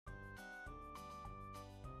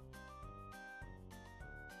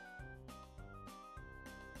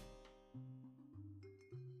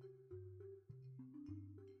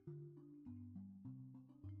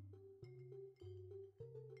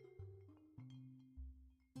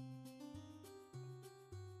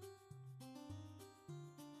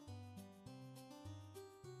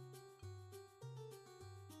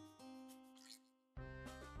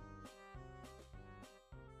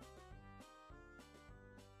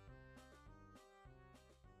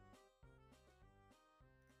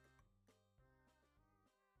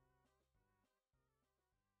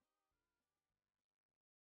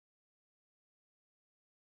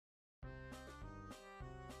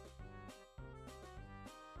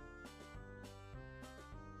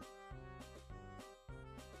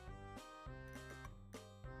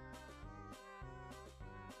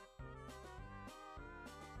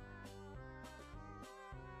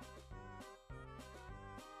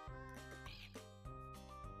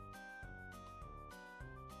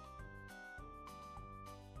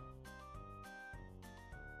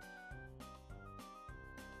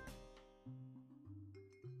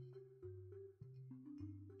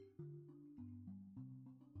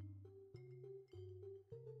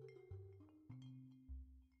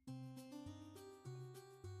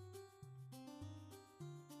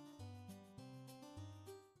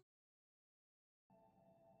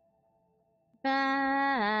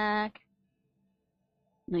back.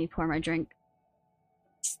 Let me pour my drink.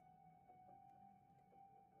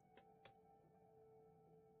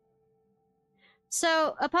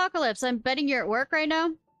 So, Apocalypse, I'm betting you're at work right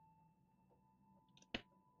now?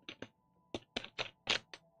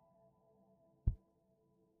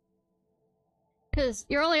 Because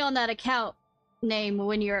you're only on that account name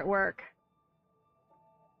when you're at work.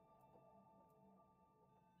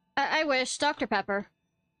 I wish. Dr. Pepper.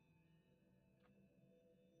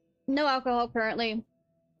 No alcohol currently.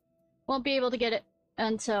 Won't be able to get it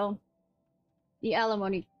until the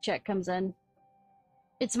alimony check comes in.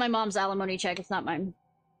 It's my mom's alimony check, it's not mine.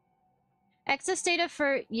 Access data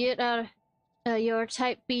for your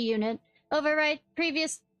Type B unit. Override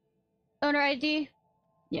previous owner ID?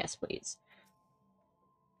 Yes, please.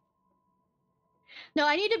 No,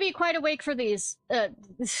 I need to be quite awake for these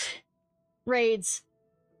raids.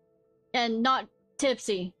 And not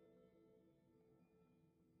tipsy.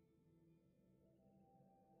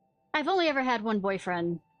 I've only ever had one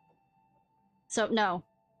boyfriend. So, no.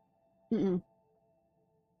 Mm-mm.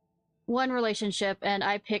 One relationship, and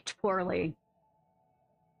I picked poorly.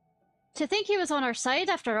 To think he was on our side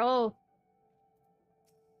after all.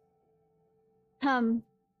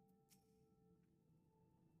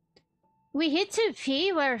 We hit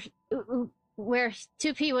 2P where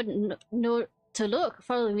 2P wouldn't know to look.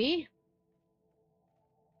 Follow me.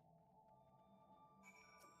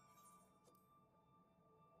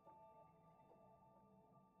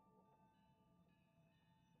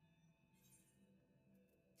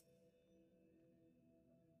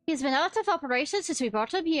 He's been out of operation since we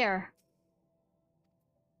brought him here.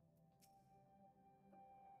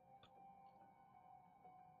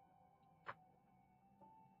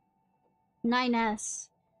 NieR.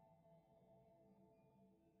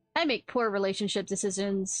 I make poor relationship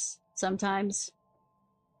decisions sometimes.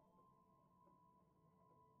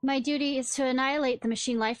 My duty is to annihilate the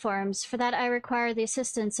machine life forms. For that, I require the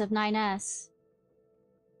assistance of NieR.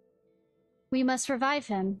 We must revive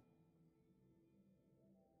him.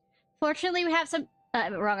 Fortunately, we have some...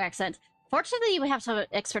 wrong accent. Fortunately, we have some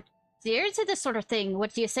expertise in this sort of thing.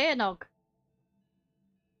 What do you say, Anog?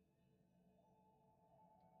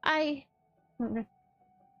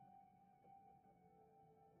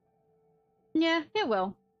 Yeah, it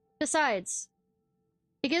will. Besides,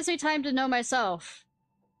 it gives me time to know myself.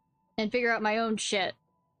 And figure out my own shit.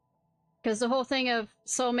 Because the whole thing of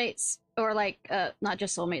soulmates, or like, not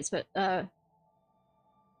just soulmates, but,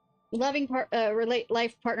 loving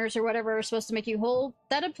life partners or whatever are supposed to make you whole,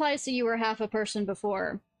 that implies that you were half a person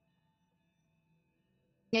before.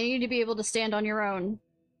 And you need to be able to stand on your own.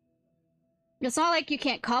 It's not like you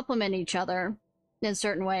can't complement each other in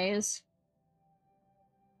certain ways.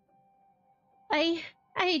 I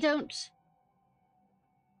don't...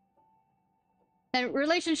 And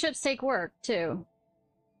relationships take work, too.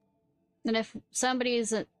 And if somebody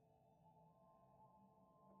is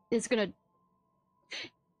gonna...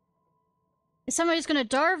 If somebody's gonna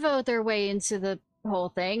Darvo their way into the whole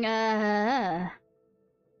thing, I'm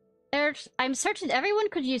certain everyone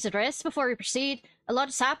could use a rest before we proceed. A lot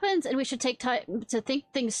has happened, and we should take time to think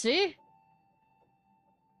things through.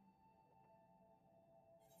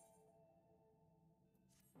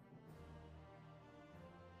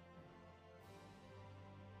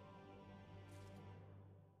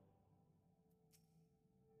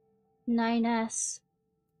 NieR.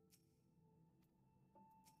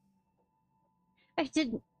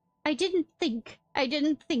 I didn't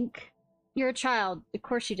think. You're a child. Of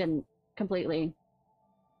course you didn't. Completely.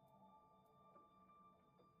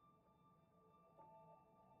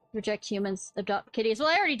 Reject humans, adopt kitties. Well,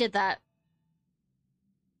 I already did that.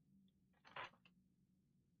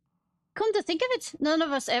 Come to think of it, none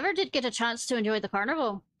of us ever did get a chance to enjoy the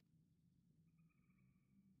carnival.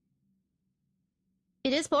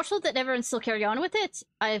 It is possible that everyone still carry on with it.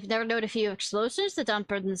 I've never known a few explosions that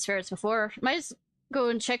dampened the spirits before. Might as go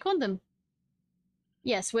and check on them.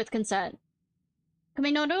 Yes, with consent.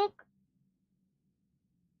 Coming on, Oak?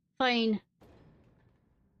 Fine.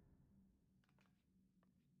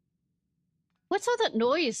 What's all that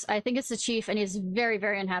noise? I think it's the chief, and he's very,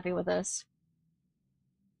 very unhappy with us.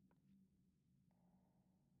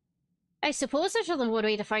 I suppose there's only one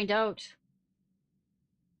way to find out.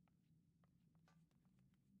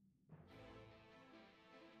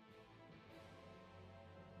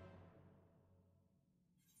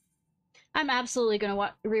 I'm absolutely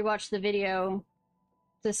gonna rewatch the video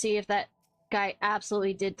to see if that guy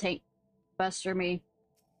absolutely did tank Buster me.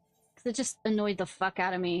 Because it just annoyed the fuck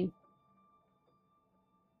out of me.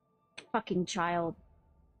 Fucking child.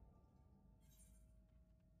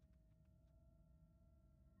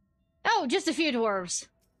 Oh, Oh, just a few dwarves.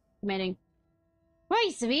 Meaning.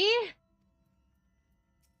 Right, me.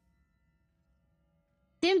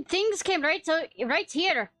 Them things came right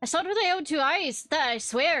here. I saw it with my own two eyes. That I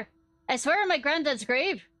swear on my granddad's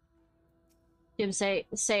grave. Jim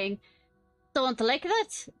saying, don't like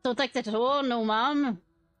that? Don't like that at all, no ma'am.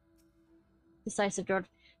 Decisive dwarf.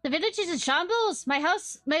 The village is in shambles. My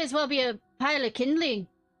house may as well be a pile of kindling.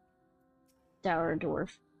 Dour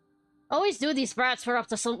dwarf. Always knew these brats were up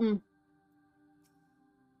to something.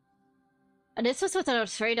 And this was what I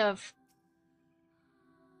was afraid of.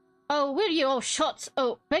 Oh, will you? Oh, shut.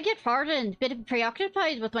 Oh, beg your pardon. Bit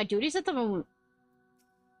preoccupied with my duties at the moment.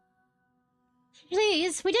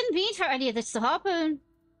 Please, we didn't mean for any of this to happen.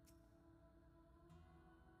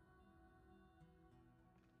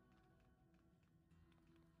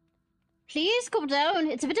 Please calm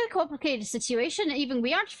down. It's a bit of a complicated situation. Even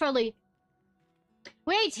we aren't fully...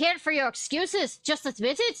 We ain't here for your excuses. Just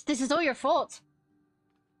admit it. This is all your fault.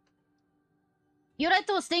 You let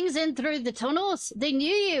those things in through the tunnels. They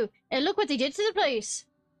knew you. And look what they did to the place.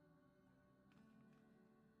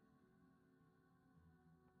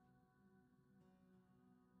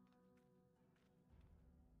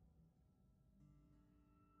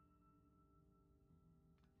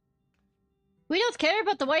 We don't care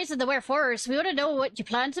about the whys and the wherefores. We want to know what you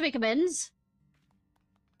plan to make amends.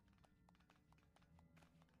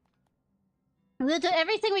 We'll do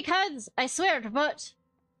everything we can, I swear, but...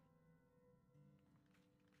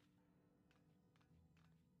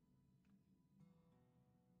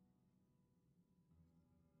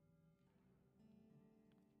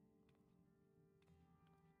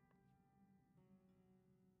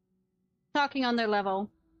 Talking on their level.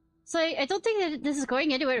 So I don't think that this is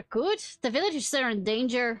going anywhere good. The villagers are in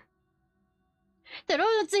danger. They're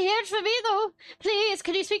all to hear from me, though. Please,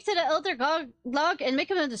 can you speak to the elder log and make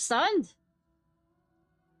him understand?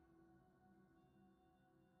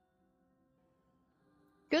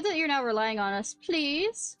 Good that you're now relying on us.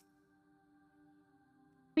 Please?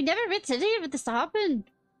 We never meant any of this to happen.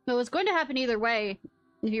 But it was going to happen either way,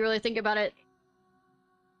 if you really think about it.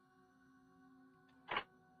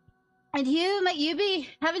 And you, might you be?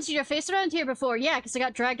 Haven't seen your face around here before? Yeah, because I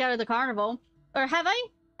got dragged out of the carnival. Or have I?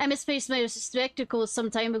 I misplaced my spectacles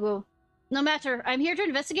some time ago. No matter, I'm here to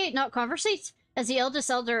investigate, not conversate. As the eldest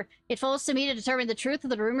elder, it falls to me to determine the truth of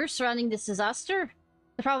the rumors surrounding this disaster.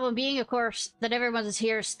 The problem being, of course, that everyone is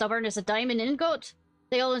here stubborn as a diamond ingot.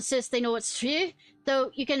 They all insist they know it's true,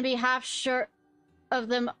 though you can be half sure of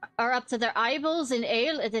them are up to their eyeballs in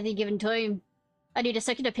ale at any given time. I need a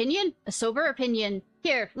second opinion, a sober opinion.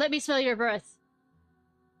 Here, let me smell your breath.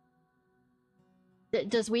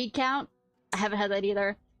 Does weed count? I haven't had that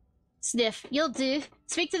either. Sniff, you'll do.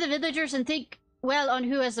 Speak to the villagers and think, well, on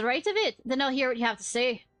who has the right of it. Then I'll hear what you have to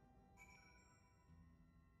say.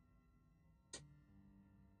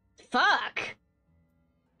 Fuck!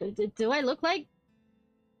 Do I look like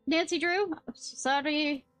Nancy Drew? I'm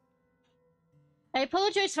sorry. I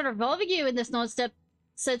apologize for involving you in this non-step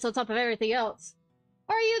sense on top of everything else.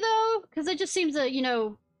 Are you, though? Because it just seems to, you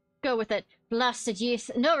know, go with it. Blasted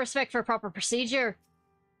youth. No respect for proper procedure.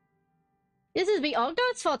 This is me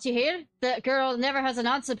Ogdot's fault, you hear? That girl never has an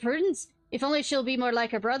ounce of prudence. If only she'll be more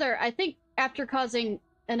like her brother. I think after causing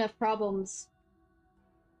enough problems.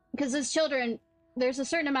 Because as children, there's a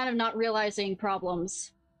certain amount of not realizing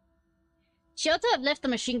problems. She ought to have left the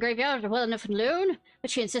machine graveyard well enough alone,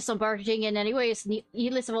 but she insists on barging in anyways,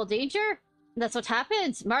 heedless of all danger. That's what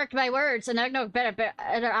happened. Mark my words, and Agnog better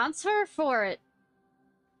answer for it.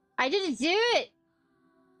 I didn't do it!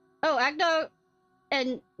 Oh, Agnog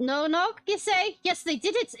and No-Nog, you say? Yes, they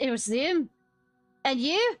did it! It was them. And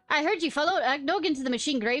you? I heard you followed Agnog into the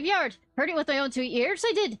machine graveyard. Heard it with my own 2 ears,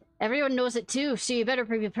 I did. Everyone knows it too, so you better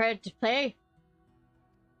be prepared to play.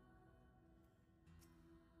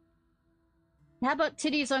 How about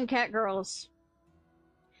titties on cat girls?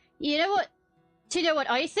 You know what? Do you know what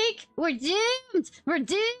I think? We're doomed! We're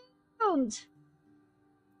doomed!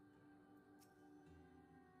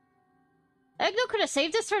 Agno could have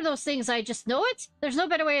saved us from those things, I just know it. There's no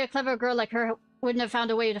better way a clever girl like her wouldn't have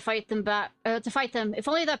found a way to fight them back. If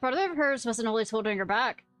only that brother of hers wasn't always holding her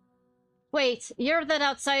back. Wait, you're that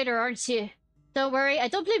outsider, aren't you? Don't worry, I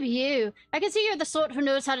don't blame you. I can see you're the sort who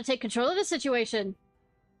knows how to take control of the situation.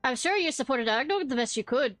 I'm sure you supported Agno the best you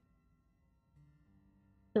could.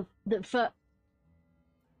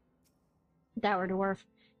 Dour dwarf.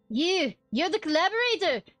 You're the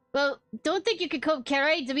collaborator! Well, don't think you could come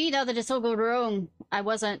carry to me now that it's all gone wrong. I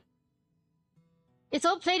wasn't. It's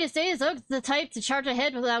all plain as day as Ug's the type to charge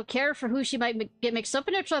ahead without care for who she might get mixed up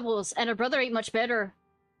in her troubles, and her brother ain't much better.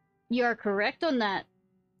 You are correct on that.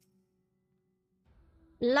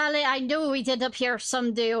 Lally, I knew we'd end up here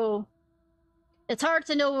someday. Oh, it's hard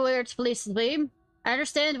to know where to place the blame. I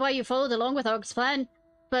understand why you followed along with Og's plan,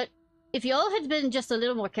 but if you all had been just a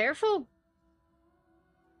little more careful...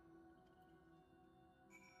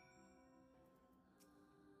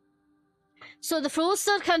 So the fools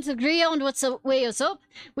still can't agree on what's the way is up,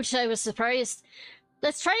 which I was surprised.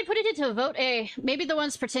 Let's try and put it into a vote, eh? Maybe the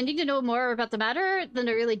ones pretending to know more about the matter than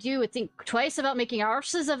they really do would think twice about making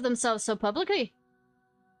arses of themselves so publicly.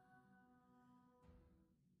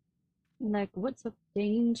 Like, what's up,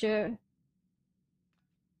 danger?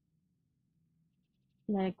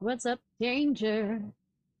 Like, what's up, danger?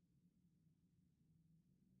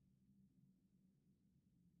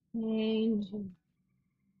 Danger.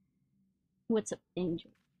 What's up, danger?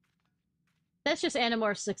 That's just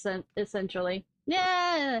Animorphs, essentially.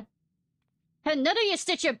 Yeah! And none of you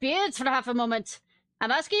stitch your beards for half a moment.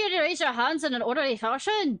 I'm asking you to raise your hands in an orderly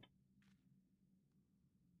fashion.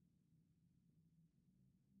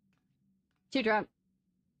 Too drunk.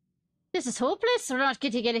 This is hopeless. We're not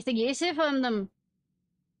getting anything easy from them.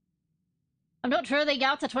 I'm not ruling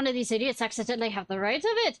out that one of these idiots accidentally has the right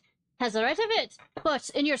of it. But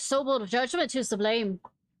in your sober judgment, who's to blame?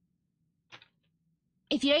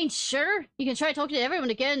 If you ain't sure, you can try talking to everyone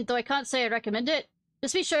again, though I can't say I recommend it.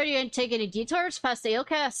 Just be sure you ain't take any detours past the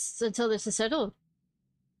alecasts until this is settled.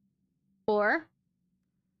 Or...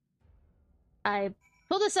 I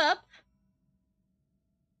pull this up.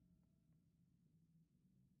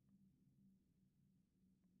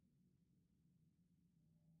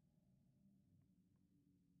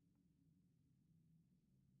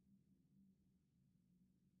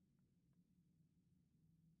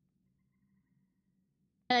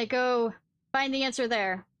 And I go find the answer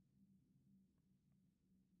there.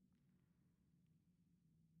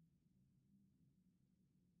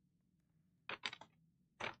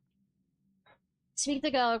 Speak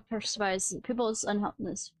the God perspides people's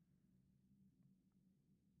unhelpfulness.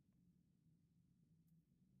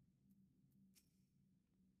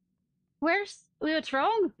 What's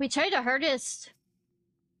wrong? We tried our hardest.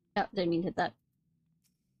 Oh, didn't mean to hit that.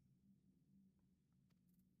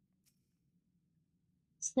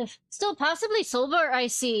 Still possibly sober, I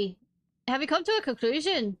see. Have you come to a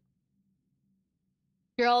conclusion?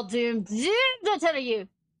 You're all doomed. Doomed, I tell you!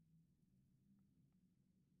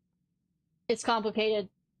 It's complicated.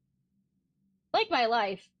 Like my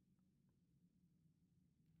life.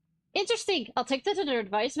 Interesting. I'll take that under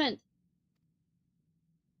advisement.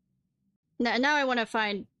 Now I want to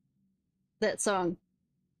find that song.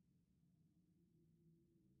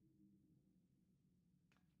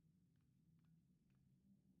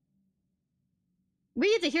 We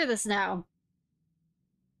need to hear this now.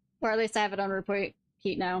 Or at least I have it on repeat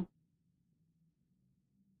now.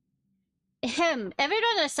 Everyone,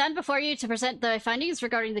 I stand before you to present the findings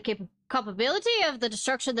regarding the culpability of the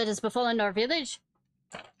destruction that has befallen our village.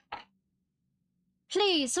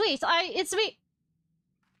 Please, wait, it's me.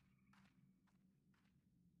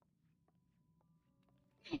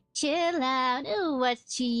 Chill out, oh, what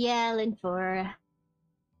you yelling for?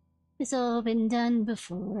 It's all been done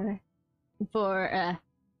before.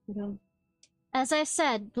 As I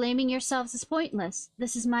said, blaming yourselves is pointless.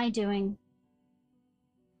 This is my doing.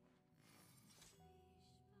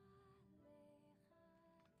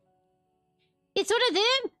 It's one of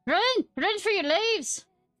them! Run! Run for your lives!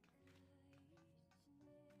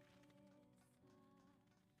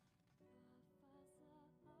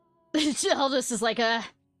 All this is like a...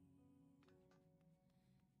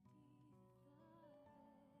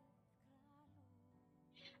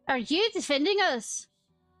 Are you defending us?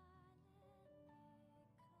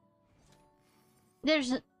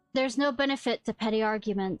 There's no benefit to petty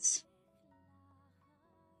arguments.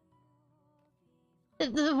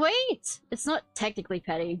 Wait! It's not technically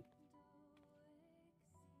petty.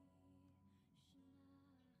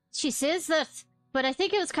 She says that, but I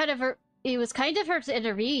think it was kind of her to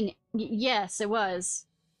intervene. Yes, it was.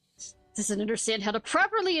 Doesn't understand how to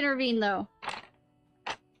properly intervene, though.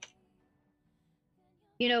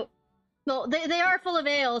 You know, well, they are full of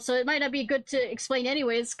ale, so it might not be good to explain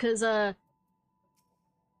anyways, because,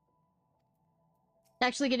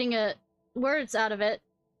 actually getting, words out of it,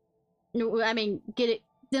 I mean,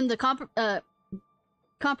 them to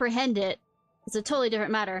comprehend it, is a totally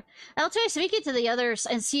different matter. I'll try speaking to the others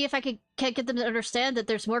and see if I can't get them to understand that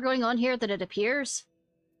there's more going on here than it appears.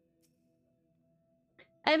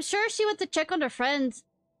 I'm sure she went to check on her friend,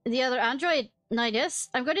 the other android, Nidus.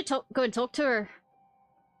 I'm going to go and talk to her.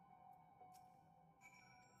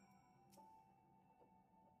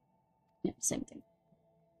 Yep, same thing.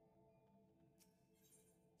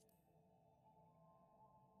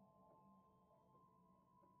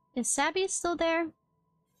 Is Sabby still there?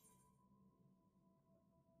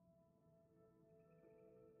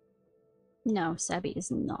 No, Sabby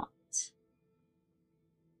is not.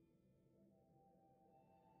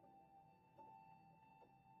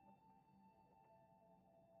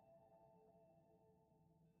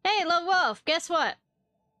 Hey, Love Wolf, guess what?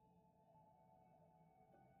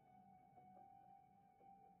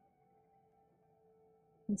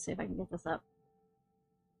 Let's see if I can get this up.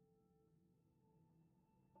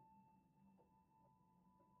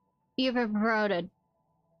 You've been promoted.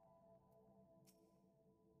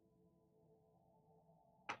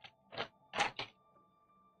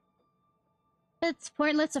 It's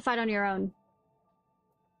pointless to fight on your own.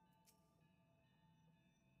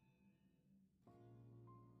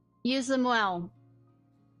 Use them well.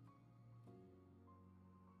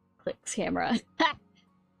 Clicks camera.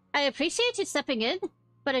 I appreciate you stepping in,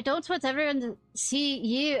 but I don't want everyone to see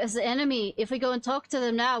you as the enemy. If we go and talk to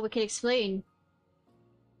them now, we can explain.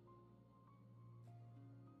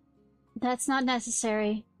 That's not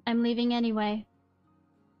necessary. I'm leaving anyway.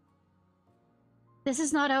 This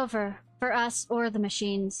is not over, for us or the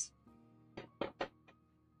machines.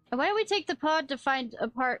 Why don't we take the pod to find a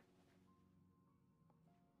part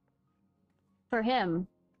for him?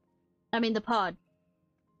 I mean the pod.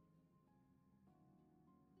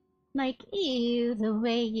 Like you, the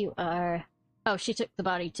way you are. Oh, she took the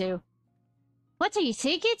body too. What do you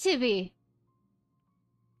take it to be?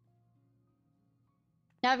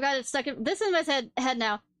 Now I've got it stuck in... This is in my head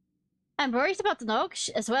now. I'm worried about the Nog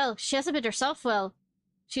as well. She hasn't been herself well.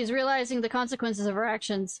 She's realizing the consequences of her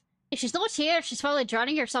actions. If she's not here, she's probably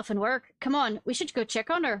drowning herself in work. Come on, we should go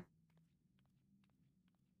check on her.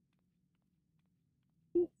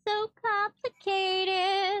 It's so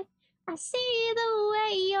complicated. I see the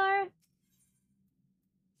way you're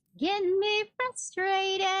getting me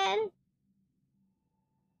frustrated.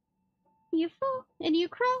 You fall, and you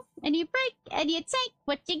crawl, and you break, and you take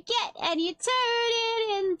what you get, and you turn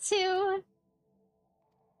it into...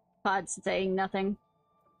 Pod's saying nothing.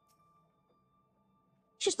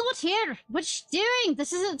 She's not here! What's she doing?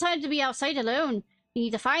 This isn't the time to be outside alone. You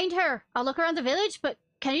need to find her. I'll look around the village, but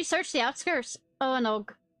can you search the outskirts? Oh, no.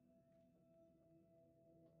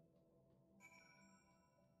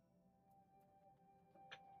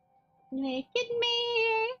 Making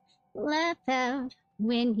me laugh out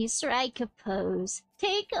when you strike a pose.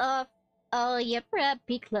 Take off all your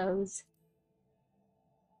preppy clothes.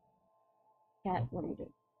 Cat, what are you doing?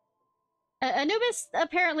 Anubis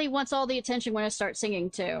apparently wants all the attention when I start singing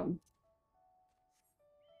too.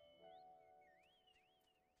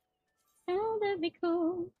 Oh, that'd be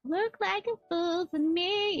cool. Look like a fool to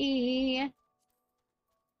me.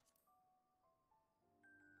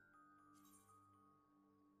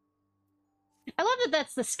 I love that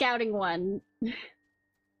that's the scouting one.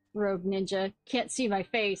 Rogue ninja. Can't see my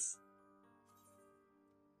face.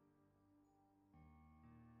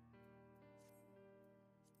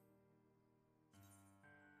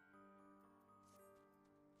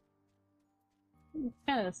 It's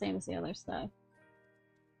kind of the same as the other stuff.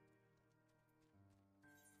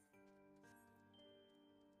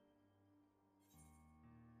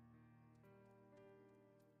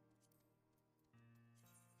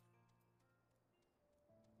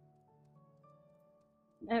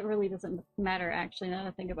 That really doesn't matter, actually, now that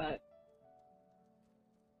I think about it.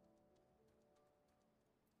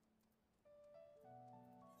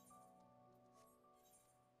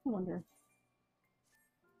 I wonder.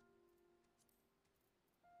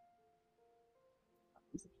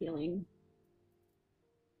 It's appealing.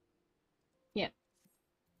 Yeah.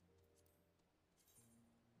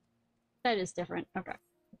 That is different. Okay.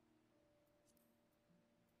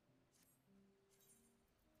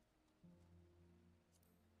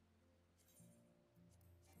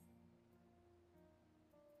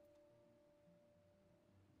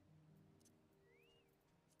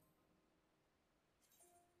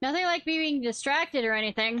 Nothing like being distracted or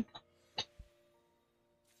anything.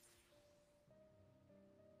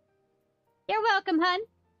 You're welcome, hun.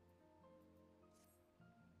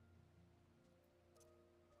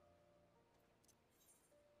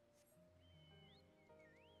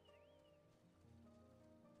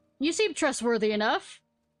 You seem trustworthy enough.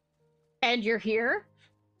 And you're here?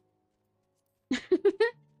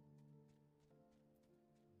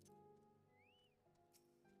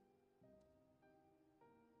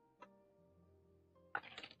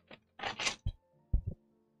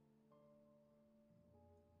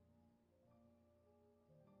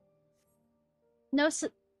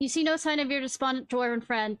 You see no sign of your despondent dwarven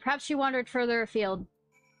friend. Perhaps she wandered further afield.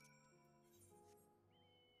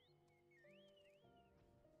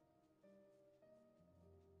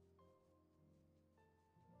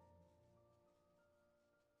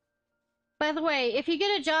 By the way, if you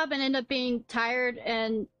get a job and end up being tired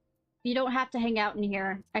and you don't have to hang out in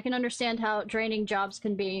here, I can understand how draining jobs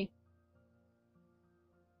can be.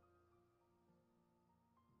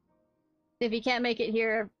 If you can't make it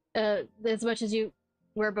here as much as you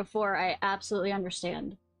were before, I absolutely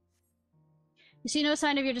understand. You see no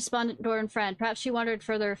sign of your despondent Doran friend. Perhaps she wandered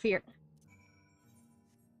further afield.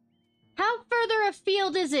 How further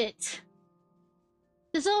afield is it?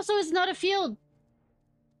 This also is not a field.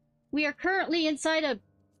 We are currently inside a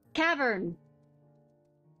cavern.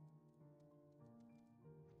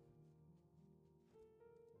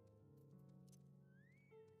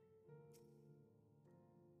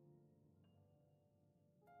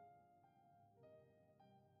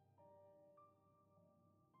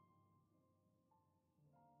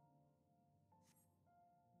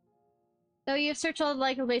 Though you have searched all the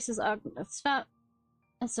likely places, it's found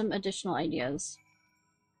some additional ideas.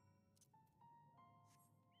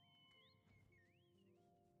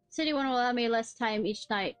 City one will allow me less time each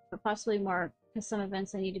night, but possibly more, because some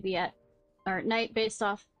events I need to be at are night based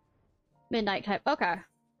off midnight type. Okay.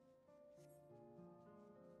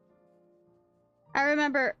 I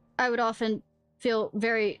remember I would often feel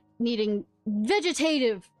very needing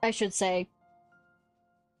vegetative, I should say.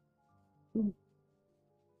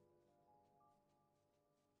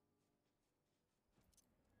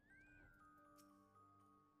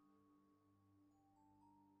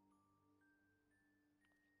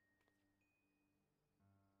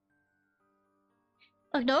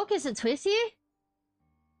 Oh no, is it Twisty?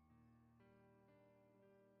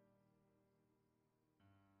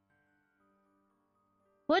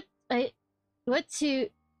 What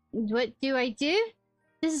do I do?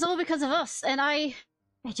 This is all because of us, and I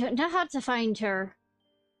don't know how to find her.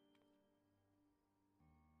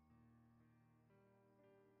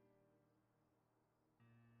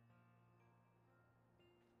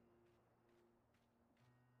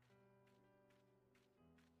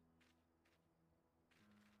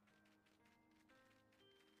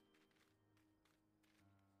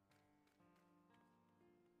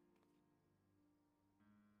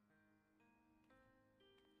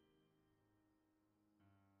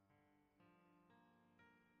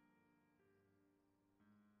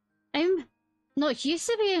 I'm not used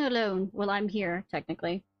to being alone. Well, I'm here,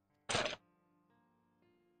 technically.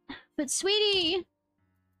 But sweetie!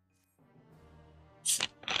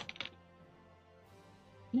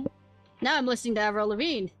 Now I'm listening to Avril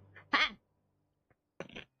Lavigne. Ha!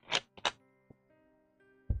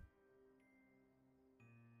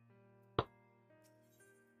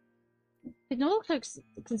 Noel looks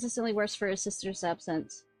consistently worse for his sister's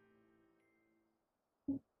absence.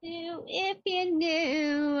 If you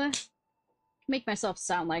knew. Make myself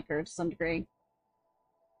sound like her to some degree.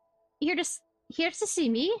 You're just here to see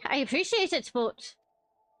me? I appreciate it, but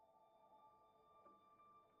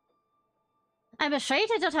I'm afraid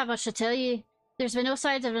I don't have much to tell you. There's been no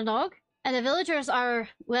signs of a dog, and the villagers are,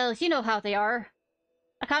 well, you know how they are.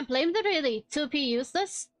 I can't blame them, really. 2P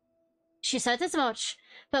useless. She said as much,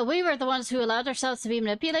 but we were the ones who allowed ourselves to be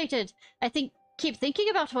manipulated. Keep thinking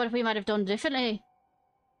about what we might have done differently.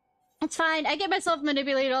 It's fine, I get myself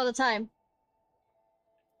manipulated all the time.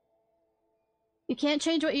 You can't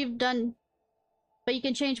change what you've done, but you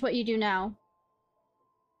can change what you do now.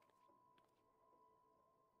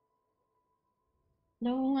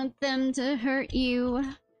 Don't want them to hurt you.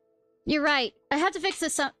 You're right. I have to fix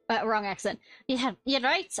this wrong accent. You're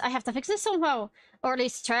right. I have to fix this somehow. Or at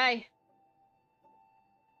least try.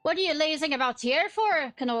 What are you lazing about here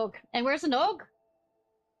for, Canog? And where's the Nog?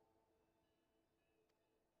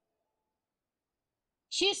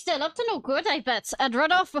 She's still up to no good, I bet. I'd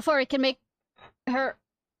run off before I can make her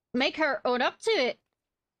own up to it.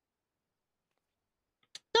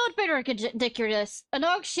 Don't be ridiculous.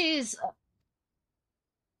 Anog, she's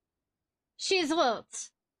what?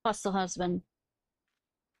 Hostile husband.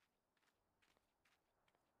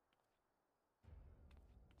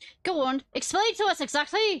 Go on, explain to us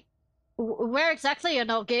exactly where exactly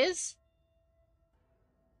Anog is.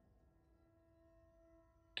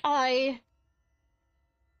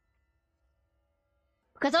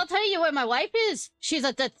 Because I'll tell you where my wife is. She's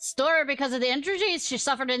at the store because of the injuries she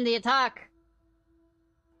suffered in the attack.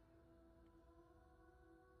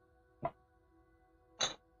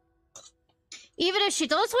 Even if she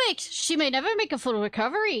does wake, she may never make a full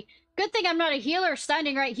recovery. Good thing I'm not a healer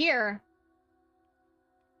standing right here.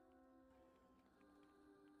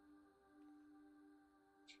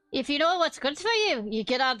 If you know what's good for you, you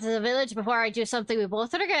get out of the village before I do something we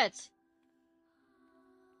both regret.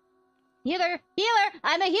 Healer! Healer!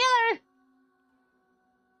 I'm a healer!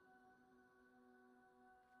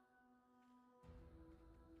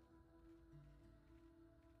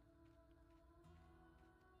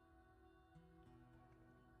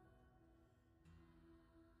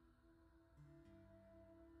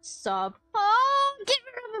 Sob. Oh, give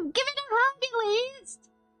it a hug at least!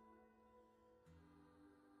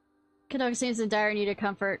 Canuck seems in dire need of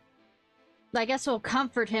comfort. I guess we'll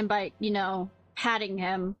comfort him by, you know, patting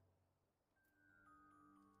him.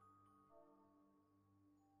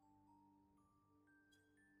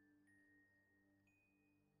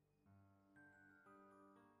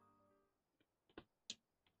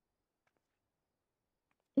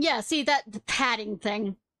 Yeah, see, the patting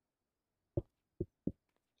thing.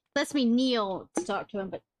 Lets me kneel to talk to him,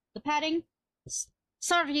 but the patting?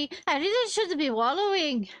 Sorry, I really shouldn't be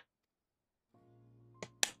wallowing.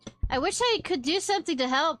 I wish I could do something to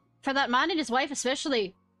help, for that man and his wife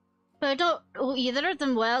especially. But I don't know either of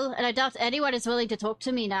them well, and I doubt anyone is willing to talk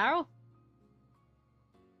to me now.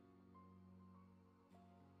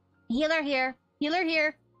 Healer here. Healer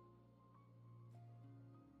here.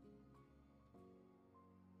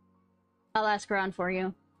 I'll ask around for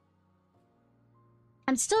you.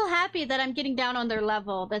 I'm still happy that I'm getting down on their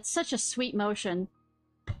level. That's such a sweet motion.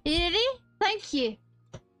 Really? Thank you.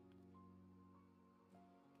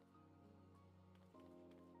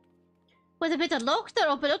 With a bit of luck,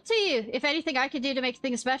 they'll open up to you. If anything I could do to make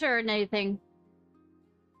things better and anything.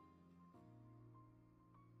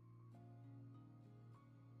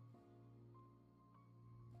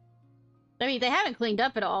 I mean, they haven't cleaned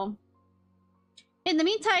up at all. In the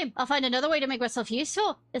meantime, I'll find another way to make myself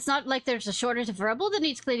useful. It's not like there's a shortage of rubble that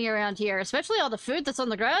needs cleaning around here, especially all the food that's on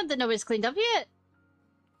the ground that nobody's cleaned up yet.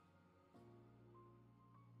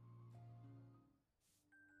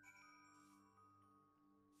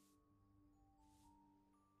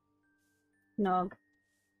 Nog.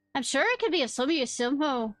 I'm sure it could be of some use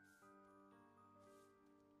somehow.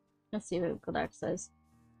 Let's see what Kodak says.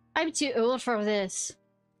 I'm too old for this.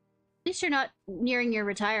 At least you're not nearing your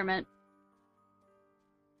retirement.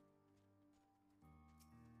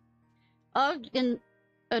 Og and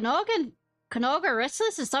Canog are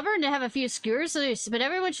restless and stubborn to have a few skewers loose, but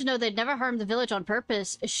everyone should know they'd never harm the village on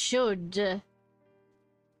purpose. Should.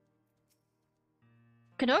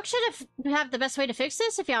 Canog should have the best way to fix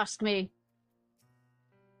this, if you ask me.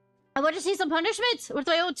 I want to see some punishment with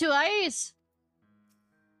my own two eyes.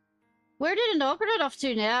 Where did Canog run off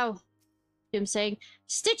to now? Doom saying,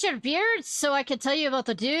 stitch your beards so I can tell you about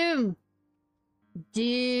the Doom.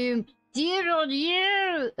 Doom. Dear on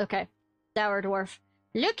you. Okay. Dour dwarf.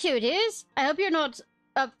 Look who it is. I hope you're not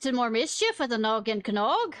up to more mischief with a Nog and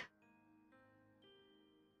Canog.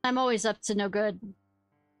 I'm always up to no good.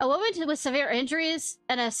 A woman with severe injuries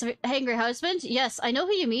and a angry husband? Yes, I know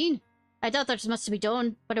who you mean. I doubt there's much to be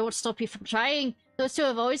done, but it won't stop you from trying. Those two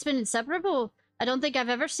have always been inseparable. I don't think I've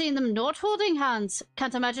ever seen them not holding hands.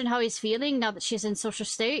 Can't imagine how he's feeling now that she's in such a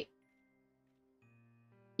state.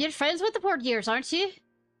 You're friends with the poor dears, aren't you?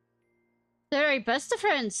 They're our best of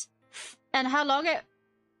friends. And how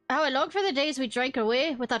I long for the days we drank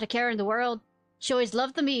away without a care in the world. She always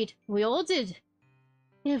loved the mead. We all did.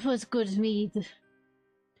 It was good mead.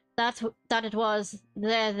 That it was.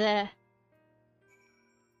 There.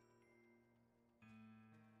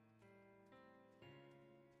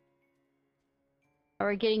 Are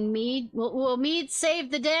we getting mead? Will mead save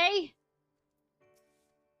the day?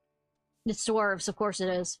 It's dwarves, of course it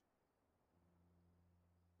is.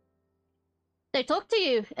 They talked to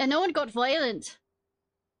you, and no one got violent.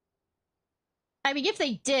 I mean, if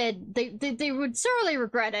they did, they would sorely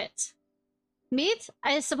regret it. Mead?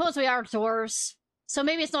 I suppose we are dwarves, so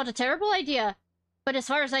maybe it's not a terrible idea. But as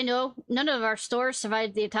far as I know, none of our stores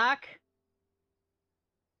survived the attack.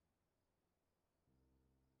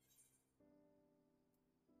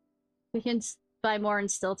 We can buy more in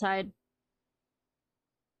Stilltide.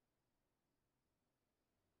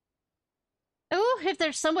 Oh, if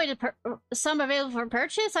there's some way to some available for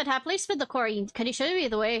purchase, I'd happily spend the coin. Can you show me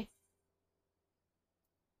the way?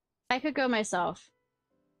 I could go myself.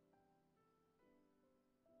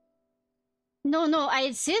 No, I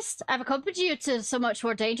insist. I've accompanied you to so much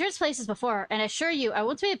more dangerous places before, and I assure you, I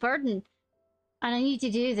won't be a burden. And I need to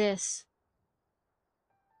do this.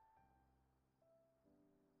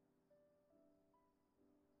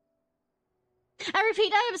 I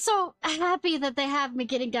repeat, I am so happy that they have me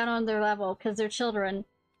getting down on their level, because they're children.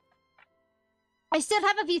 I still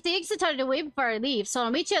have a few things to tuck away before I leave, so I'll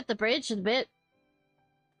meet you at the bridge in a bit.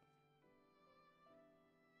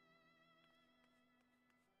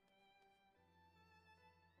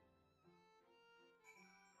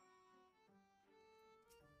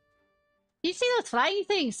 You see those flying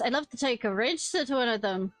things? I'd love to take a wrench to one of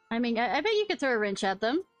them. I mean, I bet you could throw a wrench at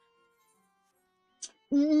them.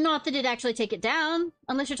 Not that it'd actually take it down,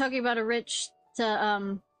 unless you're talking about a wrench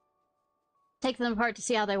to, take them apart to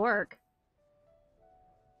see how they work.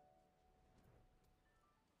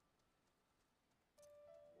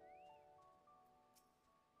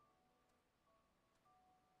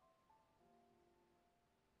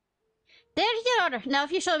 There, Your Honor. Now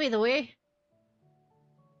if you show me the way.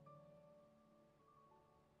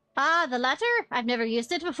 Ah, the latter? I've never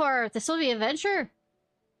used it before. This will be a venture.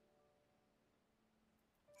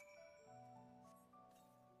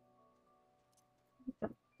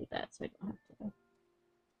 Do that so I don't have to.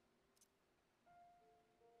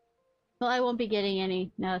 Well, I won't be getting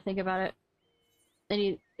any, now that I think about it.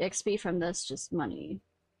 Any XP from this, just money.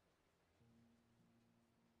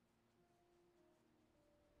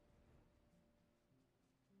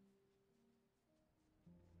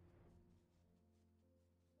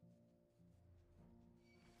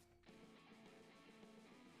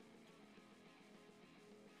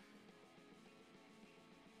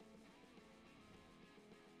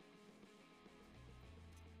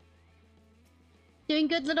 Doing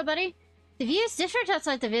good, little buddy? The view is different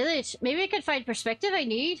outside the village. Maybe I could find perspective I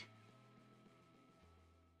need.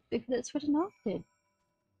 Maybe that's what an elf did.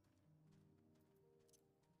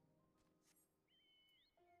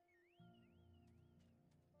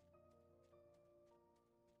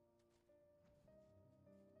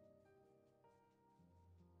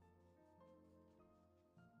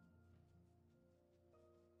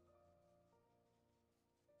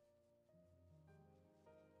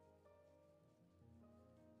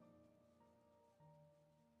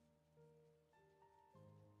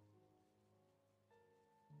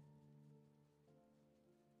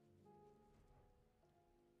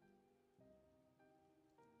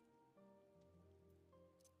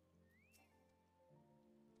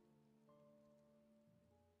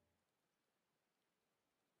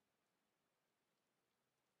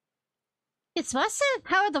 It's massive!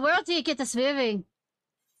 How in the world do you get this moving?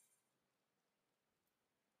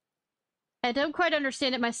 I don't quite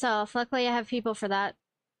understand it myself. Luckily I have people for that.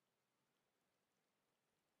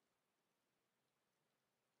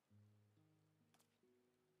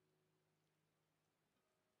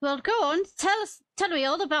 Well, go on. Tell me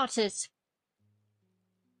all about it.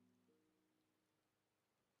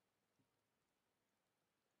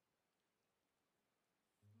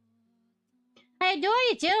 I had no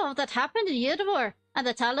idea what that happened in Vtuber and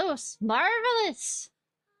the Talos. Marvelous!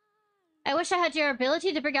 I wish I had your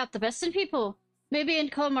ability to bring out the best in people. Maybe in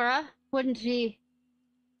Komara wouldn't be.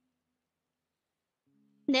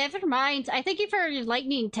 Never mind. I thank you for your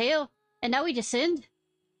lightning tail. And now we descend.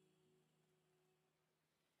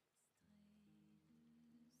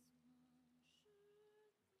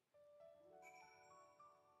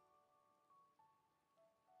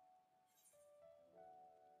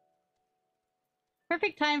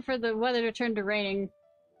 Perfect time for the weather to turn to raining.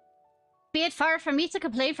 Be it far from me to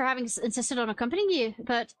complain for having insisted on accompanying you,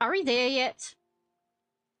 but are we there yet?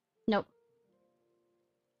 Nope.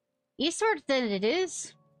 Eastward then it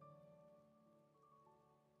is.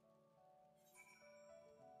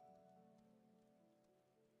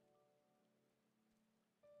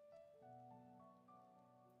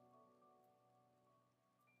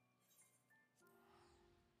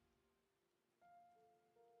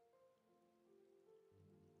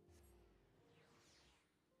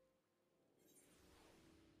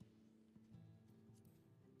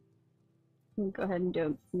 Go ahead and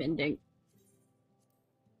do a mending.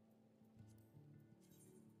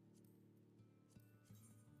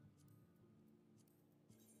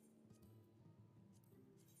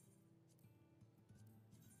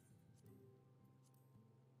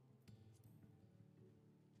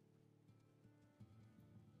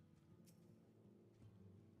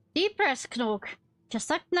 Deep breath, Knock.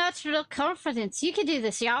 Just like natural confidence. You can do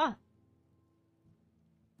this, yeah?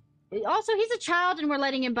 Also, he's a child and we're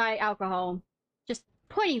letting him buy alcohol. Just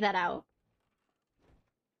pointing that out.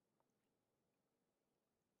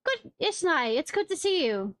 Good, Ishnai. It's good to see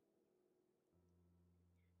you.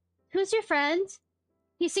 Who's your friend?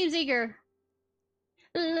 He seems eager.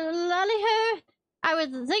 Lollyho? I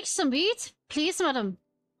would like some meat. Please, madam.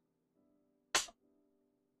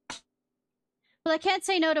 Well, I can't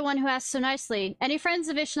say no to one who asks so nicely. Any friends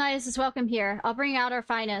of Ishnai's is welcome here. I'll bring out our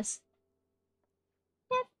finest.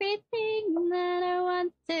 Everything that I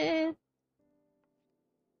wanted.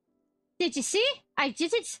 Did you see? I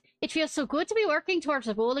did it! It feels so good to be working towards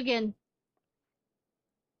a goal again.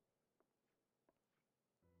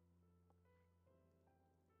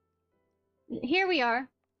 Here we are.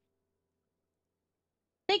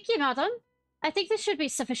 Thank you, madam. I think this should be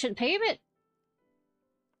sufficient payment.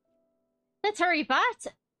 Let's hurry back.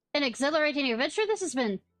 An exhilarating adventure this has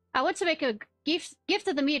been. I want to make a gift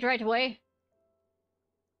of the meat right away.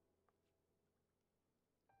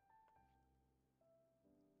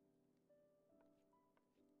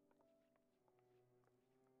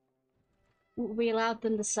 We allowed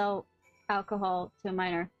them to sell alcohol to a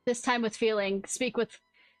minor. This time with feeling. Speak with...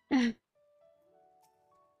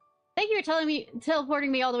 Thank you for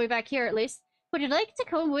teleporting me all the way back here, at least. Would you like to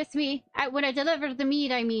come with me? When I deliver the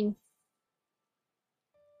meat, I mean.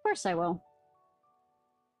 Of course I will.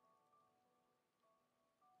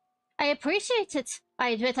 I appreciate it. I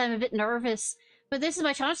admit I'm a bit nervous, but this is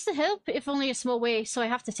my chance to help, if only a small way, so I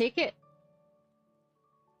have to take it.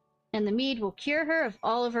 And the mead will cure her of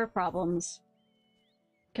all of her problems.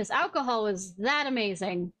 Because alcohol is that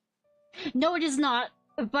amazing. No, it is not.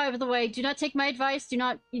 By the way, do not take my advice. Do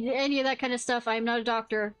not any of that kind of stuff. I am not a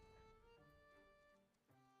doctor.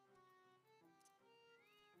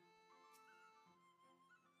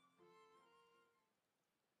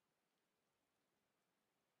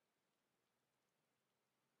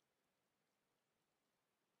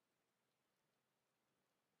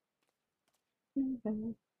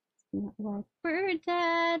 We're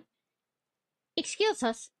dead. Excuse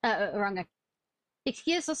us. Wrong.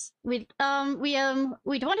 Excuse us. We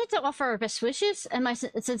wanted to offer our best wishes and my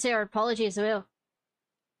sincere apologies as well.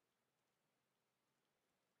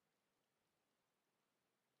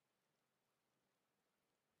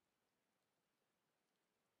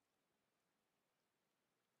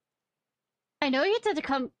 I know you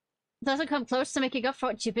doesn't come close to making up for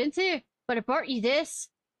what you've been through, but I brought you this.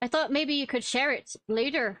 I thought maybe you could share it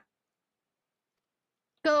later.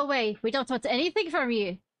 Go away. We don't want anything from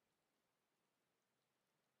you.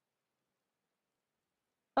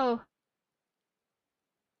 Oh.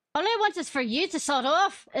 All I want is for you to sort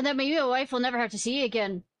off, and then my wife will never have to see you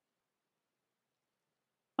again.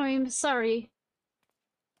 I'm sorry.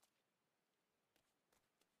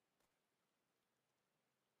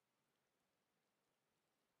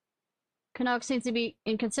 Canuck seems to be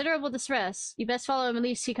in considerable distress. You best follow him at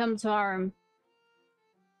least he comes to harm.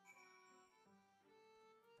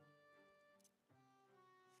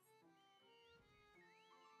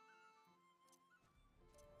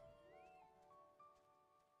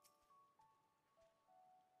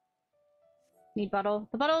 Mead bottle.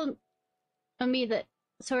 The bottle of me that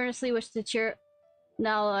so earnestly wished to cheer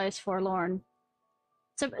now lies forlorn.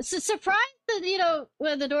 Surprised that, you know,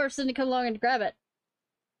 when the dwarves didn't come along and grab it.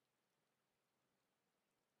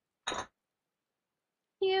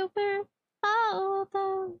 You were all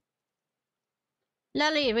alone.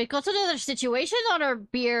 Lally, we got another situation on our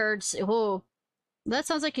beards. Oh, that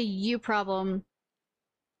sounds like a you problem.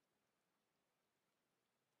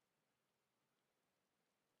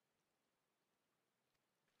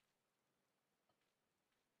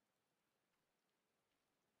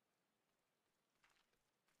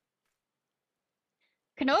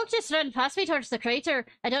 Canuck just ran past me towards the crater.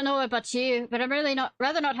 I don't know about you, but I'm really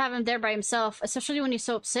rather not have him there by himself, especially when he's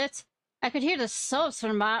so upset. I could hear the sobs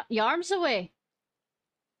from yards away.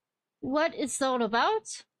 What is that all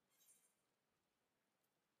about?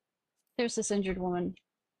 There's this injured woman.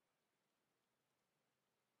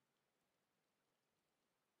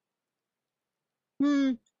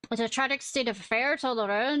 It's a tragic state of affairs all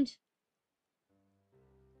around.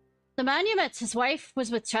 The man you met, his wife,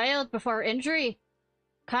 was with child before her injury.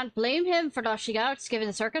 Can't blame him for lashing out, given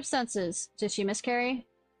the circumstances. Did she miscarry?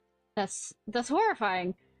 That's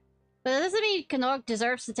horrifying. But that doesn't mean Canuck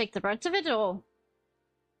deserves to take the brunt of it all.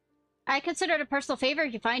 I consider it a personal favor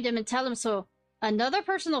if you find him and tell him so. Another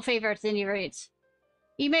personal favor at any rate.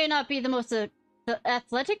 He may not be the most the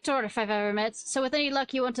athletic dwarf I've ever met, so with any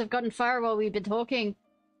luck you won't have gotten far while we've been talking.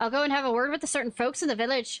 I'll go and have a word with the certain folks in the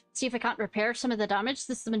village, see if I can't repair some of the damage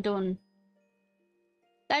that's been done.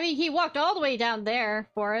 I mean, he walked all the way down there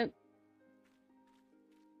for it.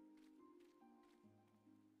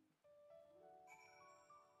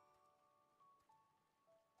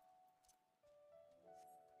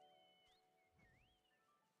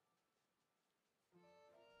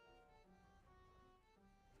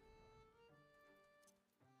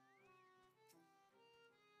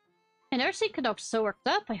 I never seen Canuck so worked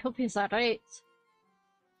up. I hope he's alright.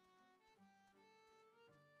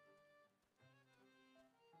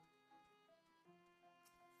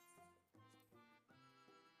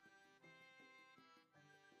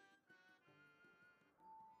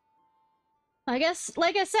 I guess,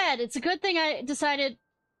 like I said, it's a good thing I decided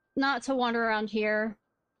not to wander around here.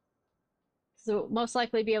 So we'll most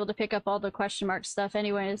likely be able to pick up all the question mark stuff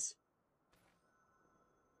anyways.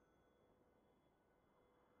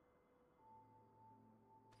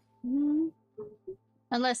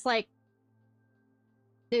 Unless, like,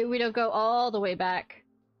 we don't go all the way back.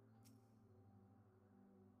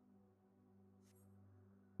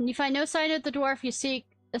 When you find no sign of the dwarf, you seek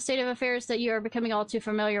a state of affairs that you are becoming all too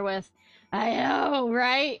familiar with. I know,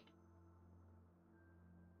 right?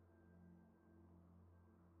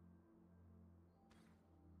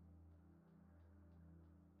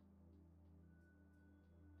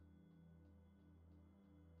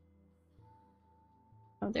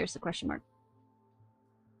 Oh, there's the question mark.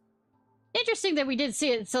 Interesting that we did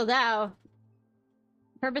see it until now.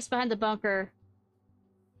 Purpose behind the bunker.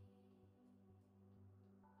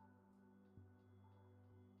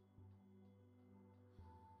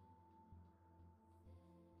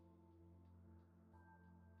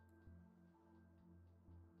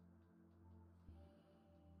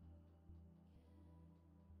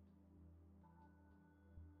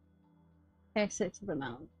 Exit to the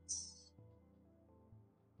mountains.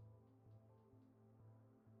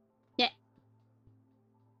 Yeah.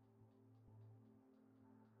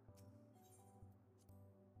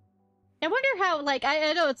 I wonder how, like,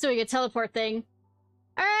 I know it's doing a teleport thing.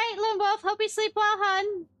 Alright, Lone Wolf, hope you sleep well,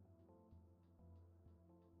 hun.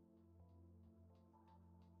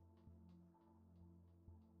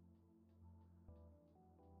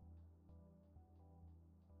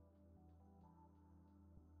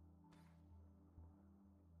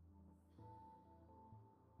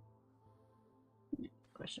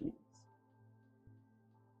 Question marks.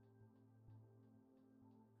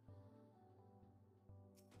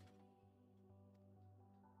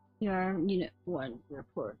 Your Unit 1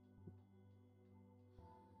 report.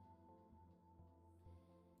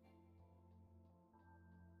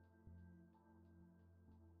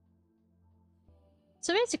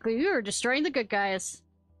 So basically, we were destroying the good guys.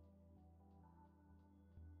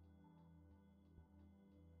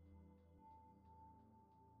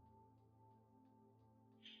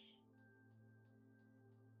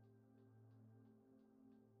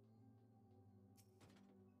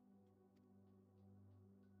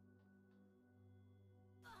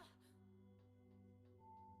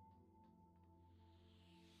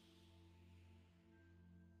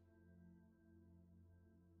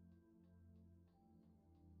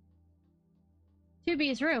 Two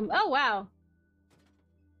B's room. Oh, wow.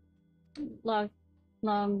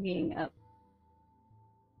 Longing up.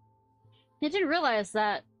 I didn't realize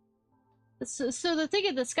that. So the thing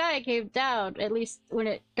in the sky came down, at least when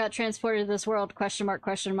it got transported to this world, question mark,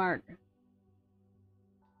 question mark.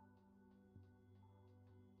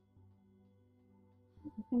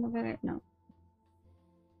 Anything over there? No.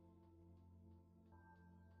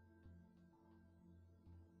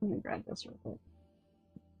 Let me grab this real quick.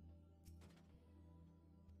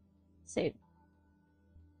 Save.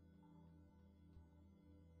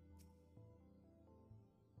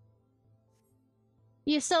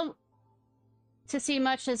 You still to see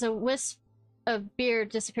much as a wisp of beard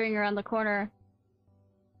disappearing around the corner.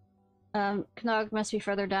 Knog must be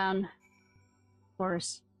further down. Of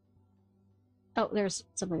course. Oh, there's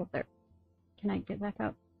something up there. Can I get back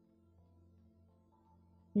up?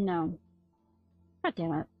 No. God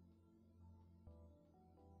damn it.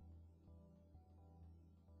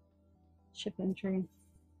 Ship entry.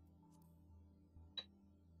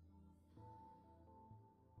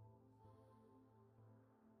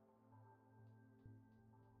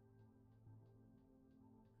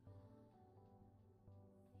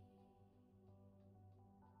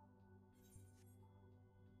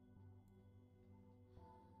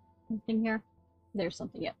 Anything here? There's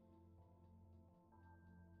something, yep.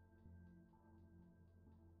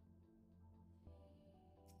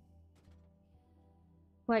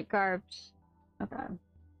 White garbed. Okay.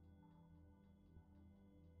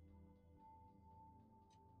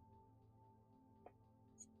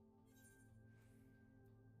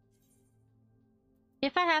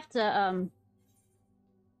 If I have to,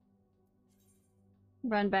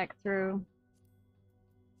 run back through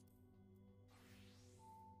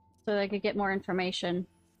so that I could get more information.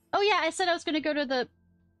 Oh yeah, I said I was gonna go to the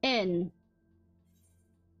inn.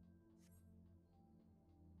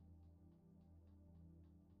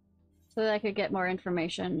 So that I could get more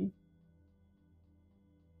information.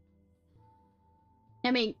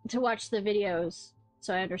 I mean, to watch the videos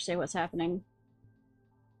so I understand what's happening.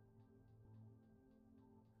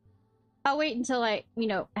 I'll wait until I, you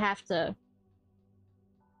know, have to.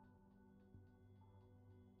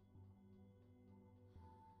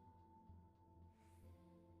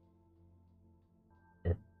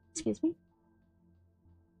 Excuse me?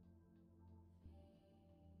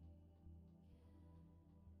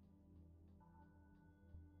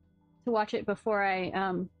 To watch it before I,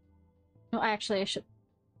 well, actually, I should.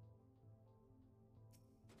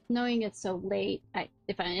 Knowing it's so late,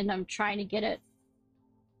 I'm trying to get it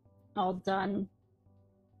all done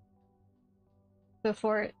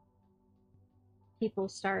before people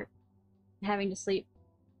start having to sleep.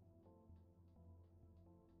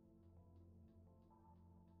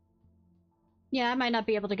 Yeah, I might not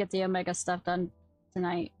be able to get the Omega stuff done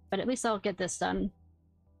tonight, but at least I'll get this done.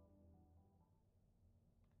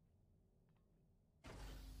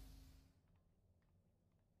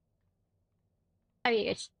 I mean,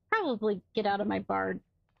 I should probably get out of my bard.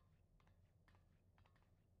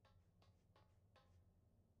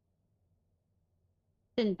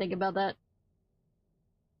 Didn't think about that.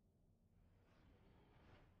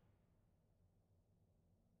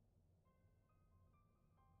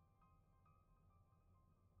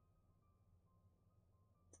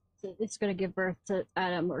 It's gonna give birth to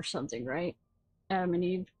Adam or something, right? Adam and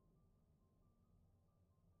Eve.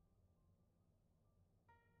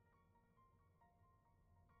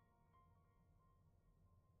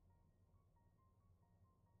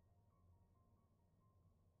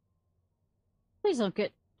 Please don't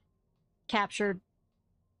get captured.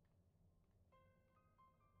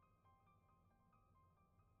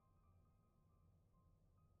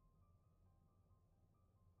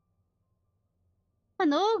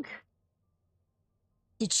 Anog!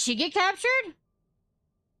 Did she get captured?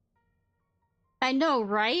 I know,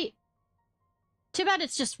 right? Too bad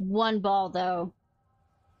it's just one ball, though.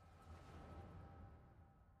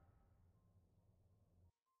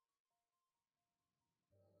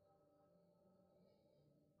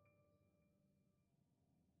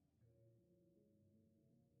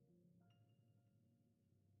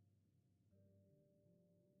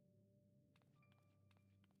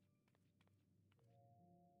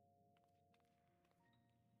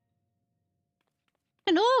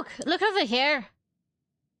 Anog! Look over here!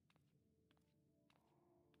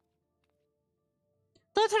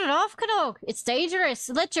 Don't turn it off, Canog! It's dangerous!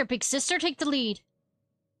 Let your big sister take the lead!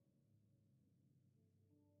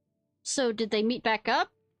 So, did they meet back up?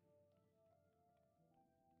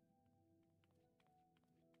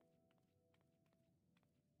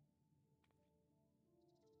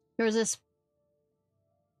 Or was this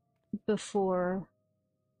before?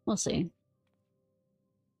 We'll see.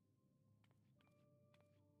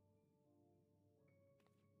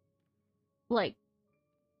 Like,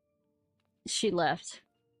 she left.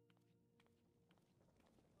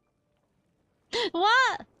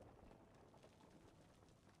 What?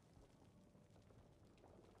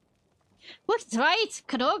 Look, it's right!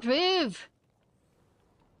 Canog, move!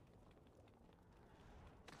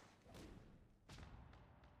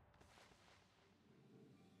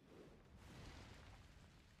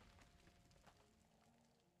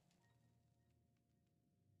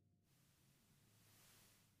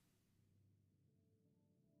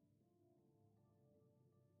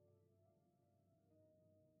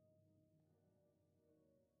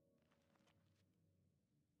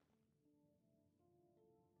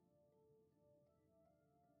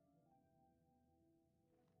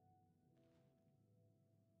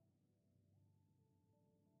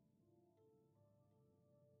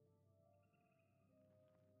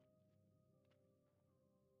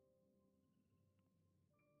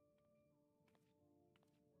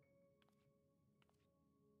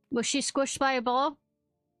 Was she squished by a ball?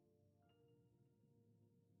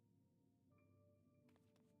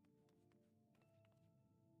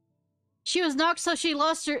 She was knocked so she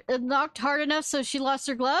lost her- knocked hard enough so she lost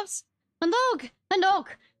her gloves? Anog! Anog!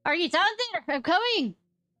 Are you down there? I'm coming!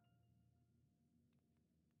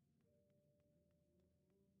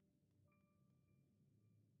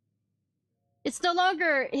 It's no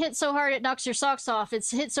longer hit so hard it knocks your socks off.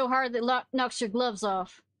 It's hit so hard that knocks your gloves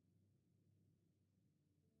off.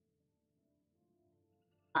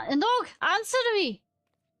 Anog! Answer me!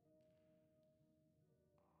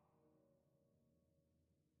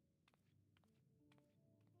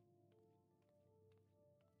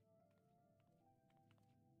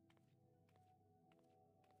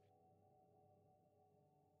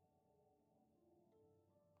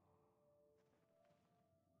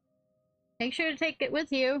 Make sure to take it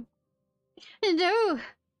with you. No!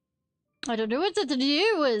 I don't know what to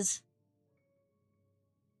do was.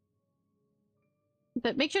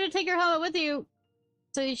 But make sure to take your helmet with you,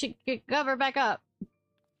 so you should get cover back up.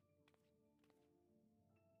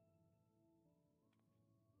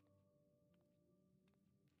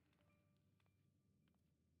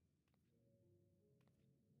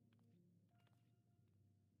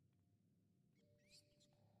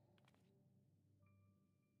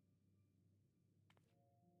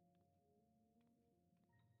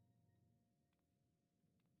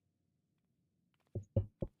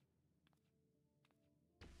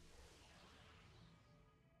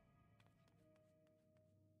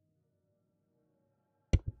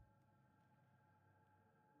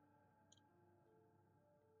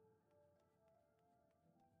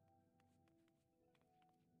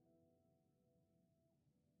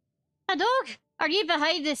 Dog, are you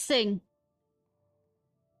behind this thing?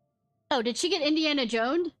 Oh, did she get Indiana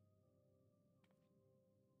Jones?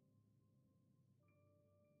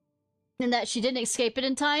 And that she didn't escape it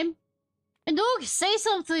in time? Dog, say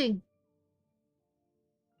something!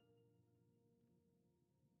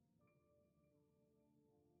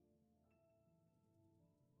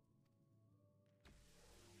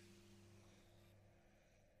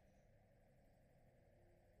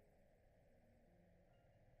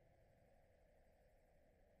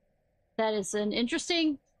 That is an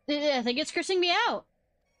interesting... I think it's cursing me out.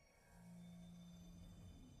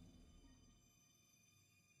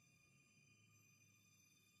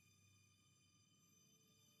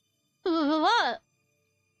 What?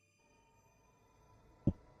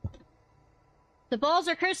 The balls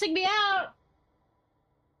are cursing me out!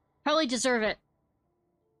 Probably deserve it.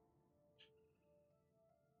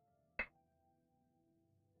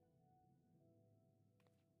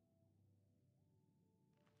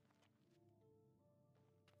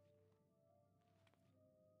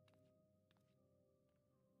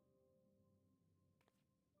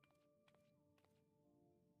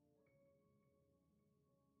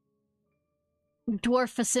 Dwarf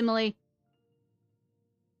facsimile.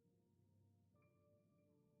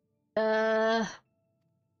 Look,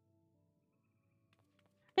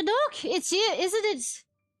 it's you, isn't it?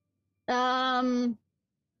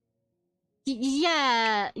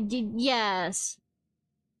 Yeah, yes.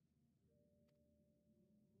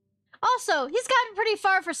 Also, he's gotten pretty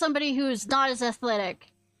far for somebody who's not as athletic.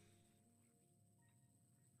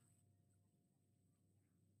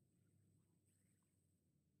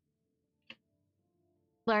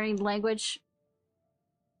 Learning the language.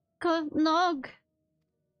 Nog.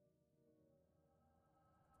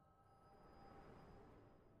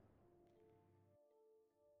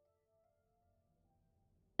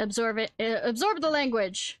 Absorb it. Absorb the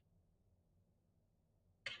language.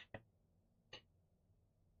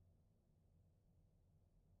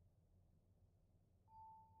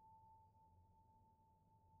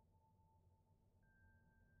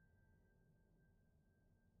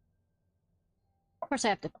 Of course I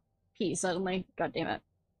have to pee suddenly. God damn it.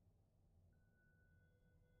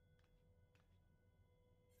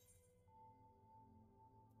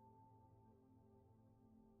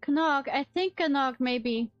 Knog, I think Knog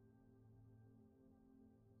maybe.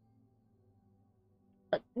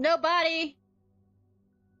 Nobody!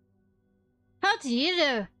 How do you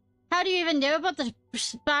know? How do you even know about the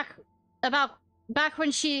back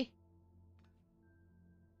when she...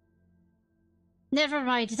 Never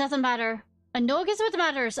mind, it doesn't matter. A Nog is what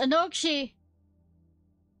matters. A Nog she...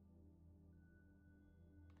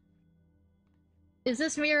 Is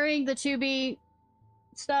this mirroring the 2B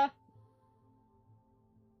stuff?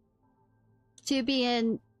 2B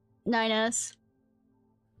and 9S.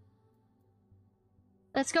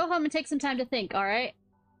 Let's go home and take some time to think, alright?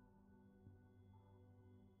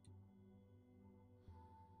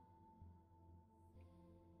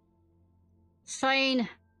 Fine.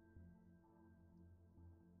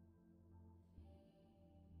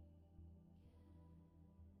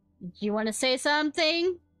 Do you want to say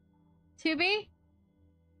something? 2B?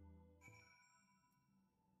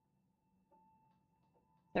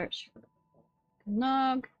 Search for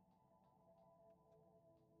Nog.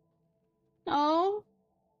 Oh.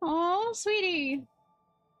 Oh, sweetie.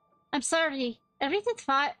 I'm sorry. Everything's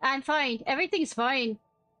fine. I'm fine. Everything's fine.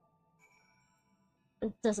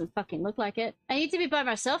 It doesn't fucking look like it. I need to be by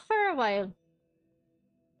myself for a while.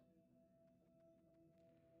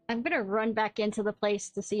 I'm gonna run back into the place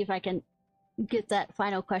to see if I can get that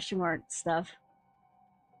final question mark stuff.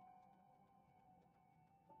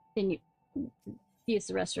 Then you use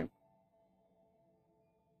the restroom.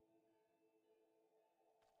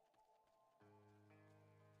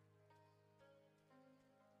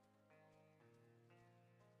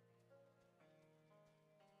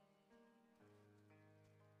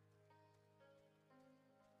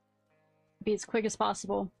 Be as quick as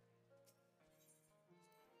possible.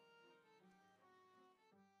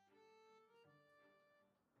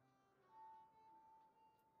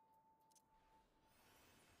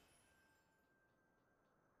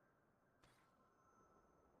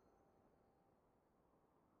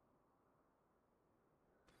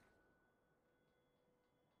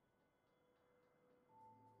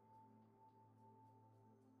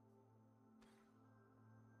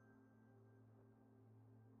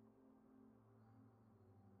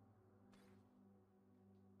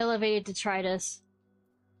 Elevated detritus.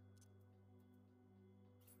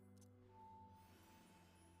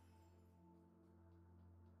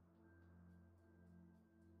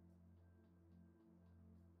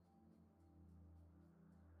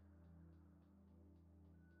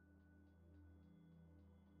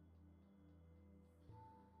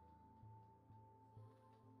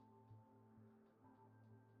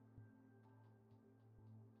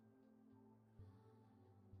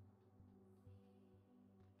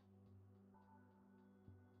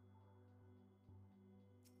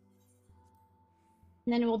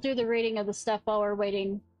 And then we'll do the reading of the stuff while we're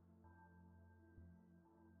waiting.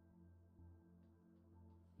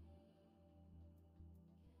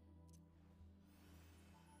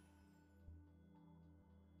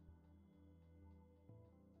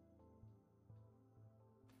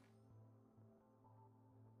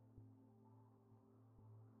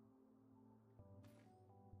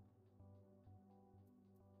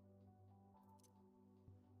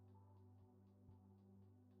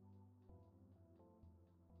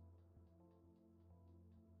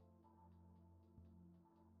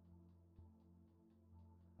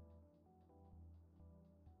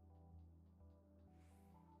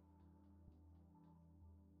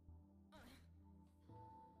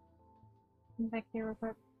 Back here real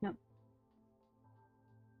quick. No.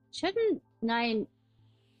 Shouldn't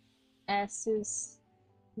 9S's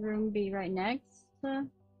room be right next?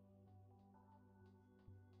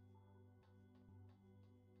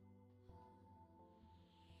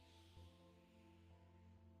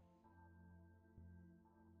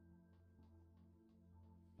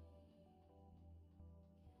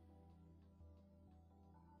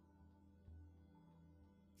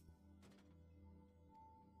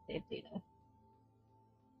 Save data.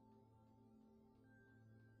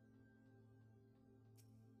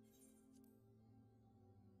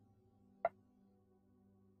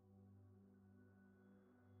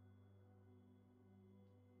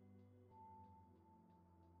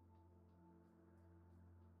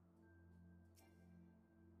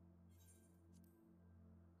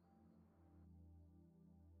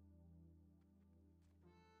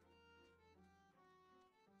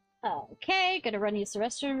 Okay, gonna run use the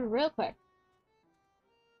restroom real quick.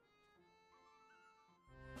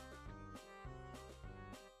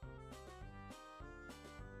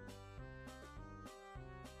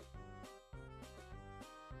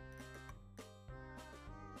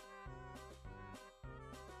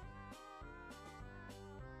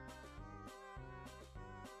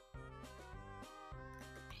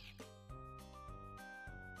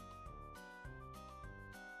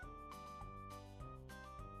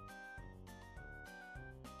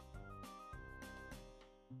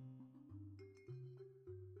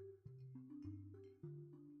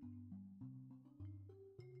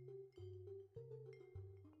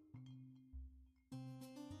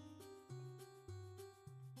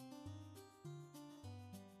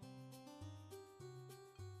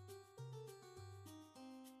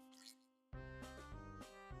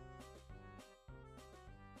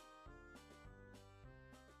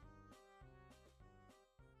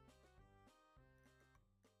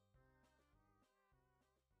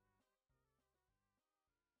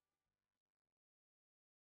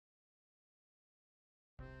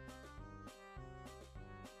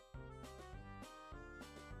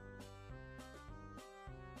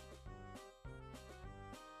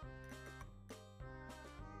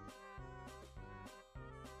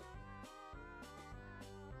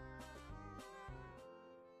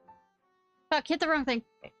 Fuck, hit the wrong thing.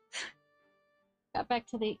 Got back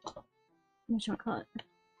to the... whatchamacallit.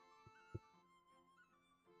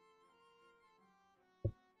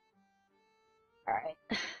 Alright.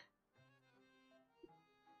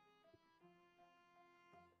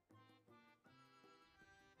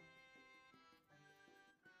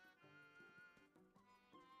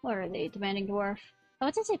 What are they? Demanding dwarf? Oh,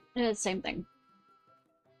 it's the same thing.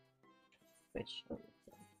 Which...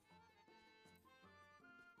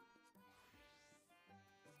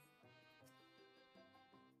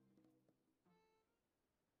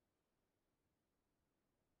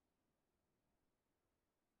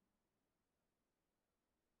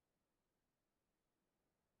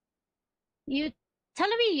 You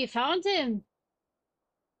telling me you found him?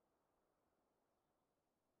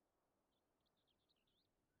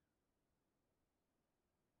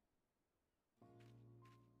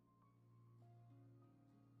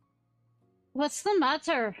 What's the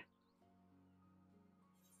matter?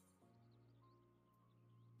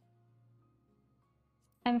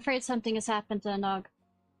 I'm afraid something has happened to Nog.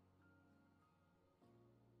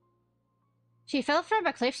 She fell from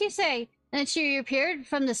a cliff, you say? And then she reappeared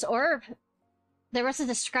from this orb. There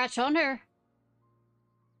wasn't a scratch on her.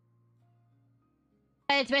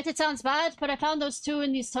 I admit it sounds bad, but I found those two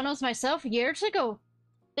in these tunnels myself years ago.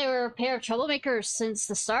 They were a pair of troublemakers since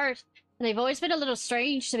the start, and they've always been a little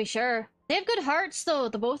strange, to be sure. They have good hearts, though,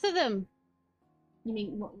 the both of them. You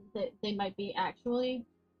mean they might be actually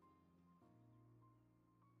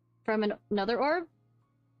from another orb?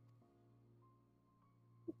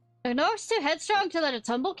 Nog's too headstrong to let a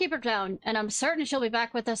tumble keep her down, and I'm certain she'll be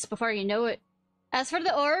back with us before you know it. As for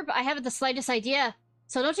the orb, I haven't the slightest idea,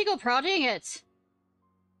 so don't you go prodding it.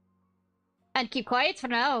 And keep quiet for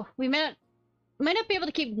now. We might not be able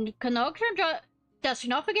to keep Canog from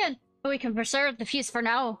dusting off again, but we can preserve the feast for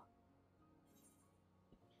now.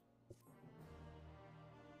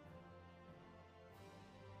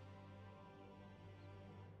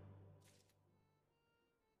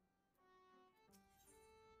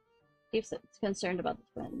 Steve's concerned about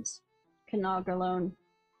the twins. Canog alone.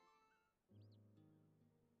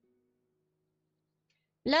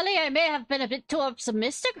 Lily, I may have been a bit too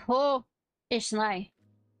optimistic. Oh, Ishnai.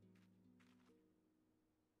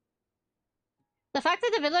 The fact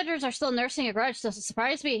that the villagers are still nursing a grudge doesn't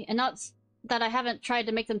surprise me, and not that I haven't tried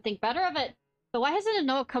to make them think better of it. But why hasn't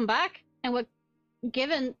Noah come back and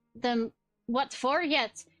given them what for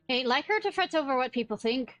yet? I ain't like her to fret over what people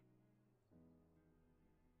think.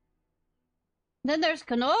 Then there's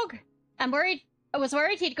Canog. I was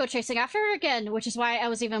worried he'd go chasing after her again, which is why I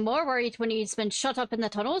was even more worried when he's been shut up in the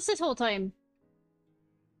tunnels this whole time.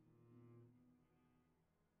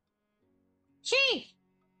 Chief!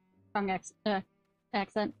 Wrong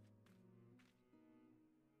accent.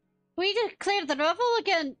 We need to clear the rubble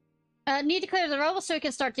again. Need to clear the rubble so we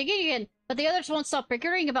can start digging again, but the others won't stop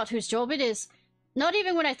bickering about whose job it is. Not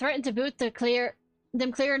even when I threatened to boot them clear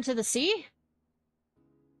into the sea.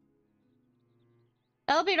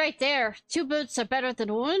 I'll be right there. 2 boots are better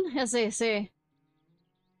than 1, as they say.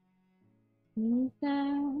 Looks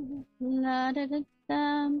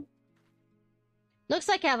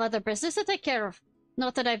like I have other business to take care of.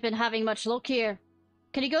 Not that I've been having much luck here.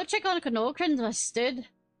 Can you go check on Canogrin instead?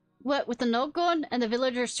 What, with the nog gone and the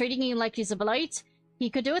villagers treating him like he's a blight? He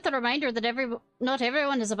could do with a reminder that not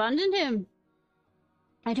everyone has abandoned him.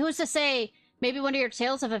 And who's to say, maybe one of your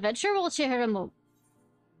tales of adventure will cheer him up.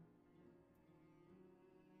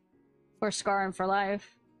 Or scar him for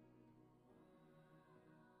life.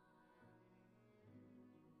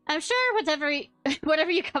 I'm sure whatever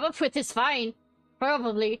you come up with is fine.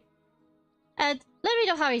 Probably. And let me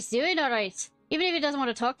know how he's doing, alright? Even if he doesn't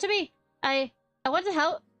want to talk to me. I want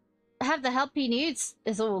to have the help he needs,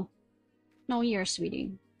 is all. No, you're a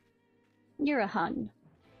sweetie. You're a hun.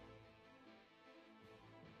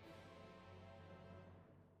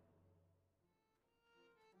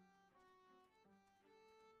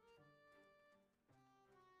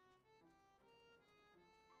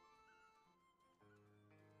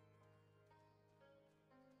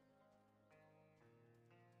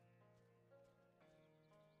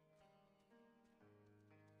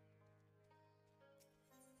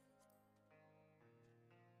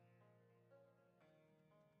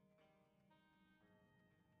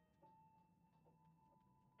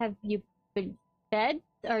 Have you been fed?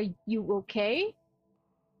 Are you okay?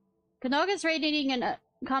 Kanaga's radiating a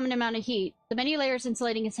common amount of heat. The many layers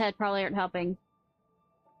insulating his head probably aren't helping.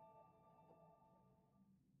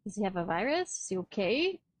 Does he have a virus? Is he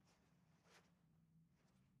okay?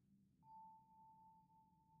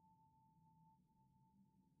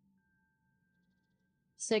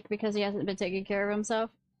 Sick because he hasn't been taking care of himself?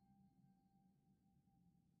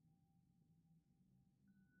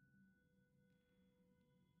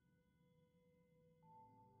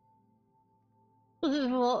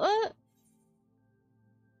 What?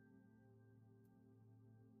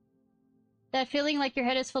 That feeling like your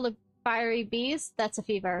head is full of fiery bees? That's a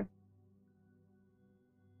fever.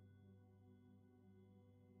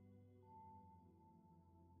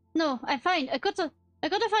 No, I'm fine. I got to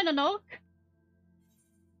find a Nog.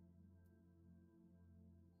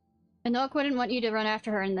 A Nog wouldn't want you to run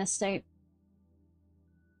after her in this state.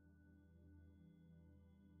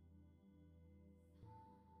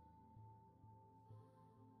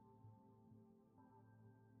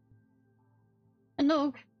 A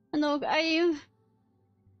Nog, I...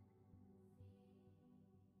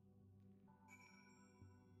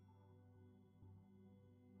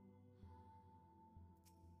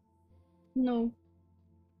 No.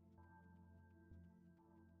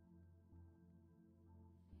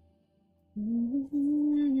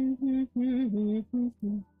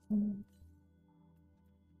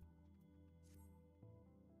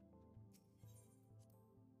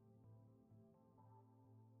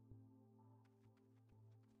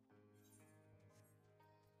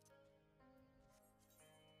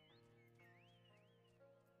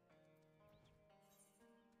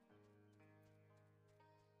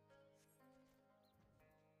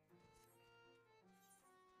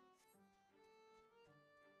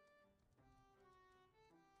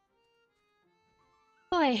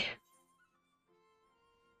 Boy.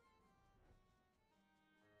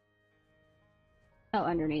 Oh,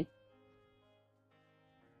 underneath.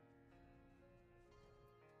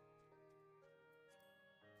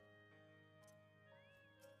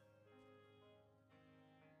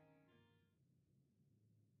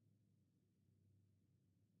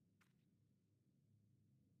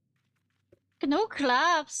 No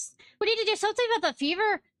collapse. We need to do something about that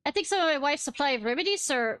fever. I think some of my wife's supply of remedies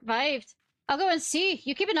survived. I'll go and see.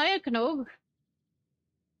 You keep an eye on Knog.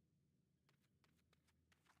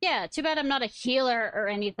 Yeah, too bad I'm not a healer or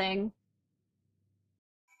anything.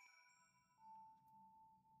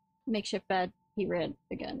 Makeshift bed. He read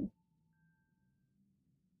again.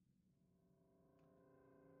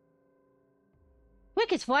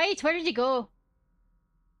 Quick, it's White. Where did he go?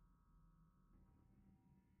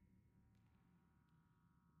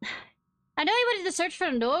 I know he wanted to search for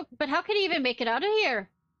a Nog, but how could he even make it out of here?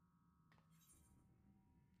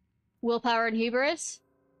 Willpower and hubris?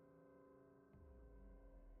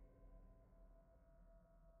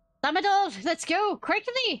 Lamadol, let's go!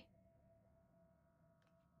 Quickly!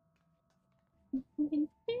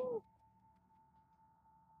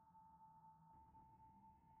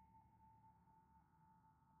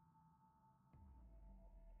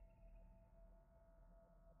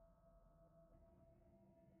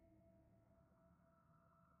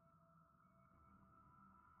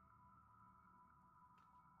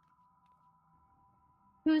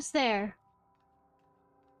 Who's there?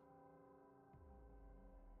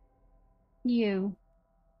 You.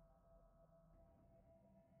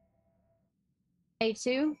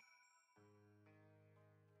 A2?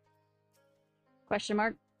 Question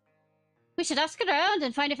mark. We should ask around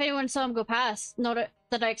and find if anyone saw him go past. Not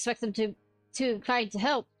that I expect them to try to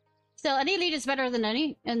help. Still, any lead is better than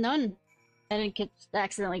any and none. I didn't get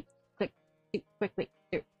accidentally click too quickly.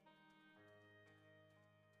 Here.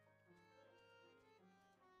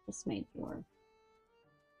 This made door.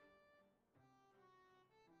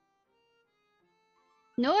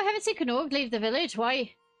 No, I haven't seen Knog leave the village.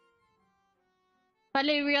 Why?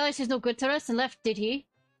 Finally realized he's no good to us and left, did he?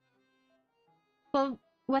 Well,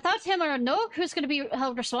 without him or Nog, who's going to be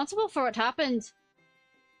held responsible for what happened?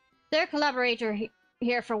 Their collaborator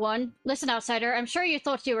here for one. Listen, outsider, I'm sure you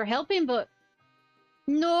thought you were helping, but...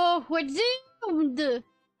 No, we're doomed!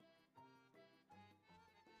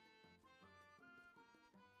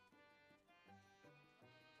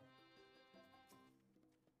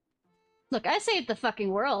 Look, I saved the fucking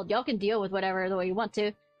world. Y'all can deal with whatever the way you want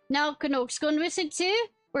to. Now Knog's gone missing too?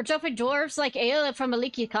 We're dropping dwarves like ale from a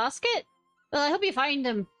leaky casket? Well, I hope you find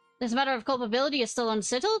him. This matter of culpability is still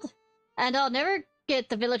unsettled. And I'll never get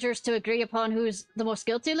the villagers to agree upon who's the most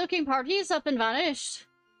guilty-looking. Party is up and vanished.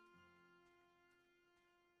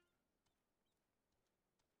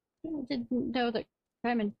 I didn't know that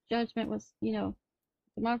crime and judgment was, you know,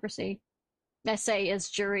 democracy. I say as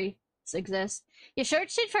juries exist. You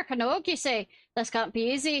searched for Knog, you say? This can't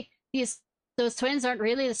be easy. Those twins aren't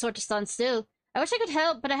really the sort to stand still. I wish I could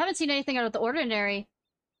help, but I haven't seen anything out of the ordinary.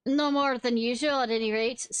 No more than usual, at any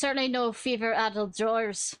rate. Certainly no fever-addled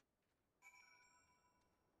drawers.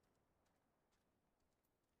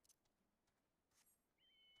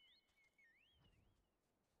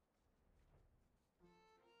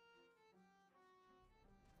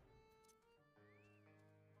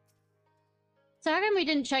 So how come we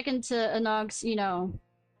didn't check into Anog's, you know,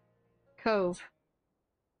 cove?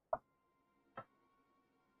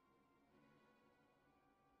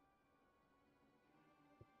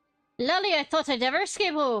 Lally, I thought I'd never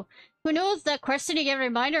escape. Oh, who knows that questioning every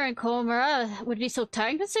miner in Komara would be so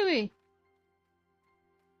time-consuming?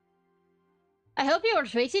 I hope you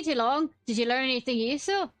weren't waiting too long. Did you learn anything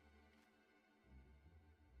useful?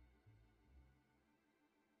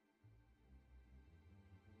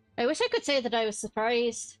 I wish I could say that I was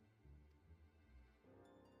surprised.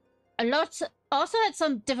 A lot also had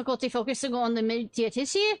some difficulty focusing on the immediate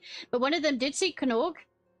issue, but one of them did see Knog.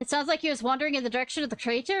 It sounds like he was wandering in the direction of the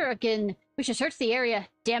crater again. We should search the area.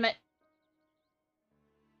 Damn it.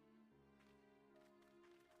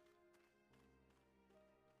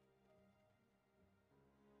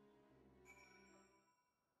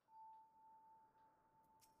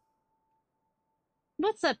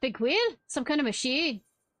 What's that big wheel? Some kind of machine.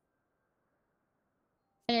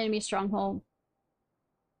 An enemy stronghold.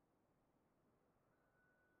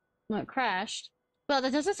 Well, it crashed. Well,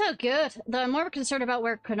 that doesn't sound good. Though I'm more concerned about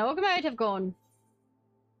where Knog might have gone.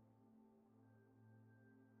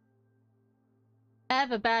 I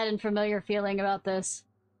have a bad and familiar feeling about this.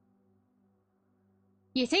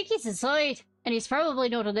 You think he's inside, and he's probably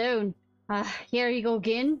not alone. Here you go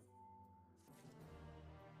again.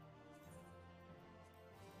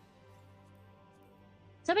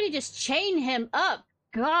 Somebody just chain him up.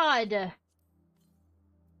 God.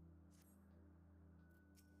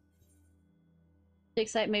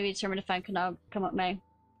 Excited, maybe determined to find Knog come up May.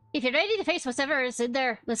 If you're ready to face whatever is in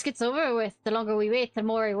there, let's get over with. The longer we wait, the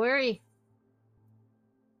more I worry.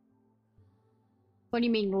 What do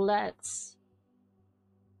you mean, let's?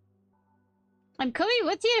 I'm coming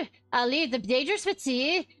with you. I'll leave the dangerous bits to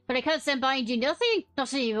you, but I can't stand behind you. Nothing.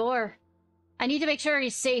 Not anymore. I need to make sure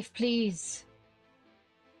he's safe, please.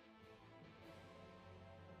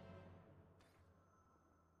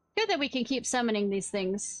 Good that we can keep summoning these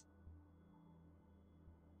things.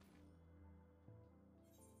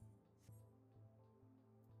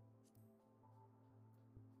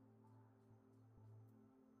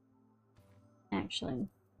 Actually.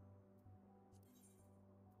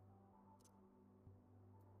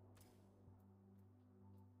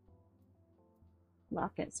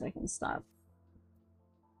 Lock it so I can stop.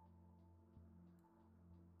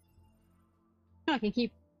 Oh, I can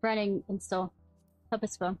keep running and still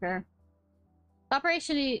Puppet's Bunker.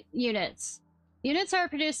 Operation units. Units are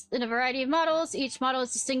produced in a variety of models. Each model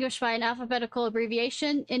is distinguished by an alphabetical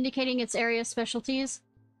abbreviation indicating its area specialties.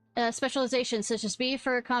 Specializations such as B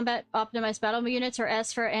for combat optimized battle units or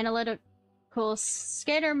S for analytical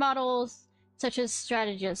scanner models such as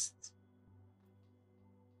strategists.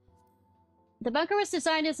 The bunker was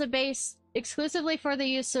designed as a base exclusively for the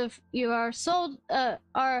use of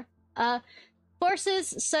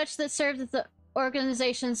forces such that served as the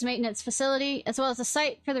organization's maintenance facility, as well as a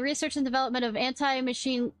site for the research and development of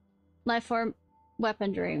anti-machine lifeform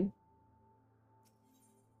weaponry.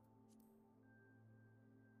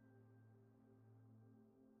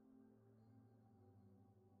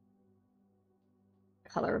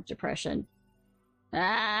 Color of depression.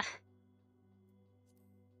 Ah.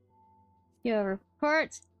 You have a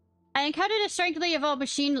report. I encountered a strangely evolved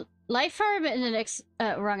machine life form in an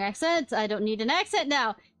wrong accent. I don't need an accent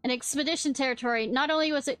now. An expedition territory. Not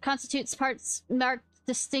only was it constitutes parts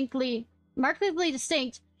markedly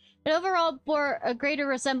distinct, it overall bore a greater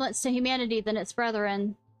resemblance to humanity than its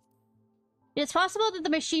brethren. It is possible that the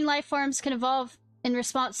machine life forms can evolve in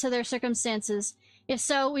response to their circumstances. If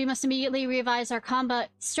so, we must immediately revise our combat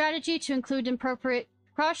strategy to include appropriate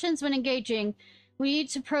precautions when engaging. We need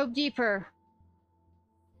to probe deeper.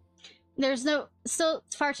 There's still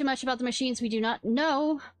far too much about the machines we do not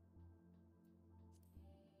know.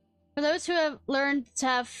 For those who have learned to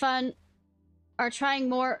have fun, are trying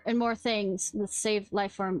more and more things. Let's save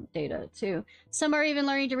lifeform data, too. Some are even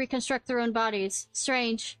learning to reconstruct their own bodies.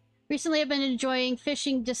 Strange. Recently I've been enjoying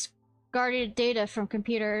fishing discarded data from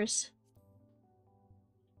computers.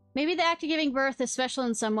 Maybe the act of giving birth is special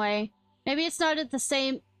in some way. Maybe it's not the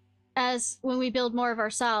same as when we build more of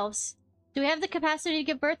ourselves. Do we have the capacity to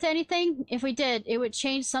give birth to anything? If we did, it would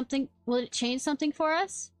change something. Will it change something for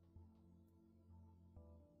us?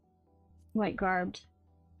 White garbed.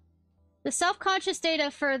 The self-conscious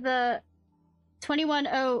data for the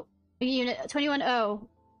 21-0 unit, 21-0.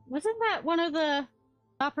 Wasn't that one of the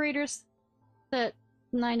operators that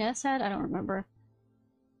 9S had? I don't remember.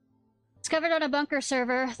 Discovered on a bunker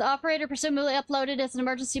server. The operator presumably uploaded as an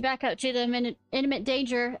emergency backup due to imminent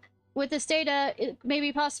danger. With this data, it may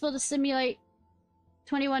be possible to simulate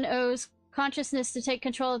 21-0's consciousness to take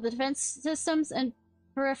control of the defense systems and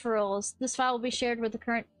peripherals. This file will be shared with the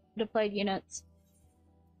current deployed units.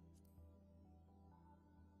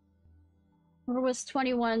 Or was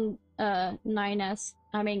 21-9S?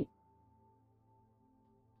 I mean,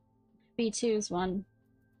 B2's one.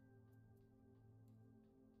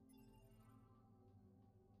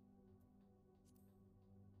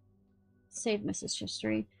 Save message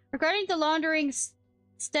history. Regarding the laundering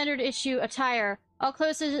standard issue attire, all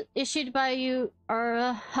clothes issued by you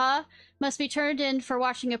must be turned in for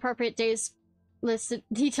washing appropriate days. Listed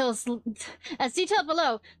details as detailed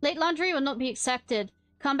below. Late laundry will not be accepted.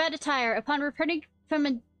 Combat attire upon returning from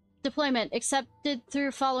a deployment accepted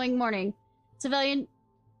through following morning. Civilian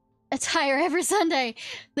attire every Sunday.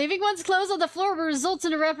 Leaving one's clothes on the floor will result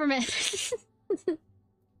in a reprimand.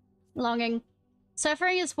 Longing.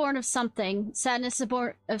 Suffering is born of something. Sadness is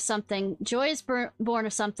born of something. Joy is born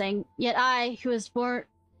of something. Yet I, who was born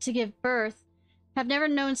to give birth, have never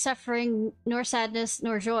known suffering, nor sadness,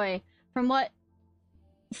 nor joy. From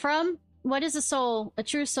what is a soul, a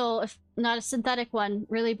true soul, if not a synthetic one,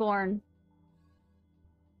 really born?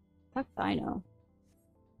 Fuck if I know.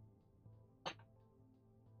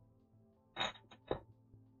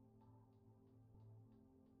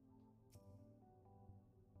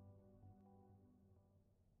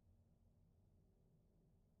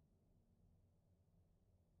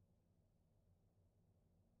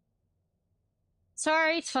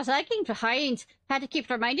 Sorry, it's for lagging behind. Had to keep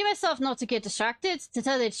reminding myself not to get distracted. To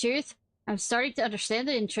tell the truth, I'm starting to understand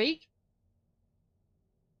the intrigue.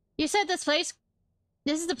 You said this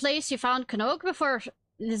is the place you found Knock before.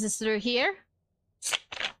 This is through here?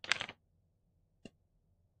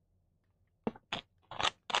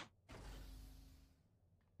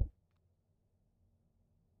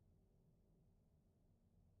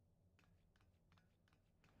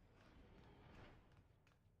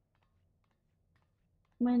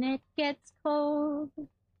 When it gets cold.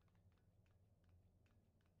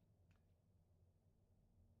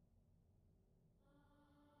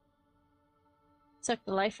 Suck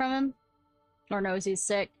the life from him? Or knows he's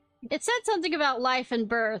sick. It said something about life and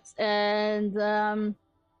birth, and,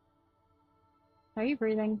 Are you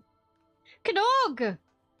breathing? Knog!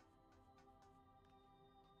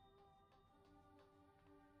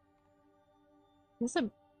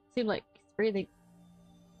 Doesn't seem like he's breathing.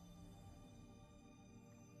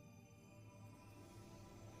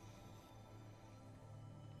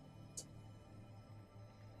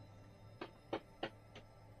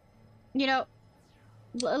 You know,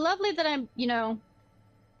 lovely that I'm, you know,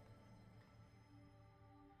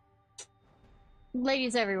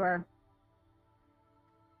 ladies everywhere.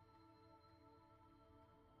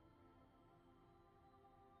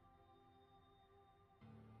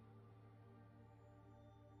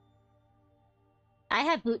 I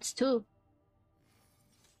have boots too.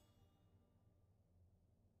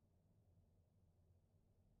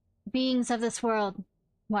 Beings of this world,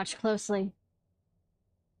 watch closely.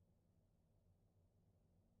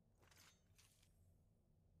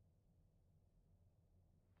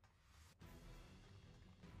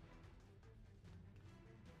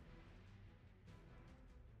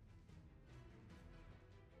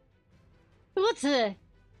 What the?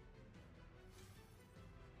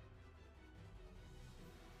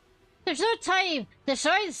 There's no time!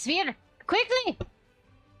 Destroy the sphere! Quickly!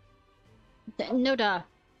 No duh.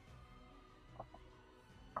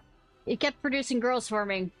 It kept producing girls for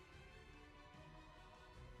me.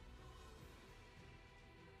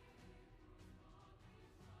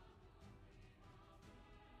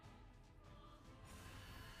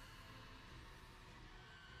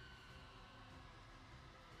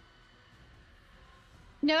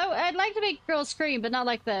 No, I'd like to make girls scream, but not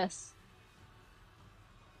like this.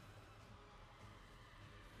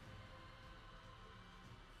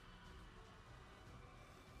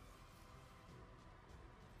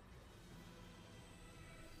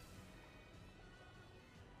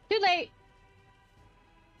 Too late!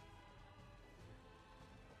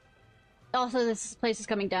 Also, this place is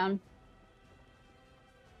coming down.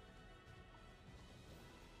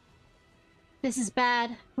 This is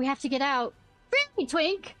bad. We have to get out. Really,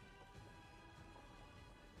 Twink?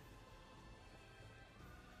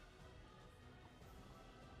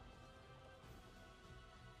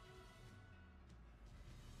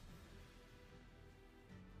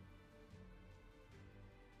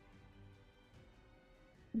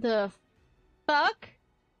 The fuck?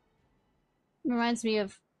 Reminds me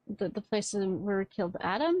of the place where we killed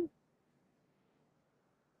Adam.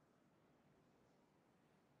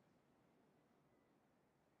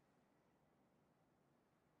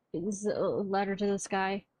 It's a ladder to the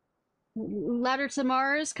sky. Ladder to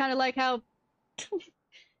Mars, kind of like how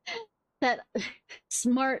that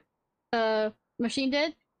smart machine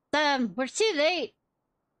did. We're too late.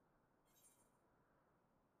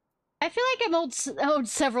 I feel like I'm owed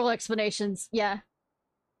several explanations. Yeah.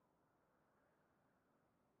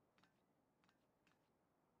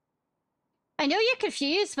 I know you're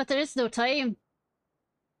confused, but there is no time.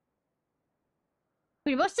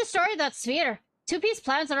 We must destroy that sphere. Two-piece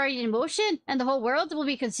plans are already in motion, and the whole world will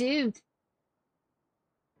be consumed.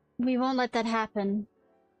 We won't let that happen.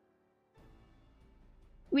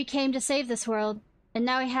 We came to save this world, and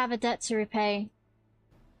now we have a debt to repay.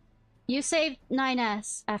 You saved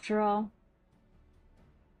 9S, after all.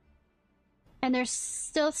 And there's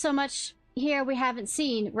still so much here we haven't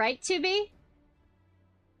seen, right, 2B?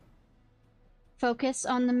 Focus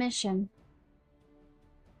on the mission.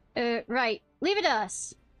 Right. Leave it to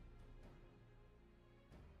us.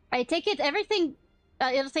 I take it everything...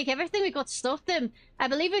 it'll take everything we got to stop them. I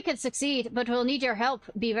believe we can succeed, but we'll need your help.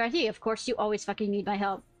 Be ready. Of course, you always fucking need my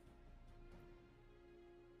help.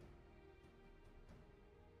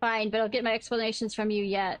 Fine, but I'll get my explanations from you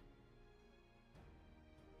yet.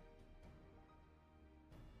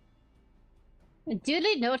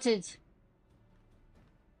 Duly noted.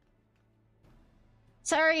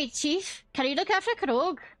 Sorry, Chief. Can you look after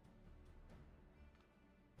Krog?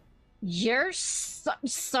 You're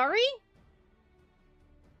sorry?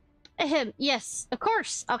 Yes, of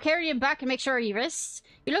course. I'll carry him back and make sure he rests.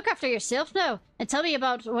 You look after yourself now, and tell me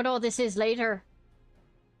about what all this is later.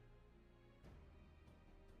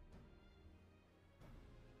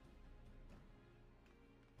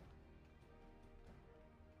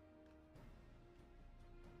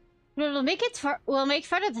 We'll make it we'll make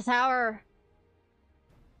fun of the tower.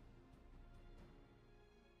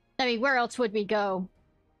 I mean, where else would we go?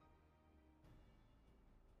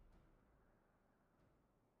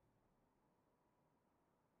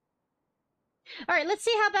 Alright, let's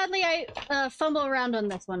see how badly I fumble around on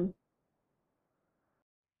this one.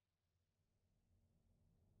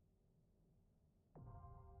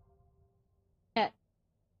 At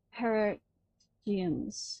Heractians.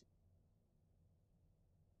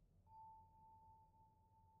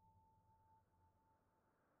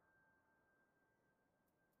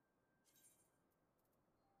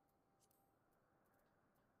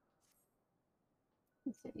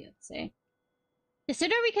 Let's see. The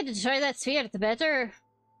sooner we can destroy that sphere, the better.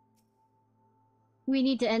 We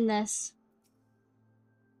need to end this.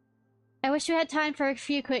 I wish we had time for a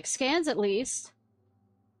few quick scans at least.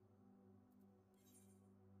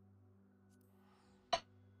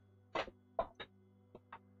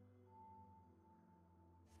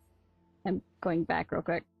 I'm going back real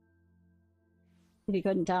quick. If you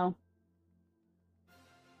couldn't tell.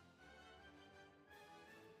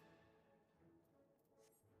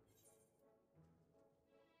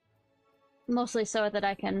 Mostly so that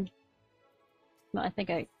I can... Well, I think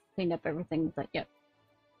I cleaned up everything, but yep.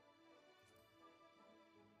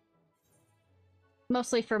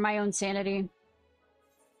 Mostly for my own sanity.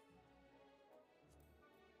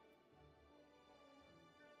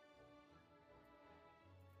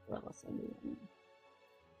 What else I need?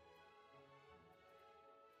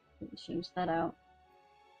 Change that out.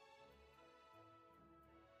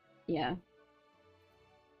 Yeah.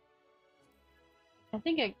 I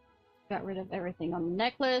think I got rid of everything on the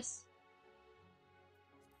necklace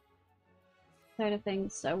side of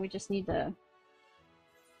things, so we just need to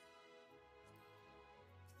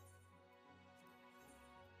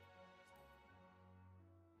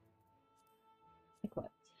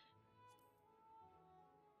equip.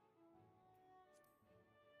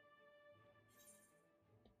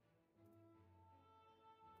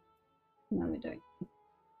 What are we doing?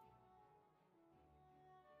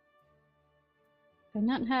 Do I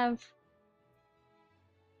not have...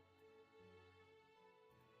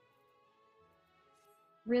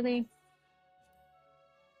 Really?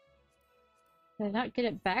 Did I not get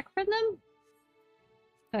it back from them?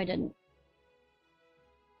 Oh, I didn't.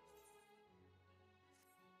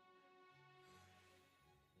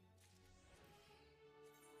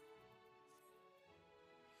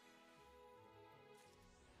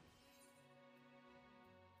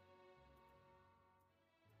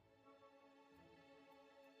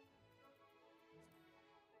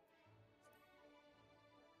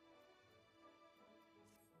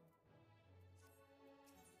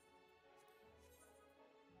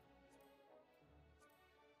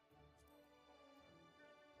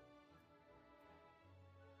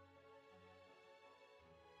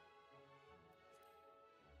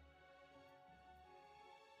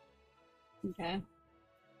 Okay.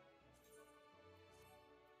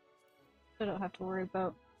 I don't have to worry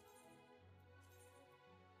about...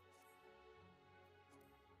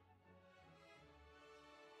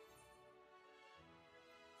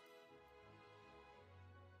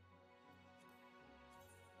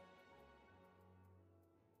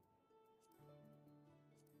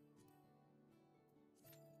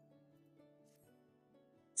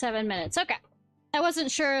 $7 minutes. Okay. I wasn't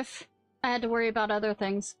sure if I had to worry about other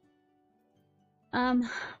things.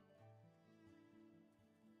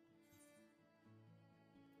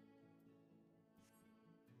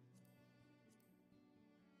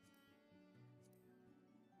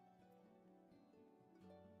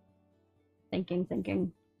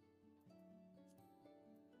 Thinking.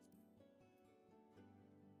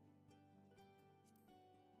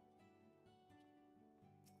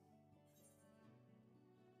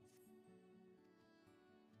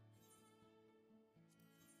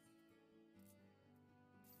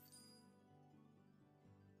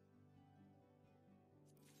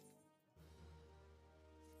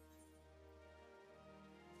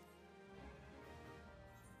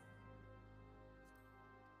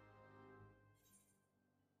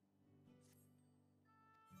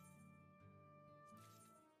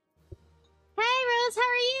 Hey, Rose, how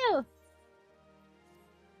are you?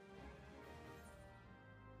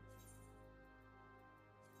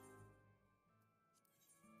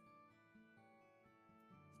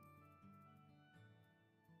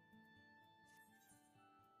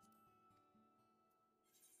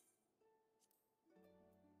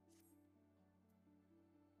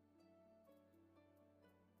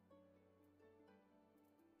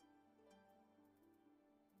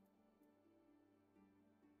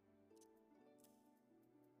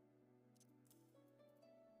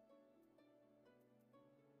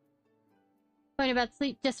 Point about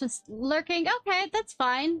sleep just was lurking. Okay, that's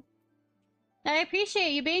fine. I appreciate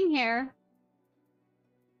you being here.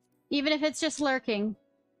 Even if it's just lurking.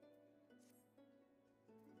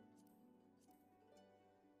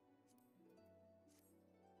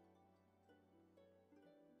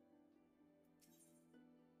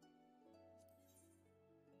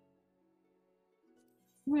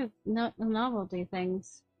 With novelty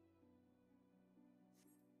things.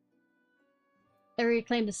 They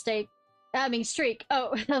reclaimed the stake. I mean, streak.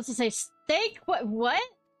 Oh, I was to say steak? What? What?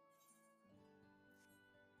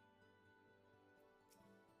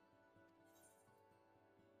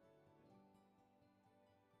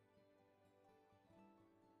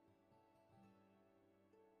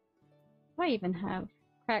 Do I even have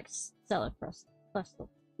cracked cellar crust?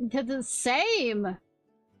 They're the same!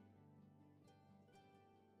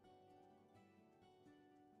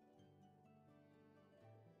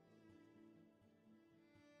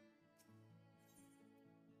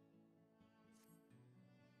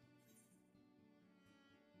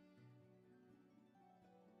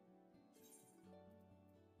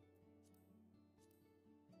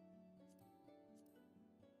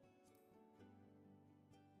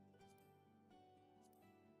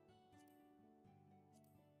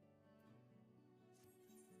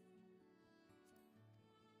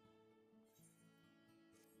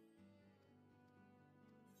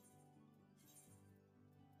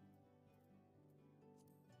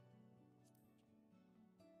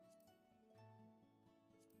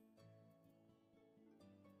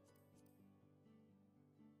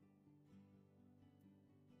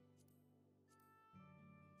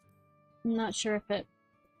 I'm not sure if it...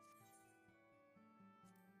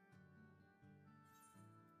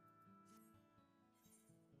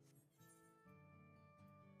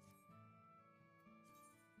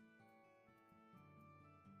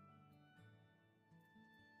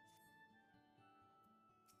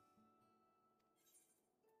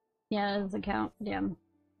 Yeah, it doesn't count. Damn.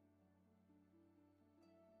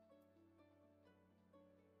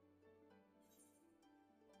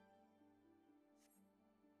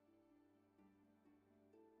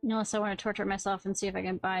 Unless I want to torture myself and see if I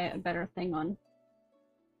can buy a better thing on.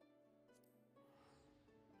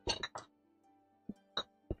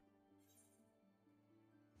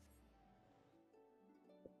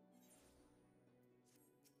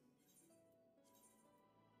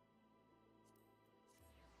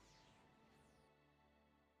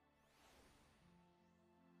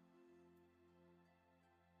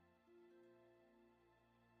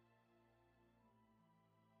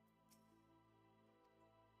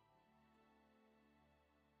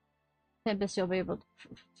 Tempest, you'll be able to...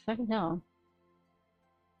 Fucking hell.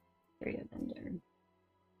 Area vendor.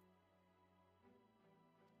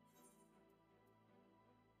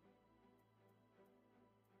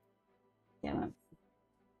 Damn it.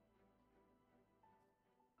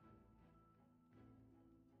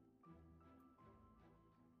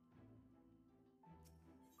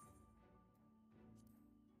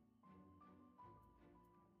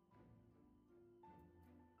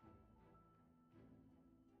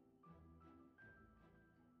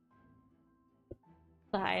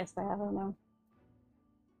 The highest I have, I don't know.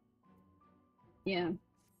 Yeah.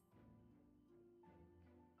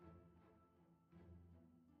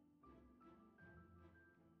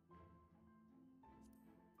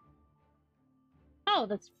 Oh,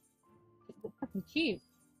 that's fucking cheap.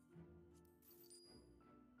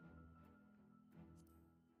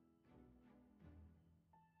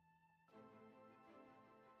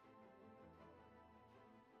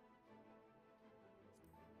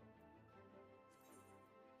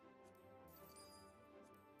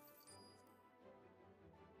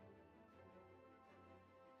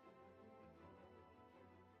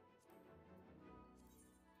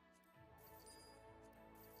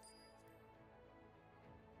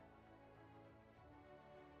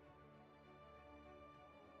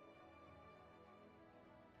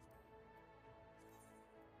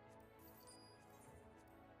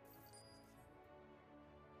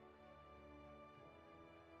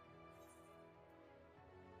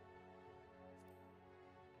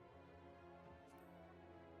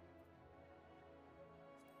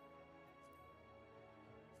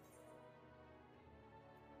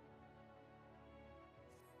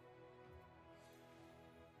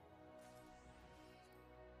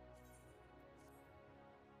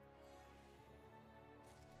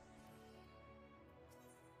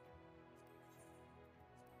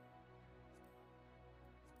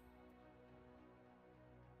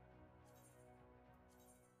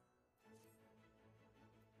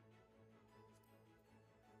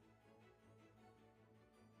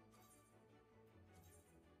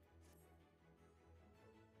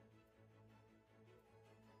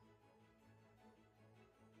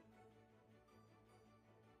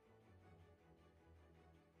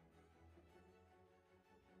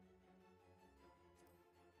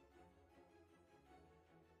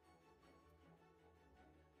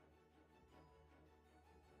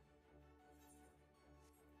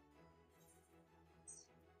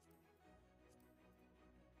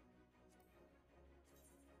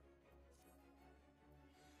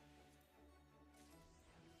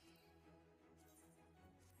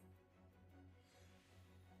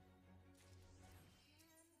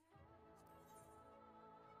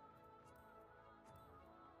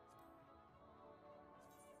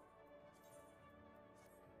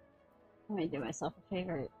 Let me do myself a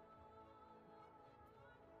favor.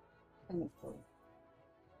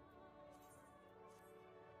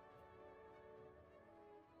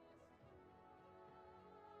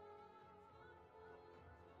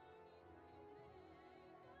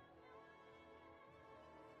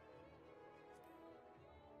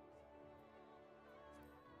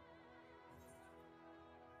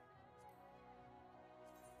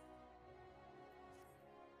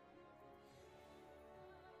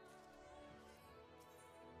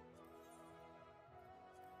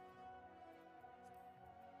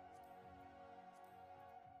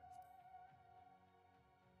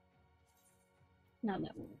 No,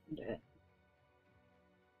 that one can do it.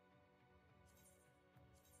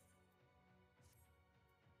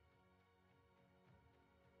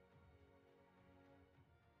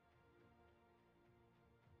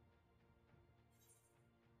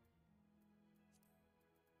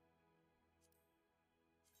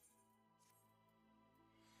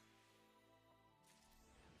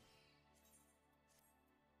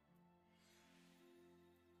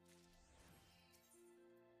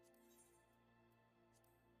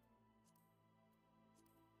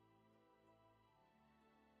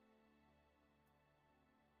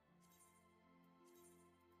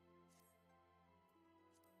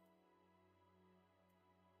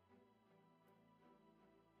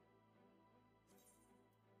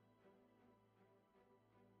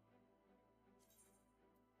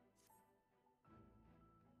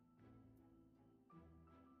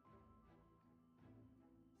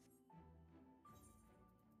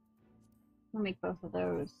 I'll make both of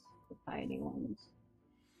those the piety ones.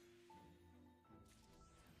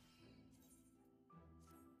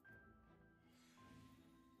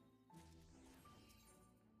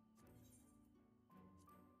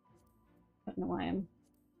 Don't know why I'm.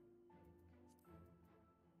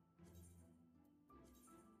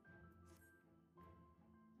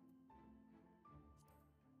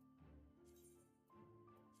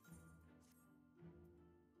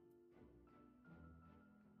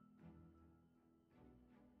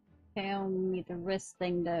 Okay, I'll need the wrist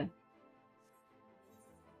thing to.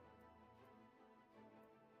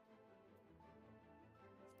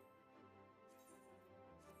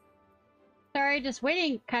 Sorry, just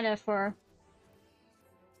waiting kind of for.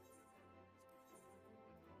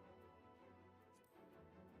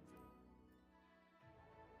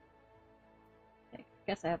 I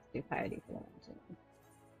guess I have to do piety for that one too.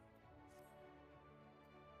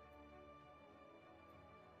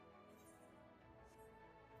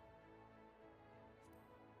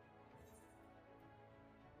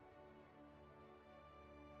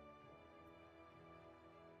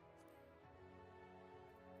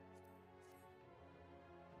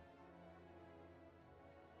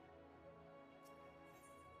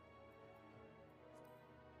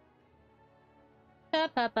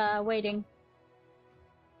 Waiting.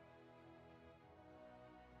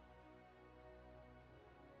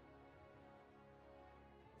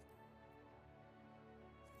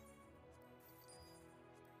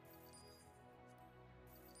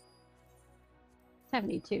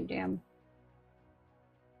 $72, damn.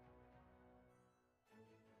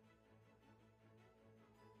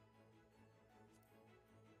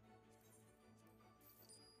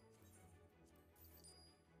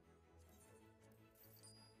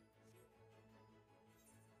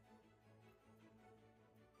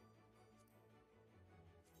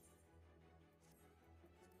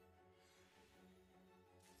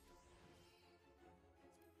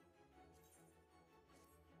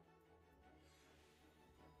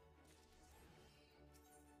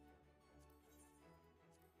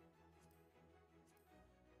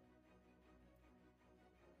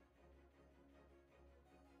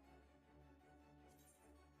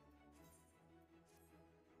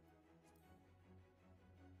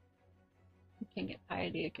 Can't get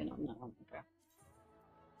piety again on that one. Okay.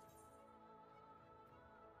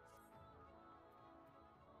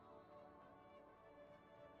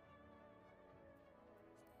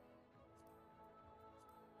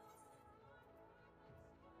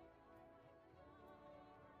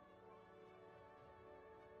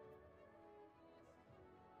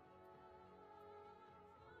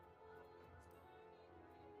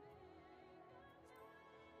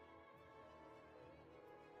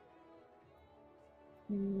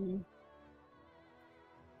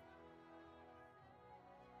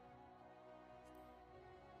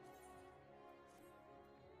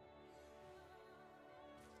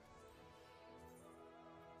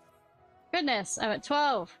 Goodness, I'm at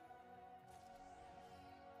 12.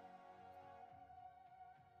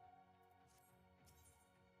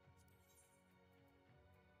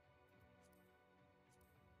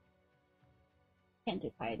 Can't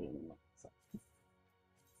do piety anymore.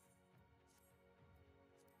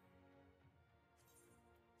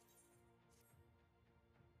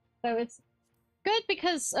 So it's good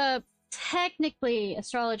because technically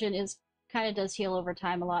astrologian is kind of does heal over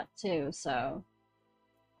time a lot too, so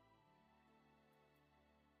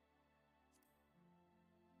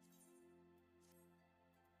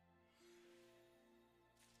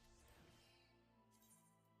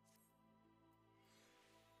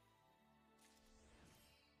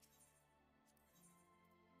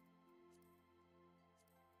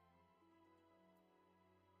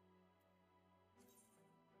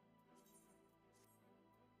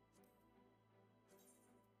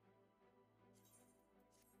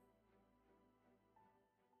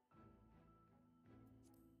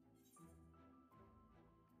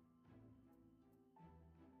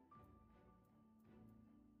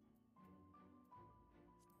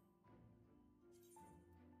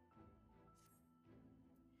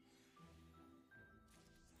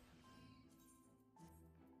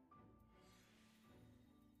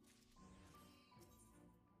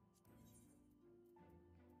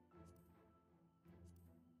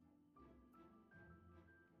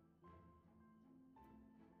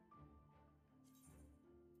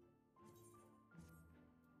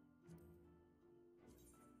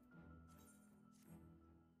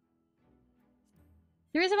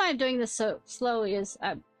the reason why I'm doing this so slowly is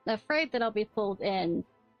I'm afraid that I'll be pulled in,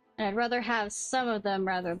 and I'd rather have some of them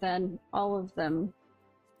rather than all of them.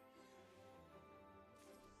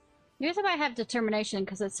 The reason why I have determination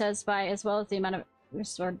because it says by as well as the amount of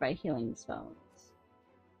restored by healing spells.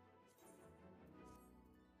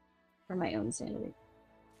 For my own sanity.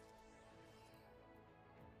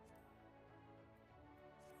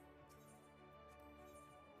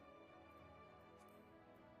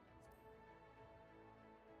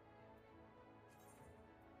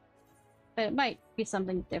 But it might be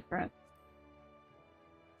something different.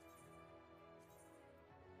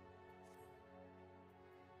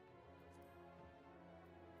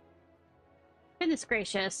 Goodness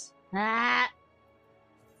gracious. Ah!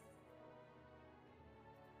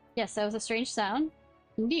 Yes, that was a strange sound.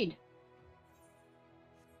 Indeed.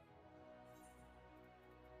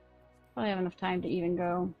 Probably have enough time to even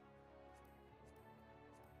go.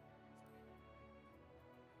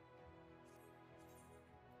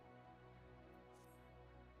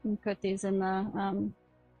 And put these in the,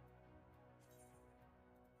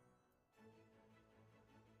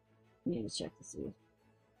 need to check to see if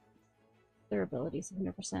their abilities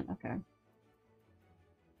 100%. Okay.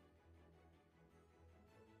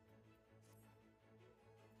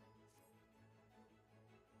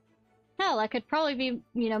 Hell, I could probably be,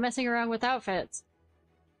 you know, messing around with outfits.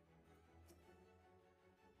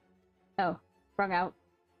 Oh, wrong out.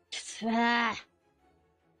 Ah.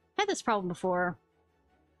 Had this problem before.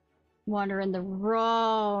 Wander in the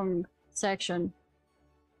wrong section.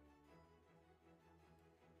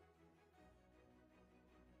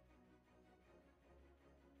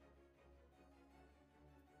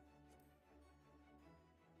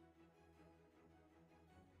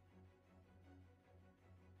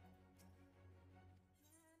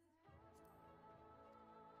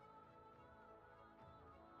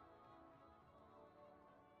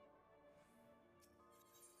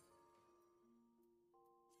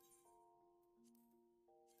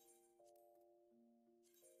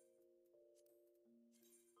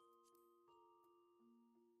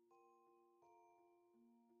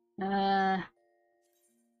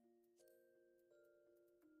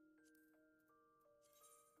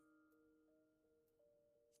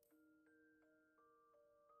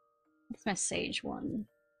 What's my sage one?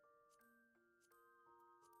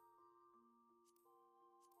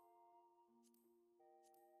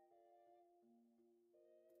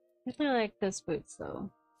 I really like those boots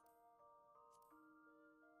though.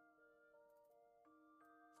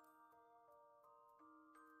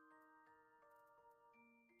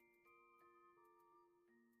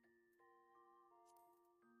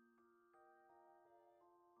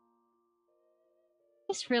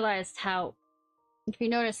 Just realized how, if you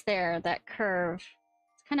notice there, that curve,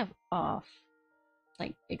 it's kind of off,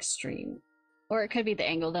 like extreme. Or it could be the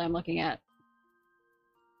angle that I'm looking at.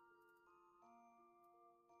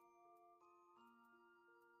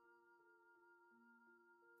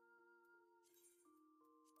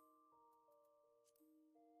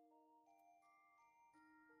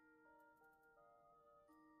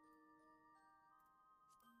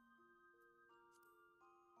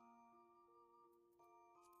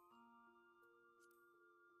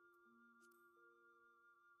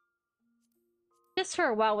 This for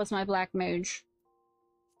a while was my black mage.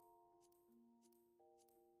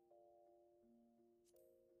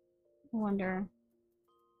 I wonder.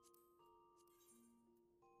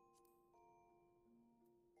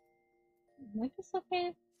 Is this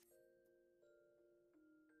okay?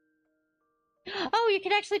 Oh, you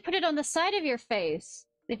can actually put it on the side of your face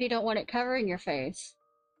if you don't want it covering your face.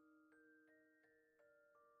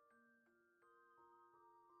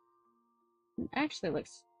 It actually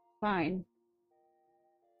looks fine.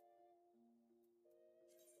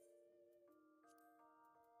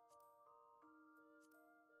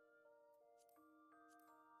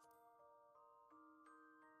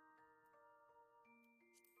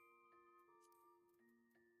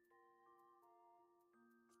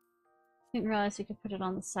 Didn't realize you could put it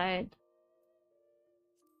on the side.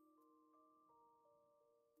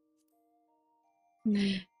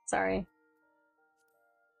 Sorry.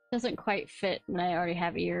 Doesn't quite fit when I already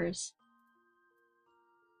have ears.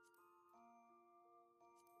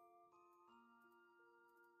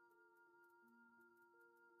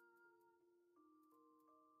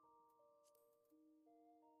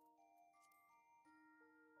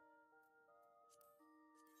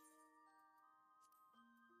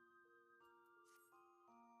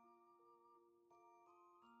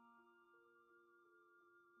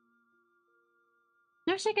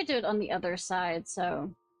 I wish I could do it on the other side,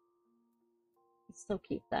 so I'd still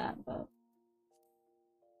keep that, but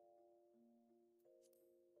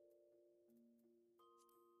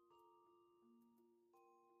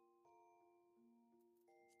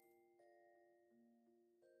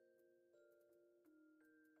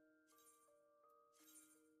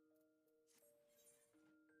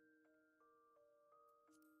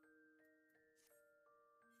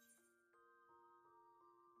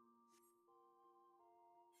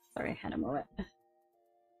sorry, I had to mow it.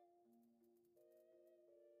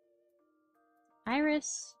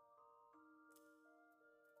 Iris.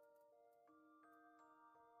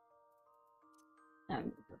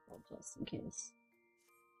 Purple just in case.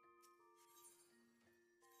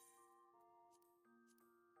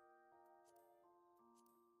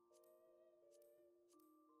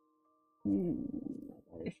 I've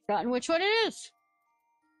already forgotten which one it is.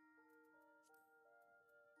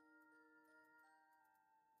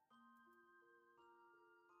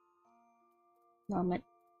 Moment.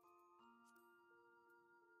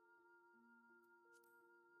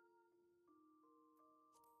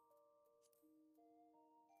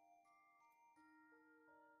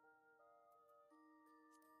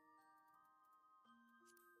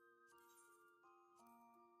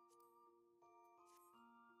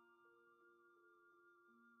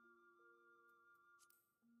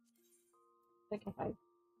 Like if I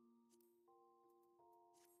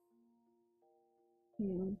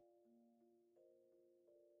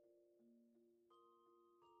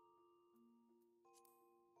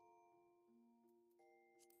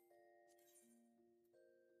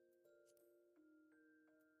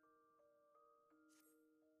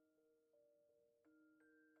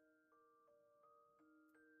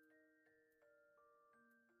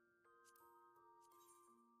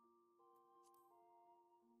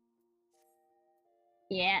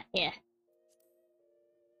yeah.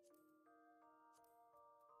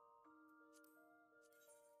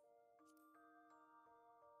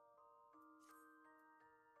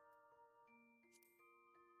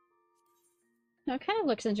 It kind of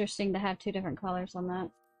looks interesting to have two different colors on that.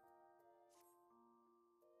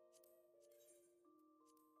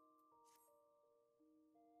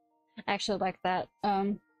 I actually like that.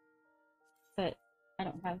 But I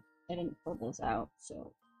didn't pull those out,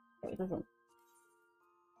 so it doesn't.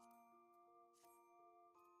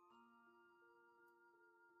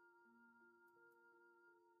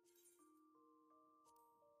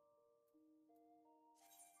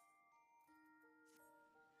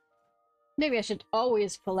 Maybe I should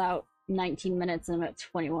always pull out 19 minutes and I'm at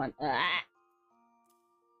 21. Ah!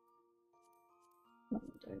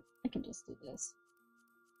 I can just do this.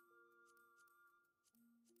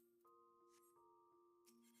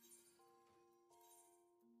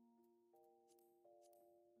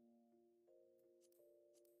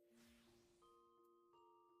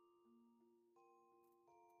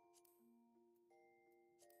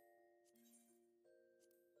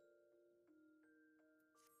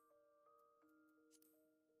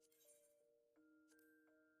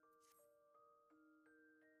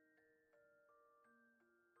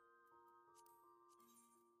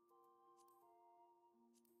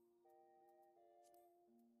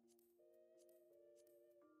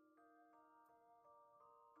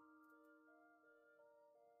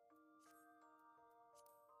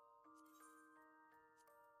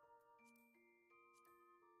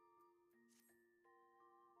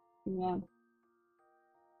 Yeah.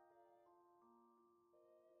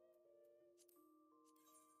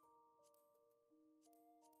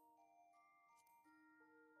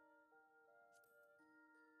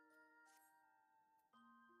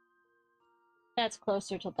 That's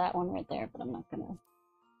closer to that one right there, but I'm not gonna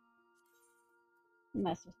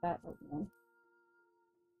mess with that right now.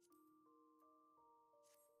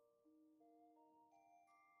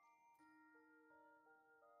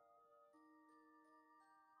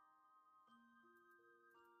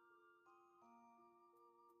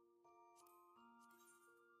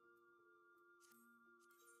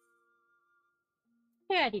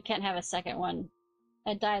 Yeah, you can't have a second one.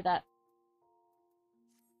 I dye that.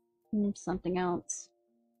 Something else.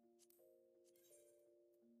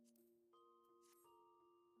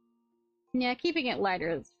 Yeah, keeping it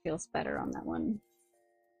lighter feels better on that one.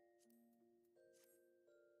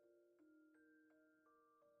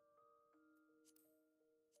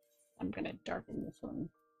 I'm gonna darken this one.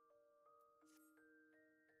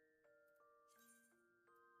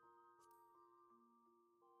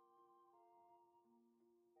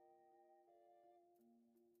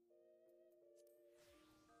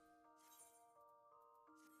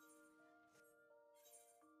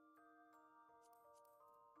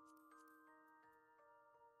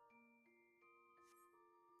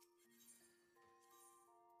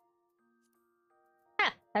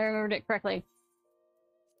 Ah! I remembered it correctly.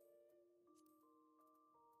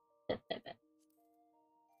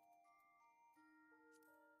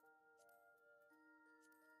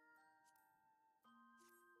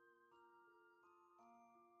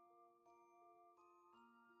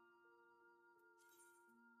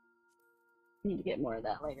 Need to get more of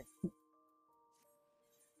that later.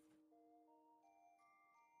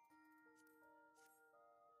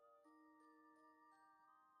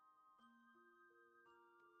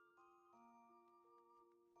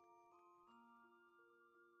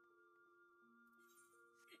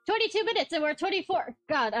 "22 minutes and we're 24!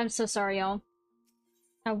 God, I'm so sorry, y'all.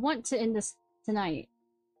 I want to end this tonight.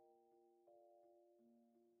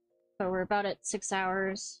 But we're about at 6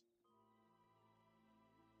 hours.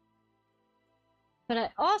 But I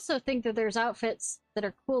also think that there's outfits that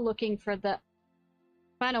are cool looking for the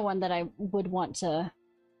final one that I would want to...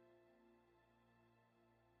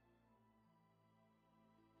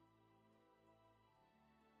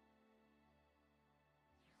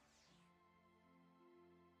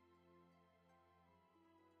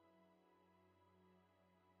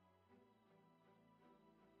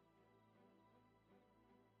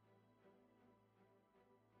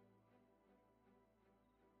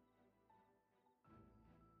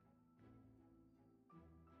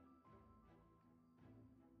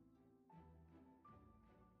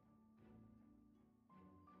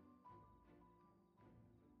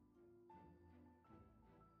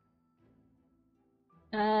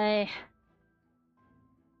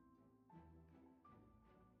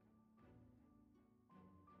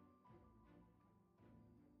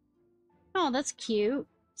 Oh, that's cute.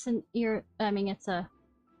 It's an ear... I mean, it's a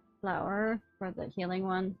flower for the healing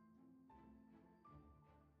one.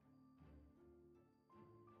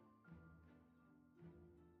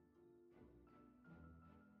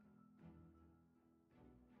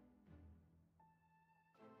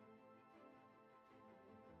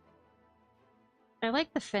 I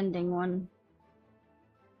like the fending one.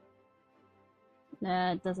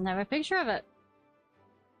 It doesn't have a picture of it.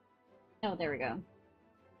 Oh, there we go.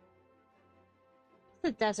 It's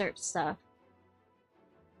the desert stuff.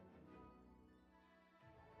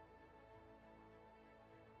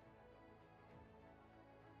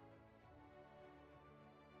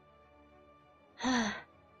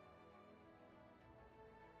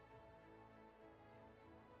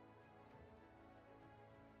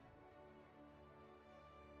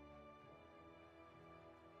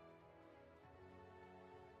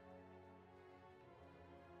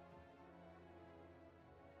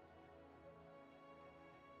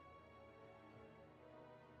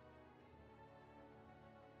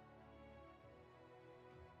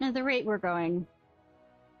 At the rate we're going,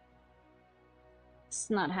 it's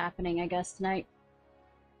not happening, I guess, tonight.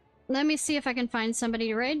 Let me see if I can find somebody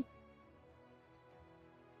to raid.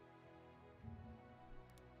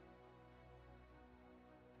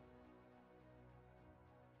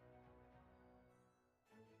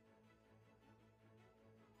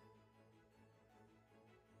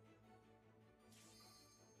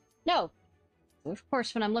 No. Of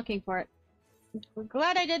course, when I'm looking for it. We're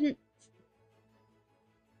glad I didn't.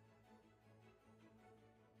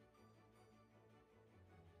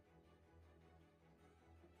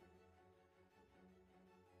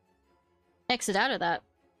 Exit out of that.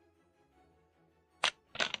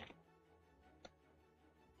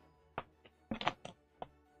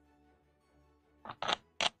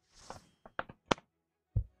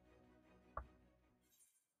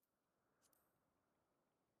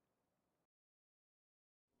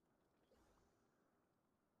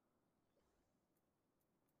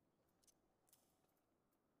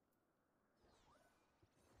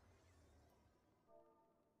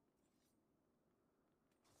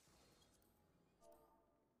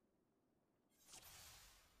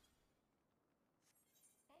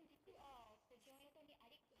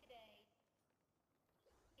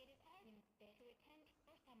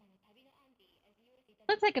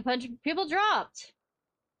 Looks like a bunch of people dropped.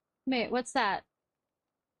 Wait, what's that?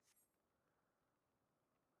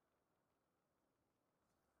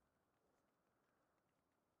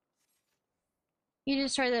 You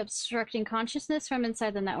destroy the obstructing consciousness from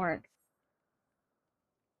inside the network.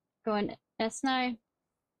 Go in Ishnai.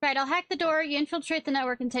 Right, I'll hack the door, you infiltrate the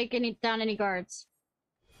network, and take down any guards.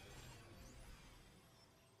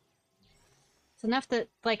 It's enough that,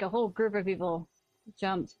 like, a whole group of people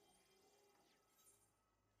jumped.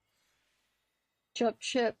 Jump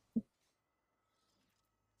ship.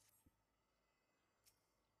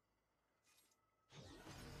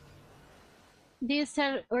 These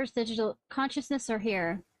or digital consciousness are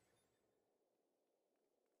here.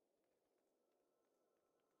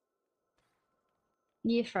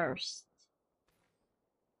 Ye first.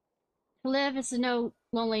 To live is to know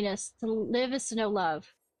loneliness. To live is to know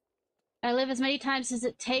love. I live as many times as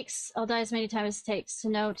it takes. I'll die as many times as it takes. To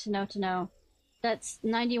know, to know, to know. That's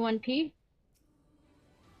 91p?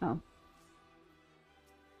 Oh.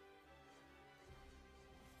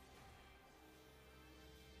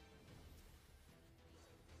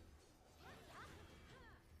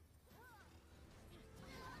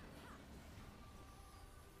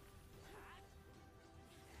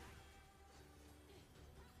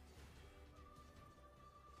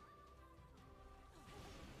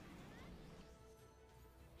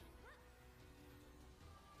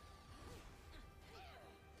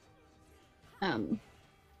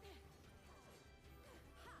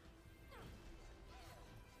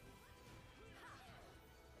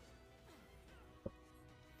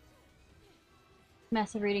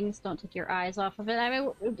 Massive readings, don't take your eyes off of it. I mean,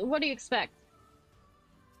 what do you expect?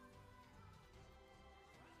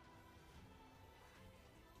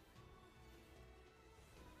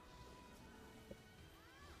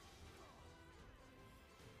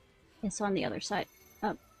 It's on the other side.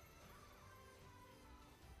 Oh.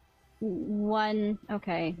 1,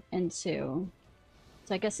 okay, and 2.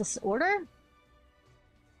 So I guess this order?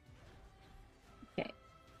 Okay.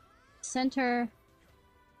 Center.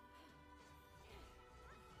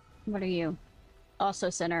 What are you?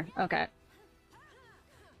 Also center. Okay.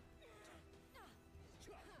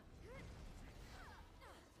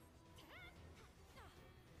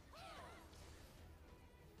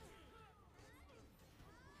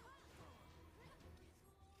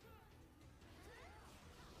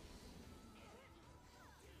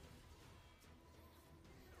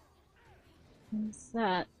 What's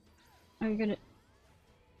that? Are you gonna...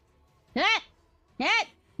 Ah! Ah!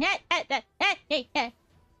 Ah! Ah! Ah! Ah! Ah! Ah!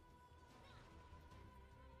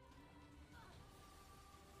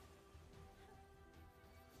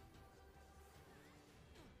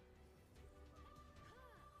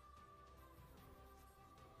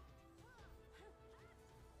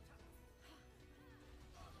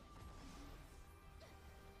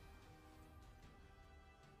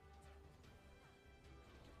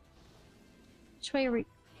 Which way are we?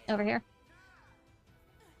 Over here?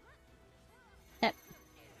 Yep.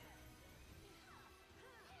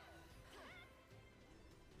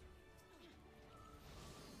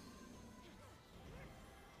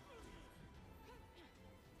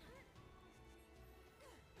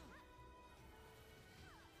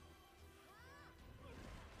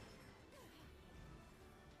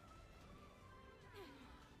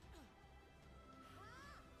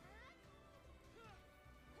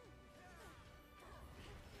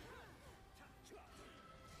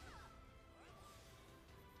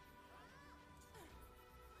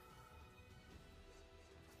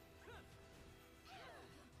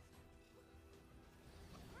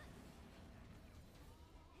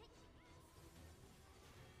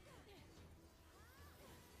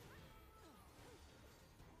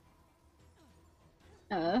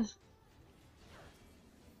 Uh...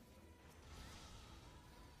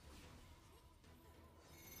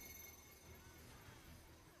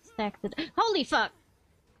 Stack the... Holy fuck!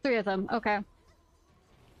 3 of them. Okay.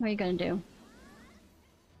 What are you gonna do?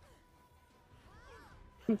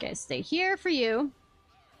 Okay, stay here for you.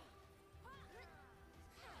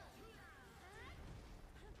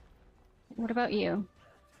 What about you?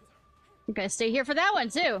 Okay, stay here for that one,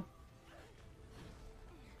 too.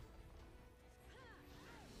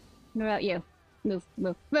 What about you? Move,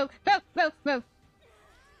 move, move, move, move, move!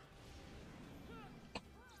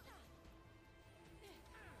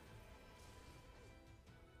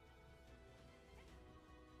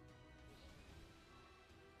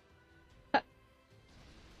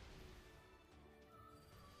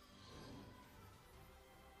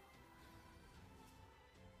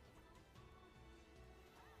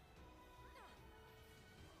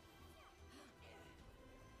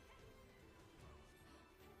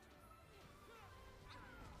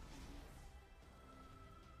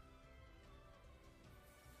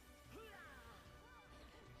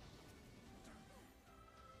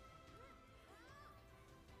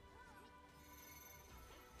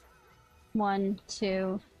 1,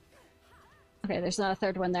 2. Okay, there's not a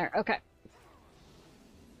third one there. Okay.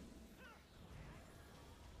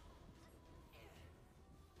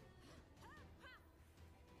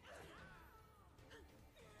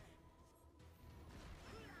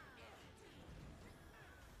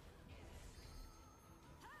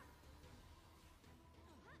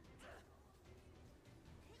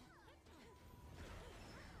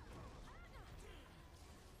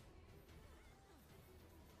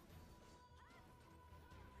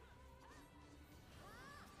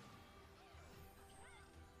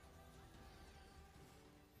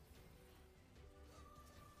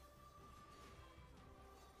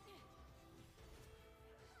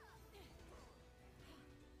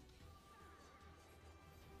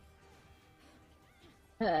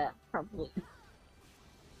 Probably.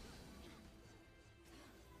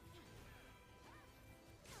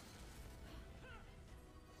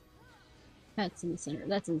 That's in the center.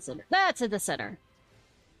 That's in the center. That's in the center.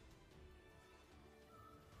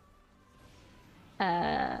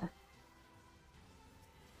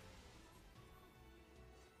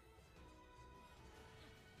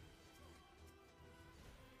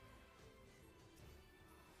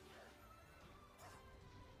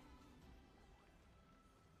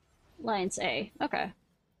 Lines A. Okay.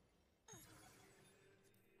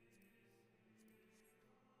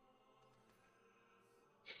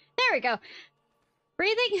 There we go.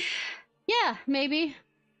 Breathing? Yeah, maybe.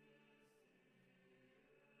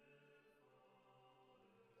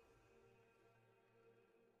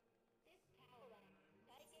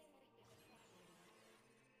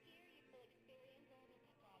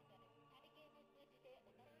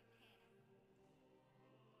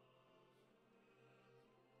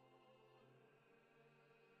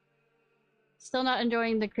 Still not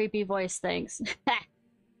enjoying the creepy voice things.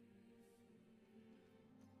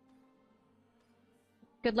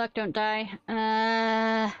 Good luck, don't die.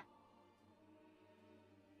 I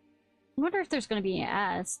wonder if there's gonna be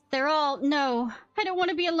ads. They're all... No, I don't want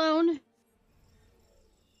to be alone.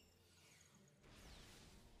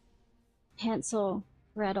 Hansel,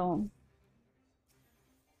 Gretel.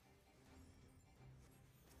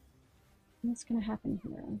 What's gonna happen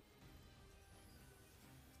here?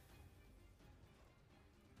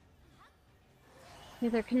 Okay,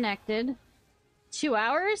 they're connected. 2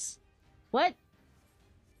 hours? What?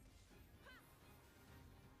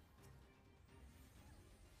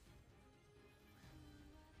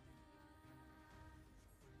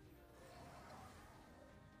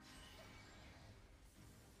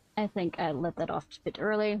 I think I let that off a bit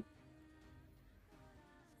early.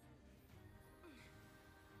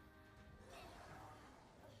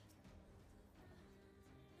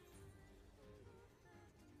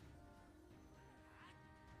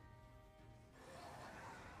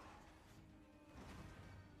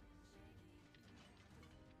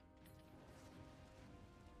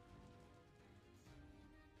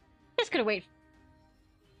 Just gonna wait.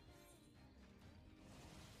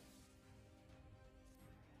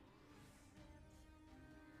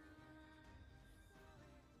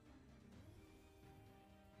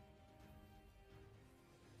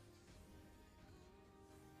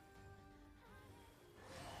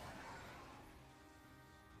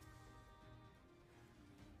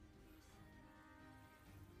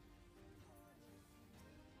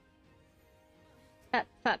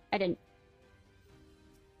 Fuck, I didn't.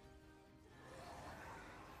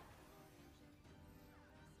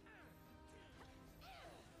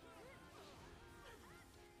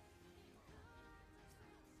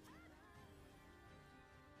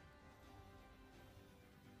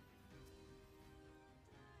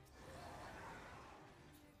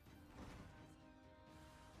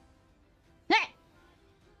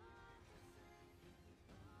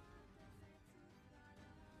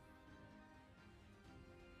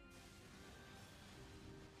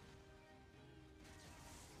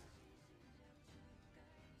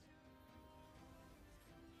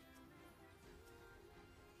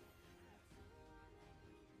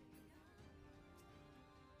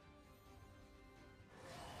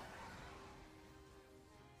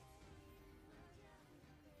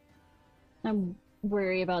 I'm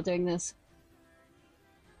wary about doing this.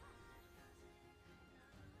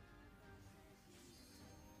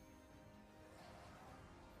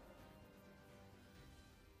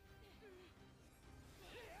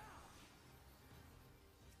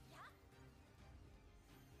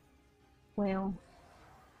 Well.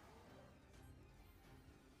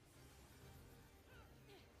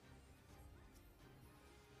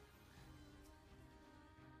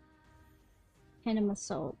 Anima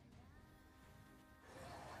Assault.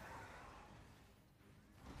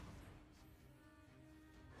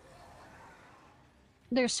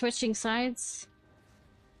 They're switching sides.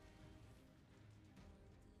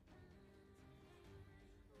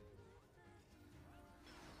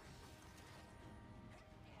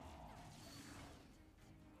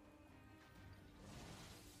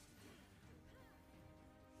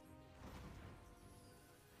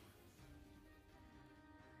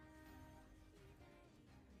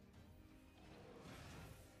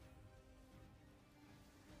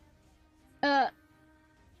 Uh,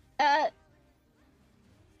 uh...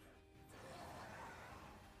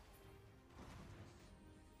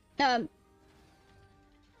 Um...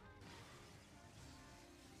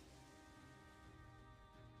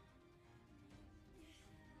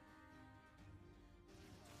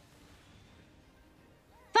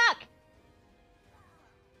 Fuck!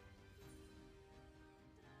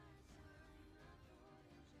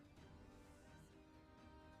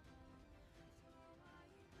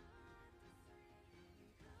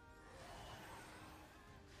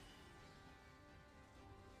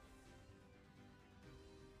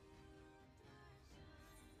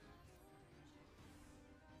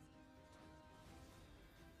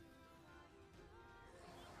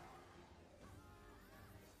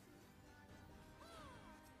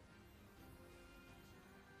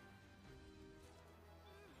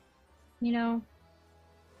 You know...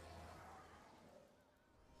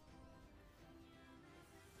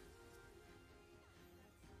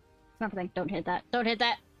 Nothing. Don't hit that. Don't hit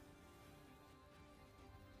that!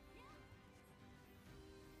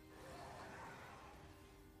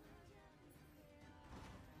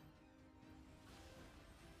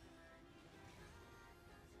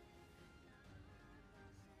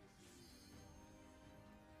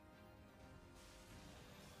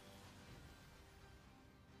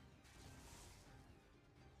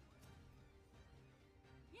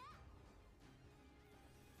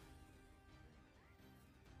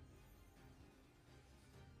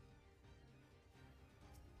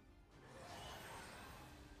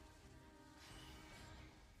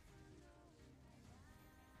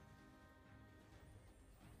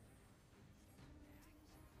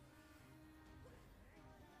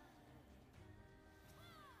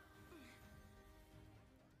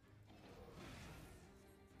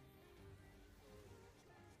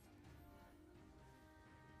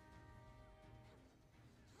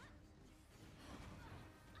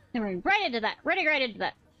 And we're right into that! Running right into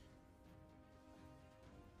that!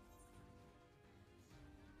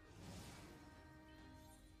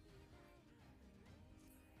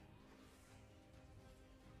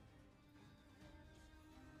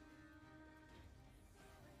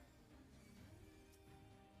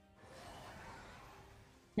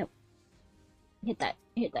 Nope. Hit that.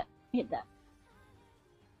 Hit that. Hit that.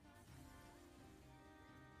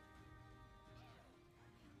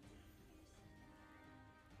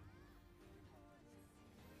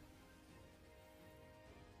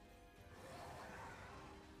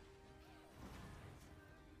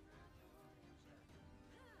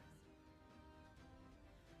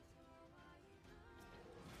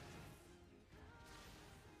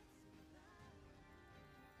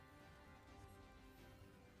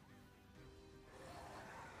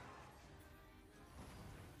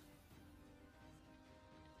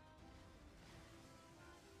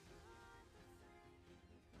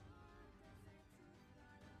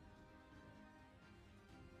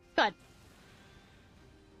 Good.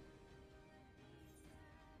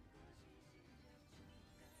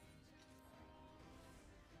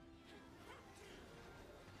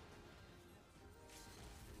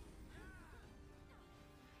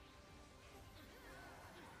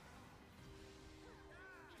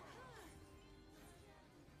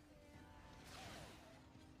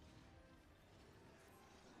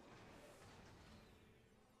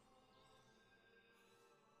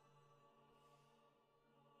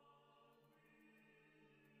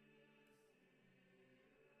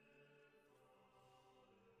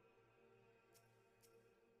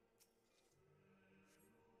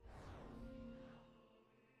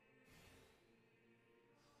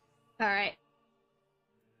 Alright.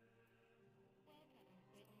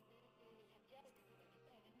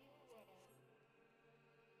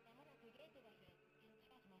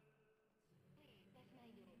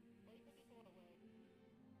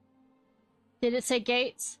 Did it say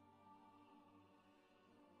gates?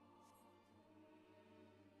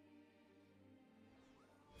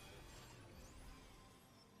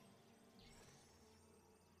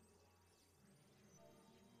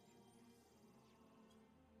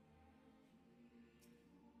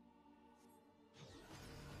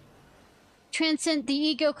 Transcend the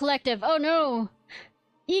ego collective. Oh no!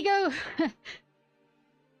 Ego!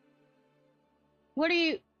 What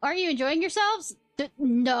are you enjoying yourselves?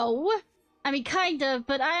 No. I mean, kind of,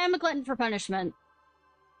 but I am a glutton for punishment.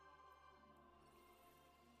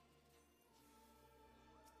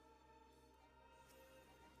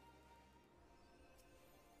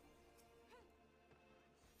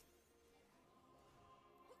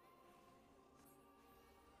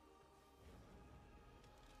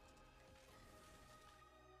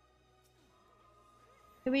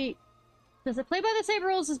 Does it play by the same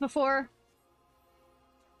rules as before?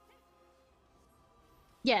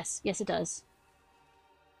 Yes, yes it does.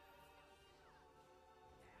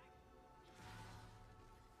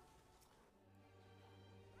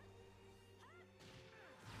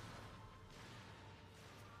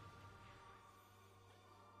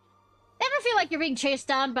 Ever feel like you're being chased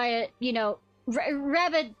down by a, you know,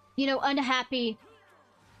 rabid, you know, unhappy...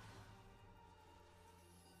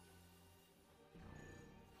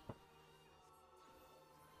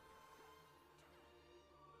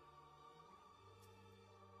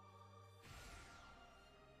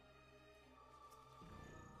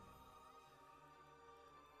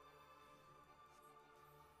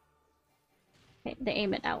 Okay, they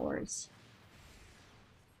aim it outwards.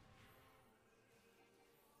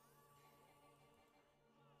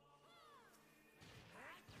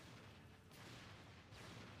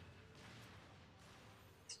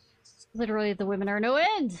 Literally, the women are no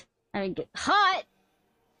end! I mean, get hot!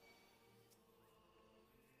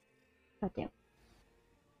 God damn.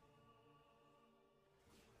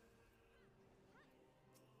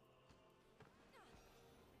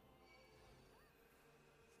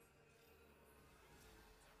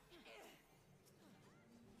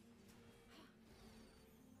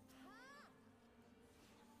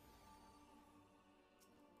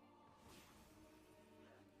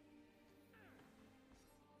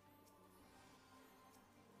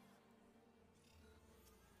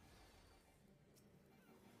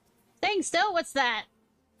 Staying still? What's that?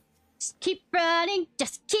 Just keep running!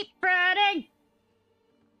 Just keep running!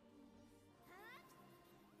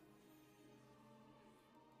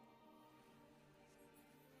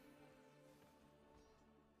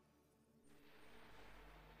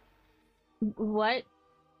 What?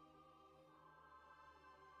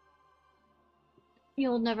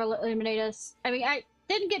 You'll never eliminate us. I mean, I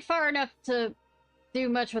didn't get far enough to do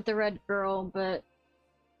much with the red girl, but...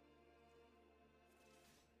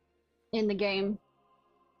 in the game.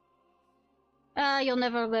 You'll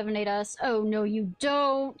never eliminate us. Oh, no, you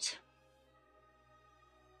don't.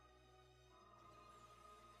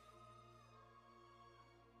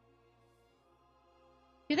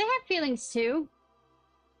 Do they have feelings too?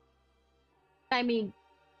 I mean,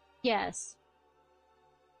 yes.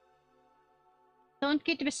 Don't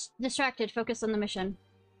get distracted. Focus on the mission.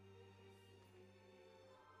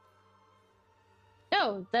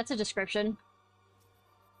 Oh, that's a description.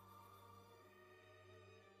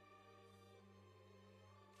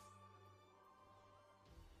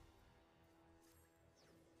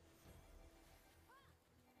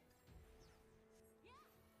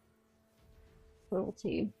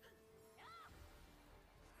 Cruelty.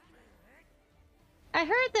 I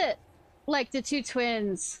heard that, like, the two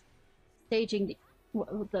twins staging the...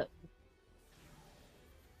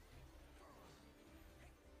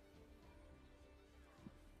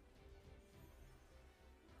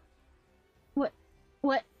 What?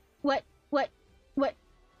 What?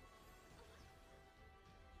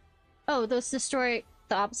 Oh, those destroy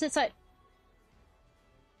the opposite side.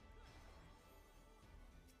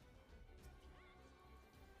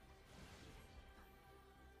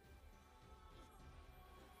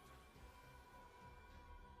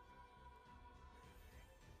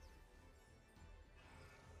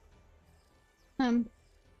 Um...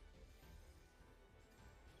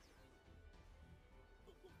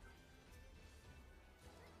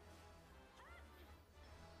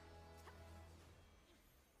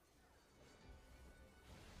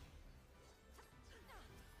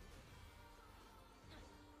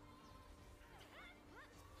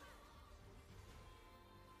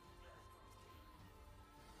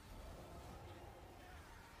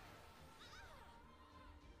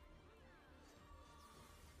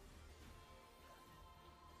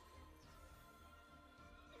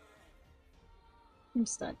 I'm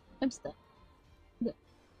stunned. I'm stunned.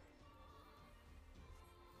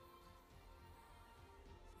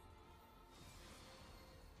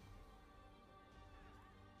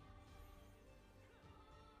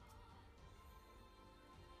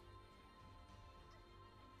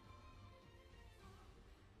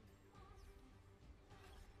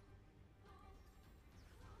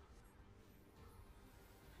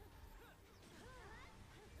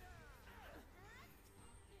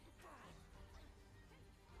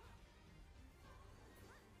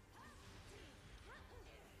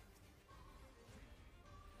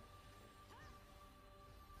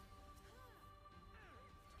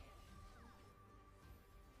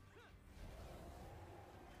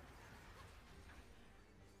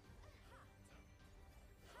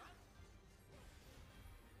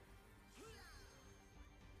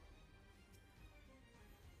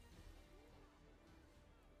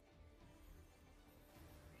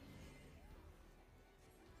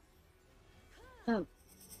 Oh.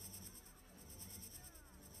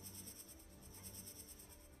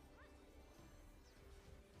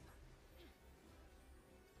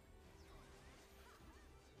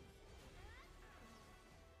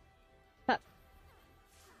 Fuck.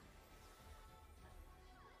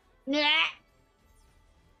 Nah.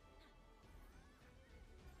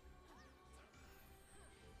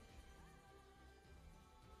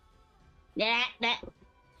 Nah, nah.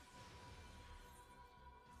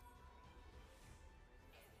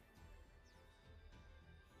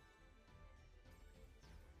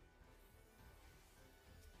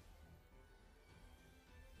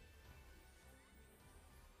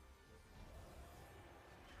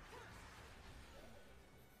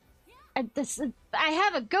 I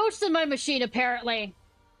have a ghost in my machine, apparently.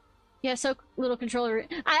 Yeah, so little controller.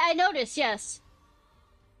 I noticed, yes.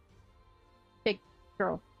 Big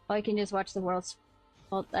girl. All you can do is watch the world's...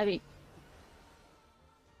 Well, I mean...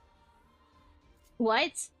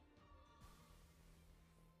 What?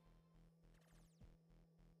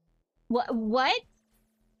 What?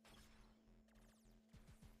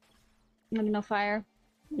 Liminal fire?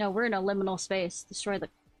 No, we're in a liminal space. Destroy the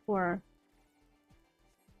core.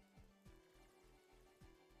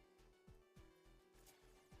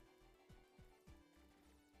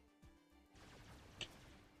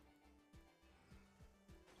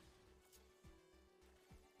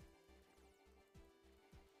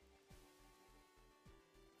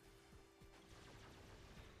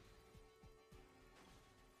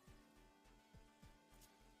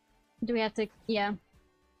 Do we have to... Yeah.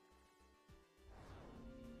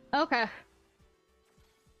 Okay.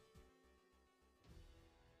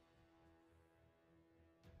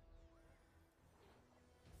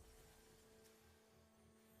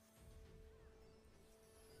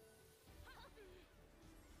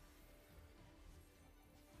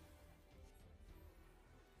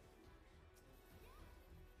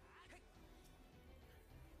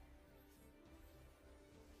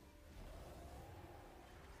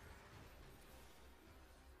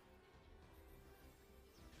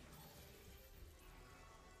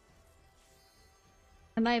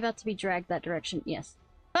 Am I about to be dragged that direction? Yes.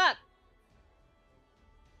 Fuck!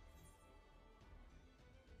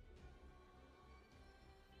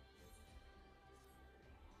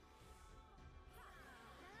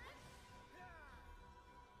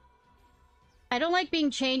 I don't like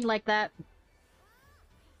being chained like that.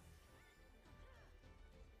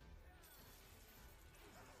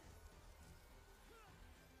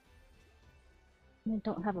 I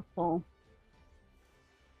don't have a full.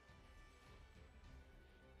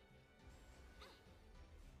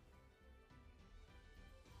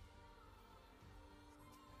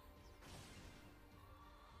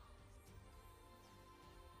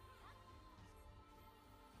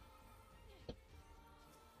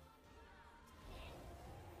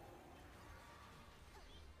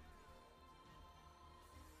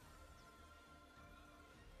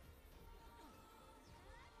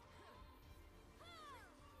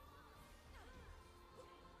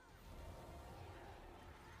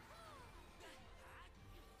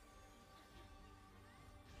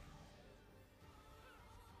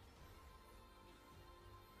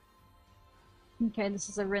 Okay, this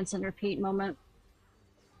is a rinse and repeat moment.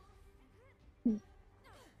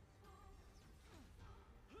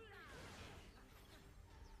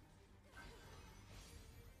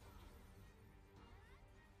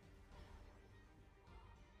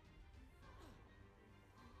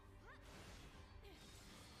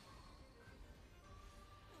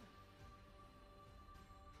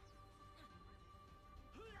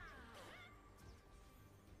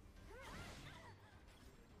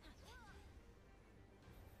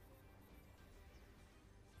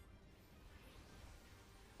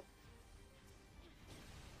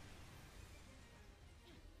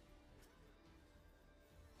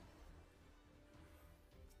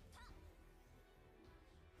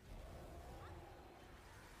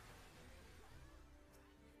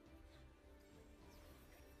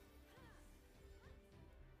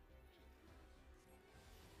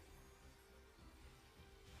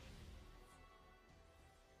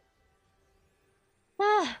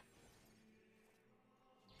 Ah!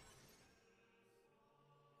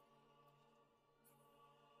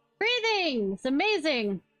 Breathing! It's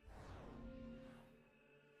amazing!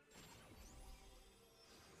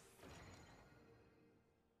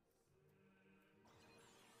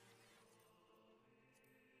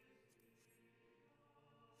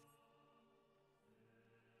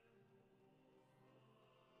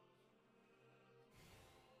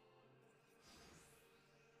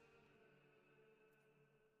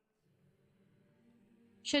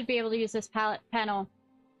 Should be able to use this palette panel.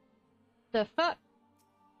 The fuck?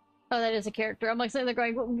 Oh, that is a character. I'm like sitting there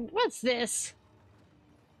going, what's this?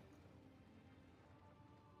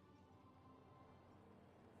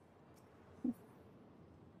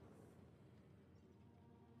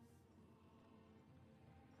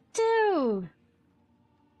 Dude!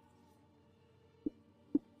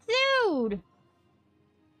 Dude!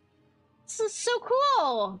 This is so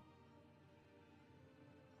cool!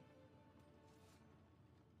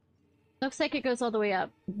 Looks like it goes all the way up.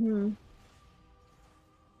 Hmm.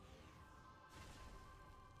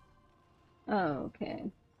 Oh,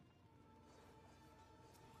 okay.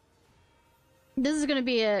 This is gonna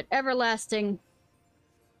be an everlasting...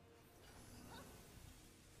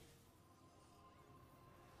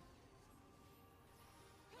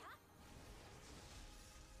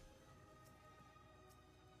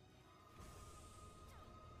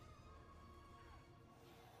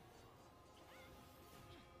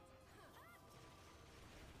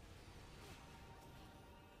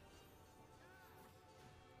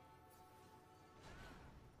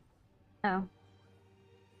 Oh.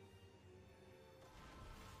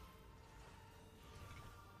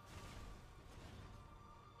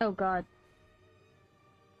 Oh god.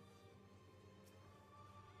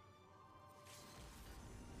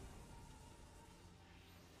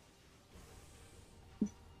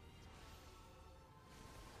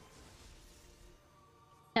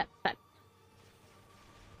 Yeah, but...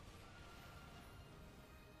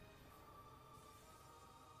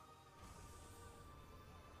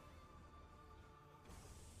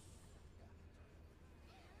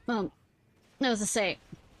 Well, that was a say.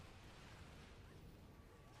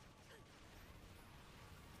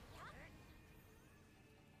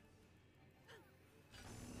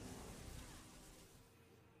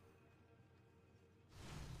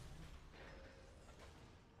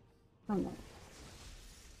 Oh no.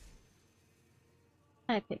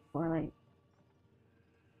 I picked poorly.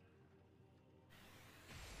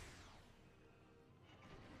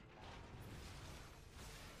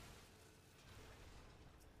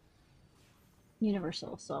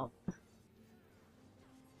 Universal assault.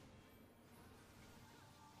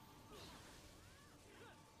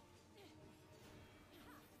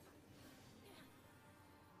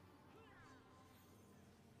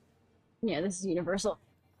 Yeah, this is universal.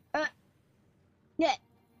 Yeah.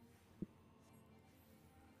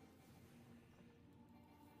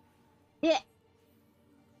 Yeah.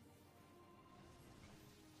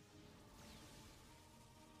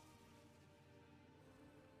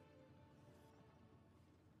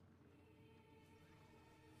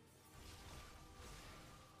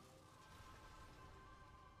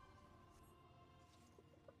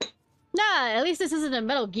 Nah, at least this isn't a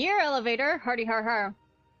Metal Gear elevator. Hardy har har.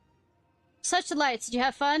 Such delights. Did you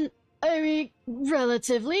have fun? I mean,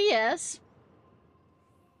 relatively, yes.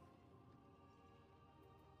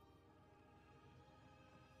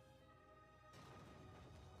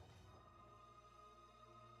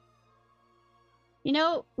 You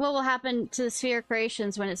know what will happen to the sphere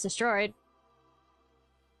creations when it's destroyed?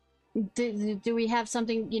 Do we have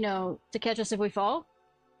something, you know, to catch us if we fall?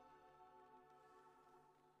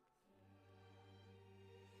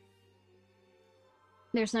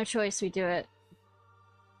 There's no choice, we do it.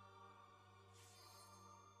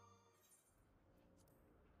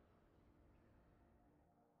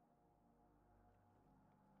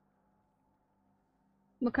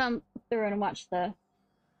 We'll come through and watch the...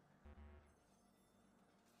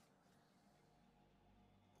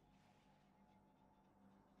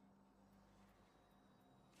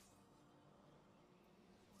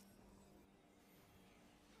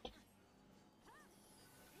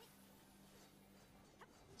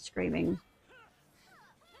 screaming.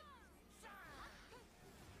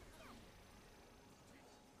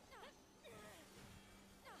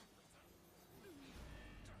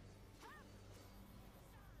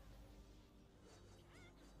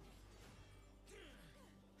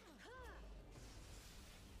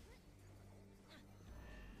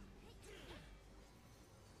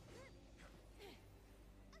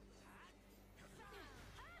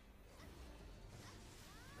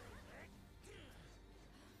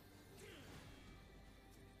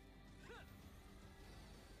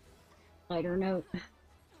 Lighter note.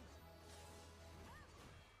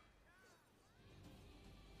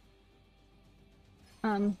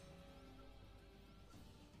 Hilarious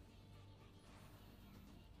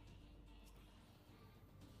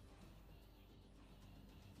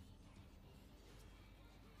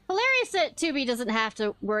that 2B doesn't have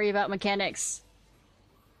to worry about mechanics.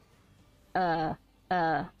 Uh.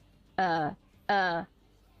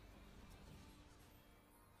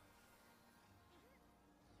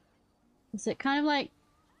 Is it kind of like...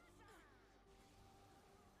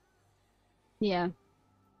 Yeah.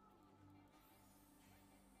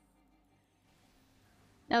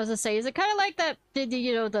 I was gonna say, is it kind of like that,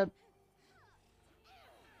 you know, the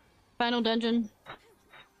final dungeon?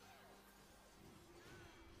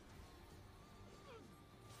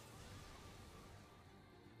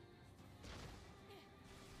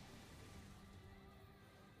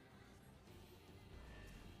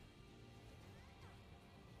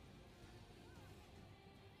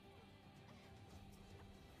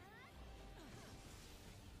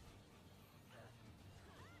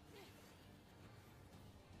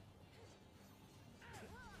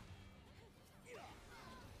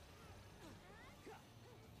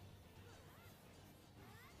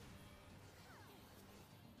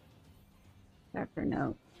 Darker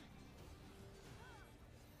note.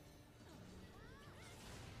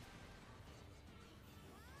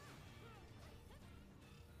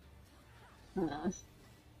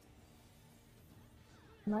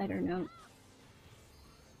 Lighter note.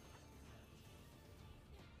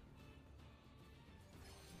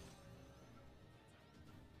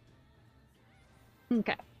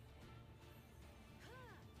 Okay.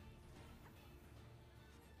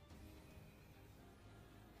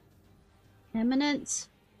 Eminence.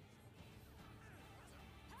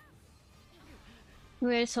 We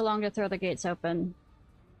waited so long to throw the gates open.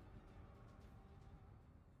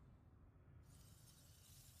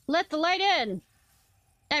 Let the light in!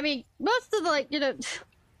 I mean, most of the, like, you know...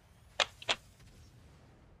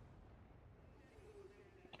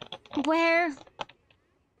 Where?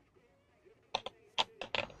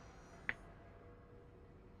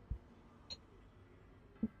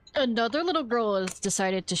 Another little girl has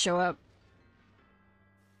decided to show up.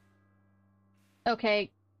 Okay.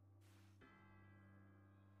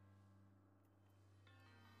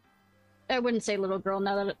 I wouldn't say little girl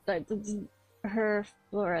now that her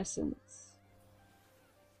fluorescence.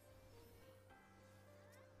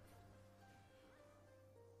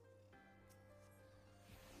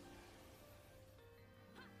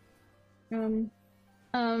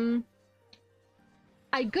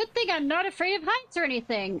 Good thing I'm not afraid of heights or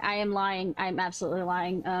anything. I am lying. I'm absolutely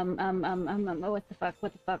lying. What the fuck?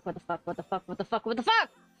 What the fuck? What the fuck? What the fuck? What the fuck? What the fuck?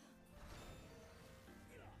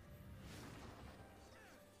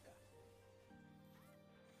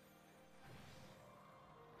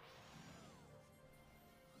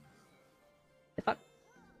 The fuck?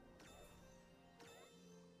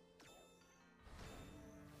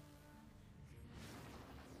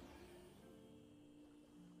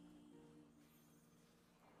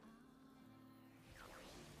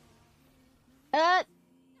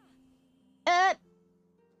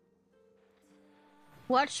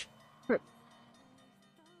 Watch for...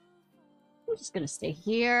 I'm just gonna stay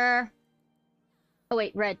here. Oh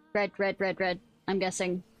wait, red. I'm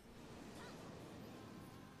guessing.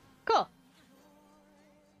 Cool.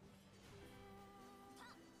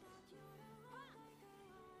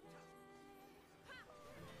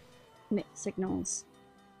 Mixed signals.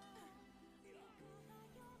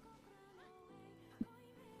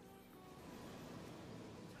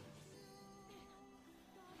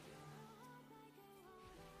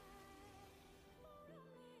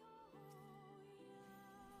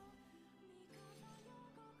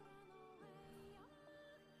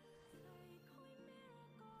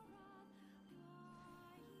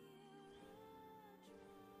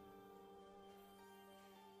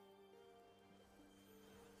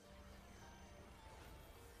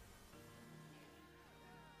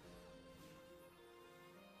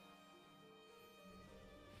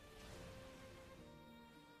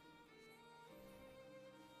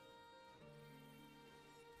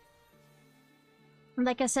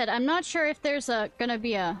 Like I said, I'm not sure if there's gonna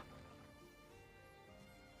be a...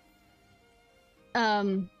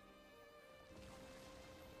 Heavy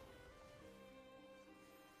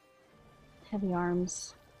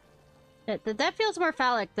arms. That feels more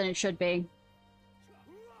phallic than it should be.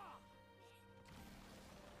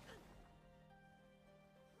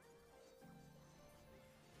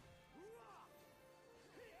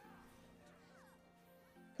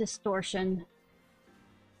 Distortion.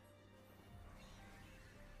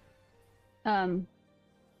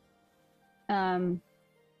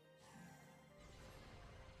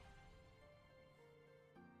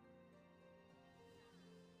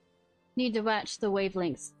 Need to match the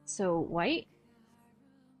wavelengths. So, white?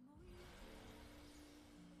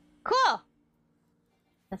 Cool!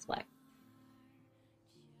 That's black.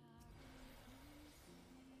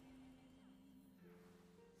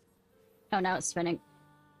 Oh, now it's spinning.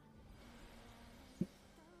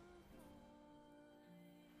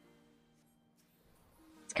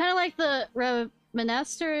 It's kind of like the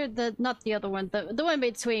Monaster? Not the other one, the one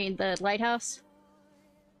between the lighthouse.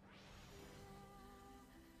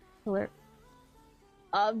 Alert.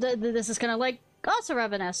 This is kind of like also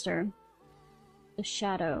Ravenaster. The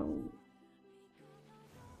shadow.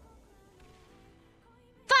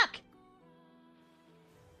 Fuck!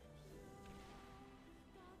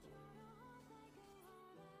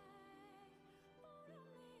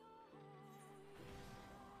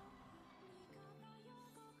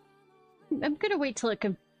 I'm gonna wait till it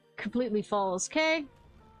completely falls, okay?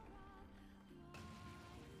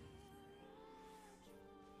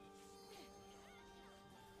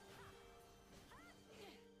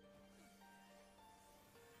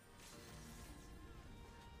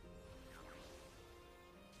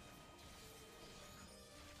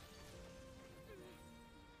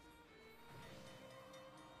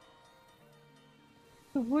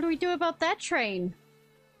 What do we do about that train?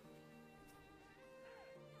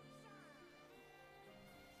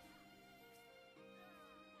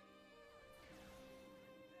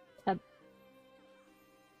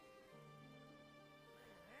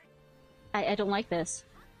 I don't like this.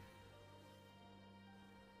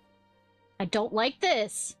 I don't like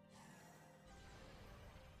this!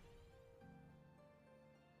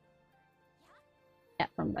 Yeah,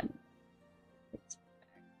 from run.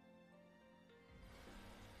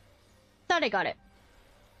 Thought I got it.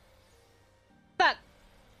 Fuck!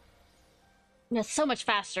 That's so much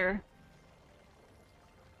faster.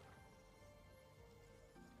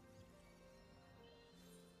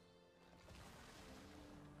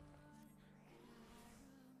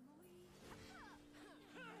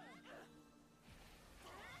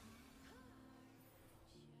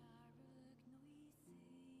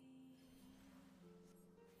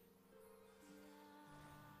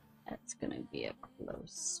 That's gonna be a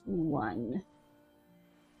close one.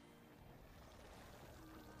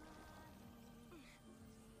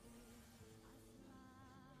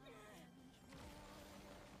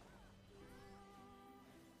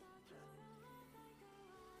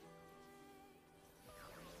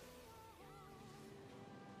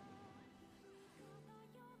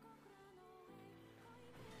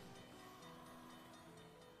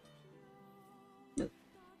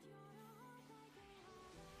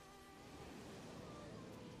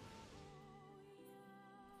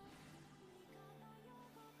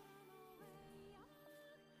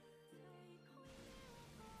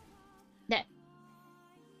 That.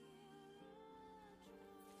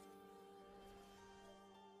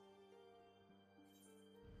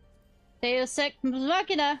 Deus Ex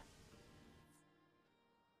Machina.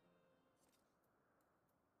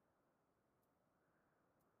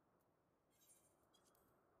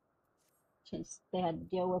 Since they had to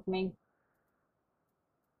deal with me.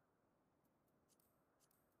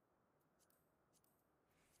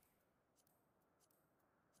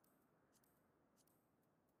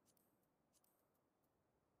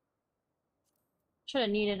 Should have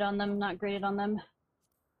needed on them, not graded on them.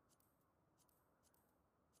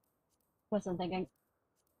 Wasn't thinking.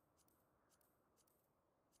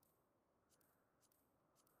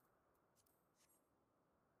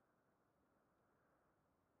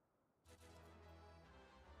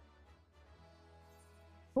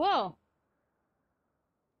 Whoa!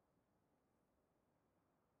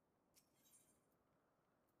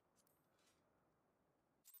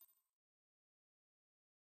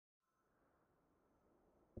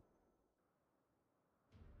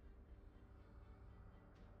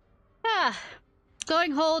 Ah!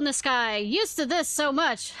 Glowing hole in the sky. Used to this so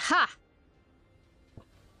much. Ha!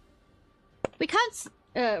 We can't...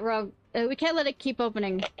 wrong. We can't let it keep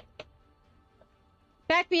opening.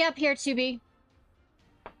 Back me up here, Tubi.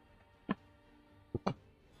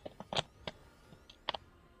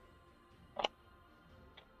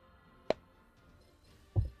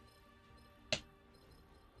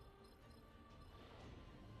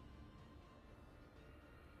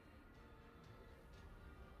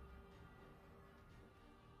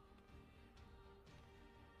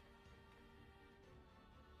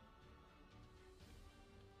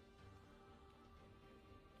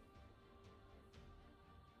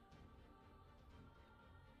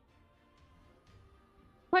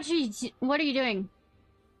 What are you doing?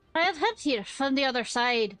 I have helped here from the other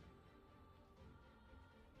side.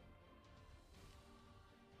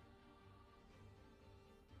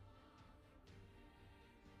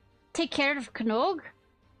 Take care of Knog?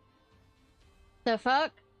 The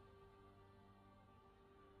fuck?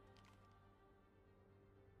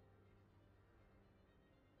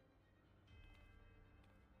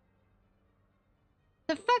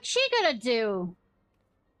 The fuck she gonna do?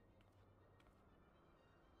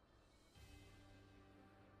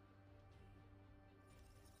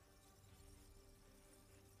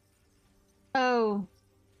 Oh,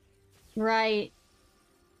 right.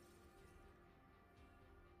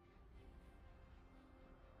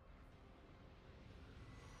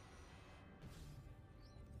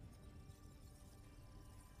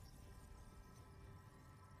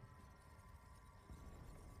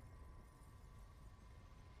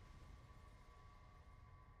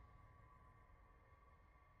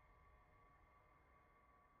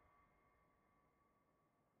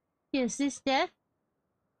 Is this death?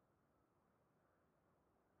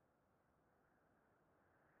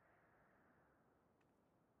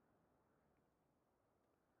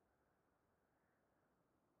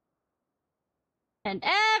 And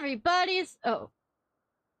everybody's... Oh.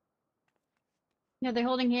 Yeah, they're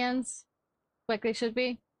holding hands. Like they should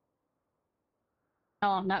be.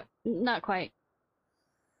 Oh, not quite.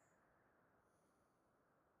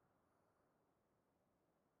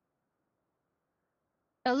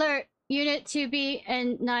 Alert! Unit 2B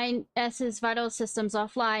and 9S's vital systems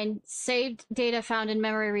offline. Saved data found in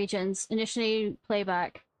memory regions. Initiate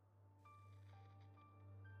playback.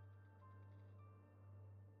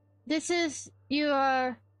 This is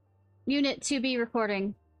your Unit 2B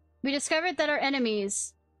recording. We discovered that our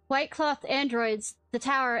enemies, white cloth androids, the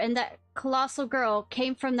tower, and that colossal girl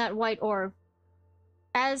came from that white orb.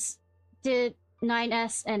 As did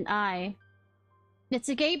 9S and I. It's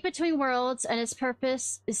a gate between worlds, and its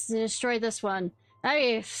purpose is to destroy this one.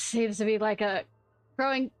 That seems to be like a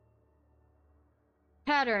growing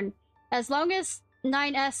pattern. As long as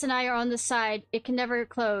 9S and I are on the side, it can never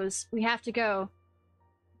close. We have to go.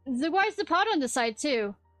 Why is the pod on the side,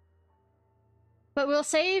 too? But we'll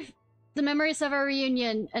save the memories of our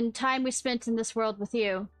reunion and time we spent in this world with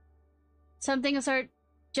you. Some things are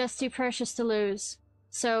just too precious to lose.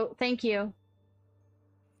 So, thank you.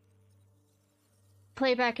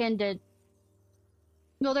 Playback ended.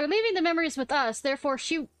 Well, they're leaving the memories with us, therefore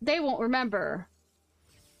they won't remember.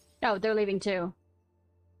 Oh, they're leaving too.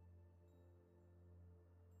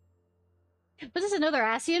 Was this another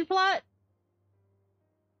Asian plot?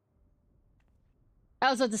 I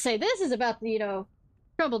was about to say, this is about, you know,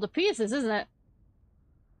 crumble to pieces, isn't it?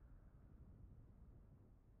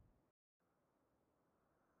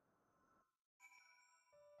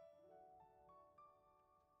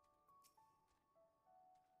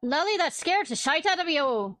 Lolly, that scared the shite out of me,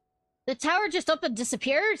 oh. The tower just up and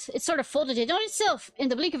disappeared. It sort of folded in on itself in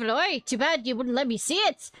the blink of an eye. Too bad you wouldn't let me see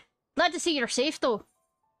it. Glad to see you're safe, though.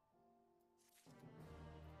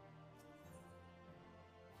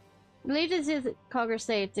 Related to the Cogger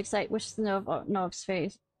State, Excite wishes to know of Nov's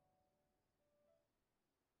face.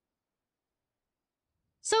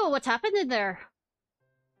 So, what's happened in there?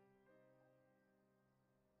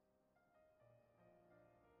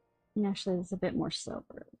 And actually, it's a bit more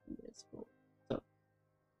silver. It's cool. So.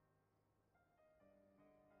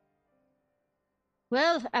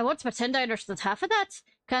 Well, I won't pretend I understood half of that.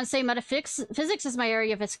 Can't say metaphysics is my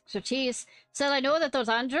area of expertise. Still, I know that those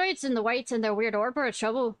androids in the white and their weird orb are in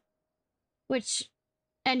trouble.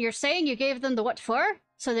 And you're saying you gave them the what for?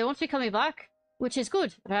 So they won't be coming back? Which is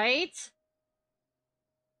good, right?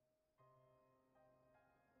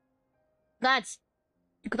 Lads,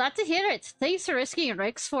 glad to hear it. Thanks for risking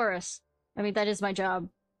Rex for us. I mean, that is my job.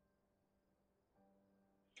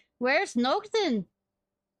 Where's Nogden?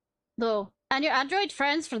 Though, and your android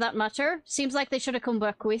friends, for that matter, seems like they should have come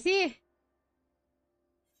back with you.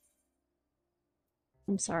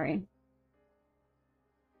 I'm sorry.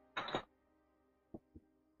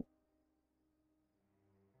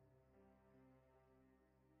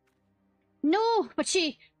 No, but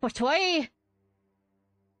why?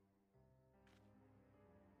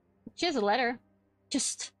 She has a letter.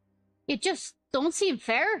 It just don't seem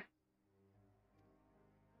fair.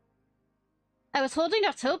 I was holding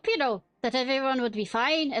out hope, you know, that everyone would be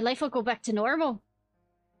fine and life would go back to normal.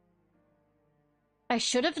 I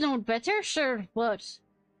should have known better, sure, but...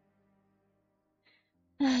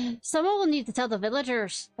 Someone will need to tell the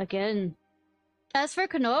villagers, again. As for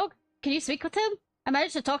Kanog, can you speak with him? I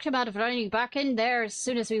managed to talk to him out of running back in there as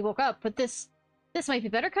soon as we woke up, but this might be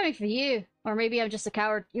better coming from you. Or maybe I'm just a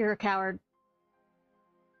coward. You're a coward.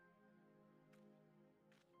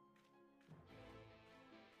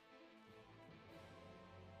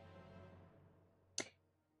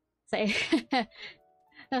 Say,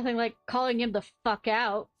 nothing like calling him the fuck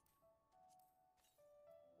out.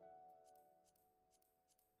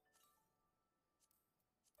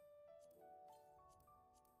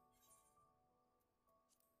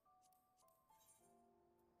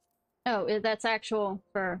 Oh, that's actual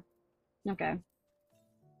for... Okay.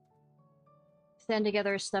 Stand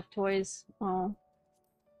together as stuffed toys. Oh.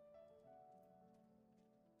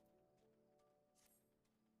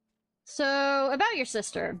 So, about your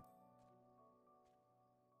sister.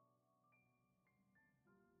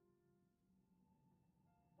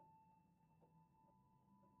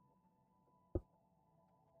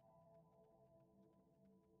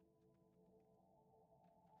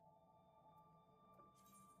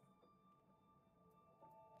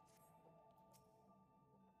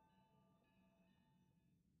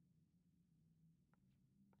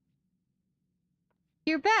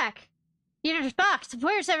 You're back! You're back!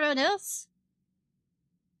 Where's everyone else?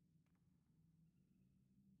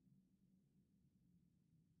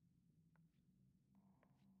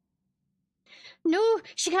 No,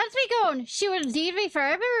 she can't be gone! She will leave me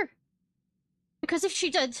forever! Because if she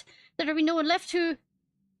did, there would be no one left who...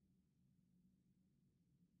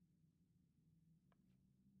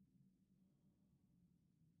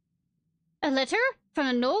 A letter? From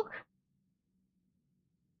a Nook?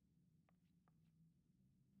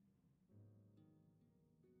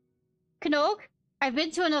 Knock, I've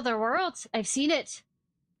been to another world. I've seen it.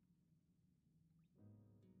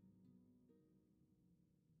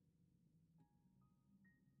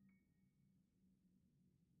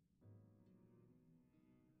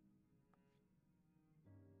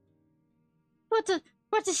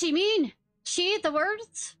 What does she mean? She, the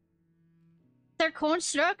words? They're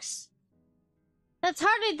constructs? That's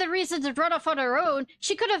hardly the reason to run off on her own.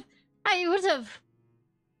 She could have... I would have...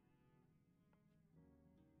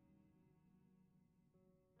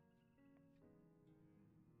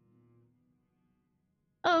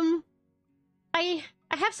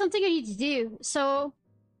 I have something I need to do, so...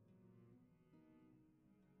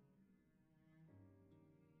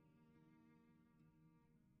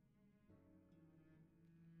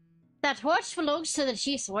 That watch belongs to the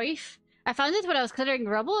chief's wife. I found it when I was clearing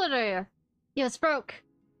rubble earlier. Yeah, it's broke.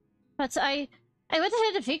 But I went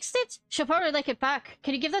ahead and fixed it. She'll probably like it back.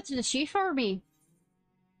 Can you give that to the chief for me?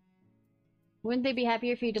 Wouldn't they be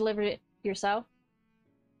happier if you delivered it yourself?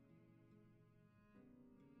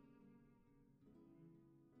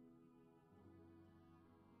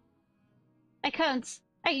 I can't.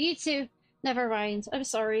 I need to. Never mind. I'm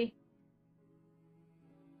sorry.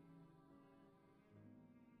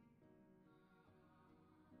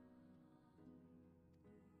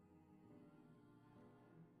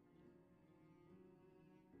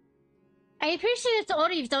 I appreciate all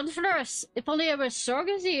you've done for us. If only I was as strong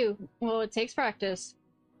as you. Well, it takes practice.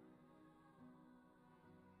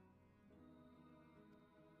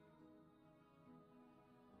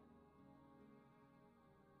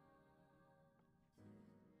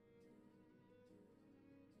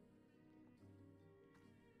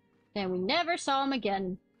 And we never saw him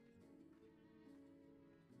again.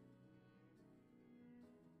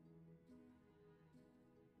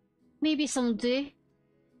 Maybe someday.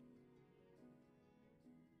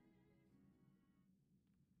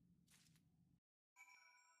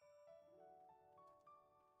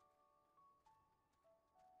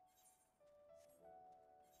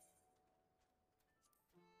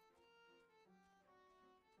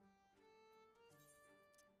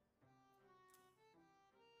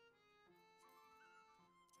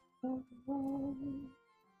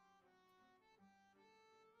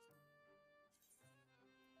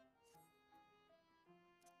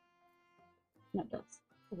 No, it does.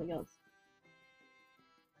 There it goes.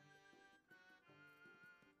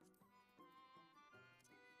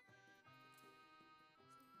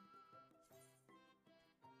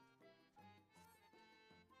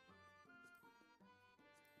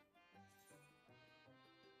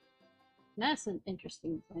 That's an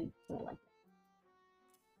interesting thing. I like it.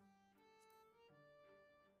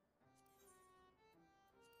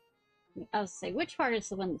 I was say, which part is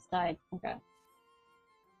the one that's died? Okay.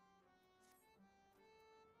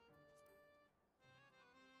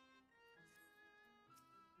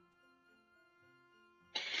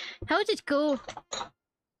 How did it go?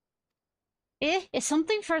 Is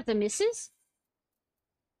something for the missus?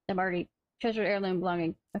 I'm already treasured heirloom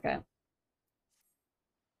belonging. Okay.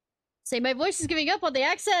 Say my voice is giving up on the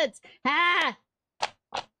accent! Ah!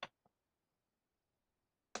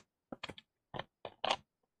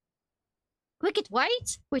 Wicked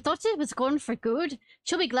White? We thought it was gone for good.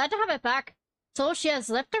 She'll be glad to have it back. It's all she has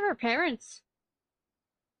left of her parents.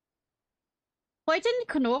 Why didn't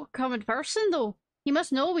Connaught come in person, though? He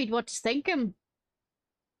must know we'd want to thank him.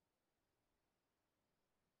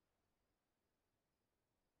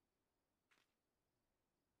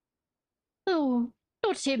 Oh,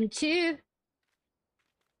 not him too.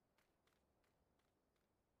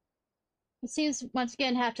 It seems once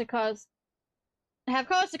again have cause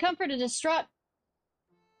to comfort a distraught.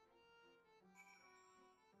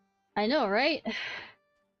 I know, right?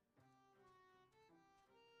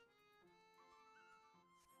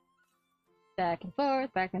 Back and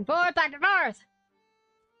forth, back and forth, back and forth!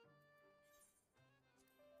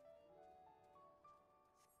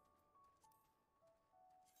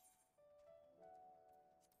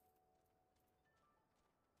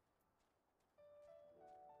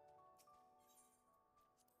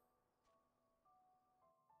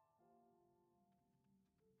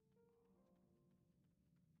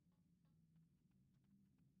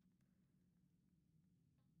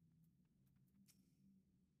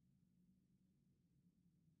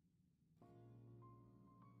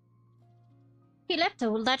 He left to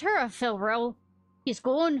let her fill role. He's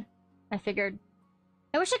gone, I figured.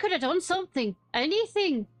 I wish I could have done something.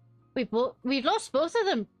 Anything. We've lost both of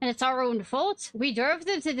them, and it's our own fault. We drove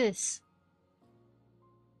them to this.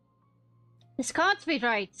 This can't be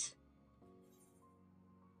right.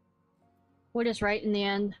 What is right in the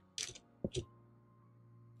end?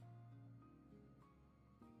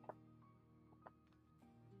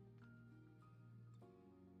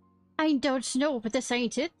 I don't know, but this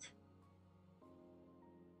ain't it.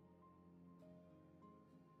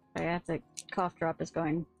 I have to cough drop is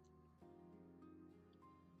going.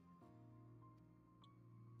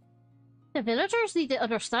 The villagers need to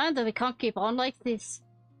understand that we can't keep on like this.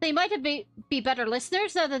 They might be better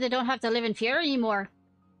listeners now that they don't have to live in fear anymore.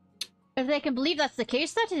 If they can believe that's the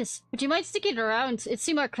case, that is. But you might stick it around. It'd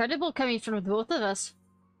seem more credible coming from the both of us.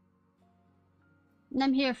 And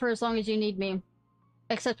I'm here for as long as you need me.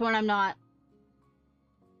 Except when I'm not.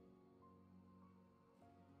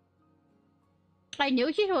 I know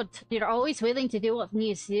you would. You're always willing to do what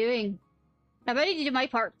NieR's doing. I'm ready to do my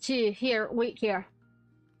part too. Here, wait here.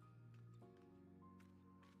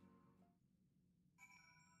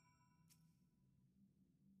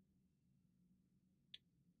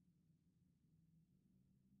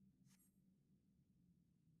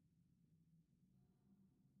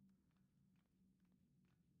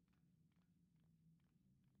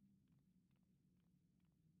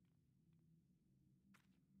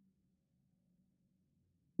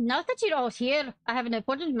 Now that you're all here, I have an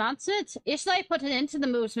important announcement. Ishnai put an end to the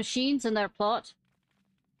moves machines and their plot.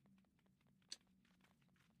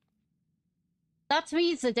 That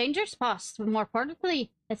means the danger's past, but more importantly,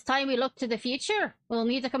 it's time we look to the future. We'll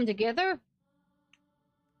need to come together.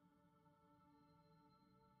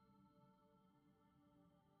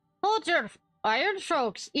 Hold your iron,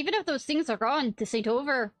 folks. Even if those things are gone, this ain't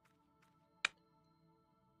over.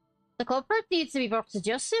 The culprit needs to be brought to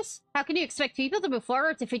justice. How can you expect people to move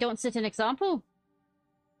forward if we don't set an example?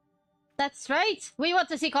 That's right. We want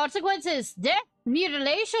to see consequences. Death,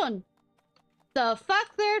 mutilation. The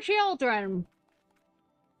fuck their children.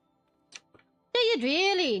 Do you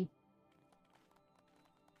really?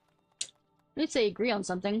 Let's say agree on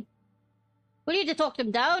something. We need to talk them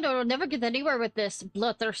down or we'll never get anywhere with this.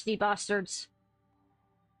 Bloodthirsty bastards.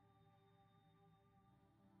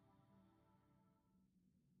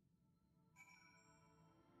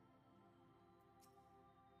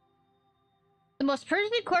 The most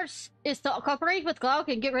prudent course is to cooperate with Glog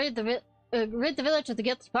and get rid of the village of the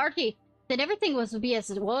guilty party. Then everything will be as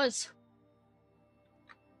it was.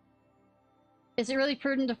 Is it really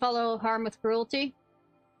prudent to follow harm with cruelty?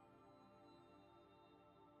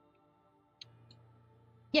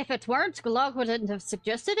 Yeah, if it weren't, Glog wouldn't have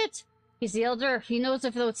suggested it. He's the elder. He knows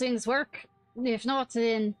if those things work. If not,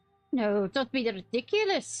 then... No, don't be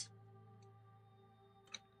ridiculous.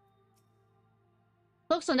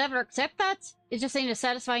 Folks will never accept that. It just ain't a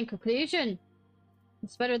satisfying conclusion.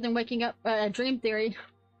 It's better than waking up a dream theory.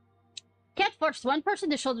 Can't force one person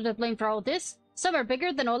to shoulder the blame for all this. Some are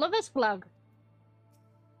bigger than all of us, Glog.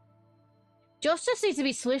 Justice needs to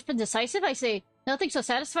be swift and decisive, I say. Nothing so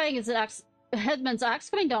satisfying as the headman's axe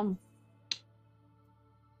coming down.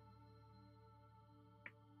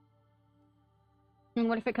 And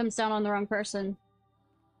what if it comes down on the wrong person?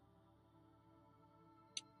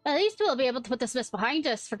 At least we'll be able to put this mess behind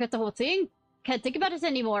us. Forget the whole thing. Can't think about it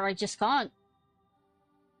anymore. I just can't.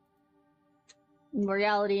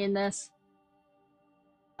 Reality in this.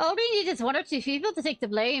 All we need is one or two people to take the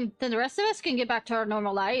blame. Then the rest of us can get back to our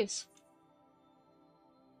normal lives.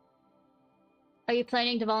 Are you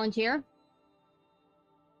planning to volunteer?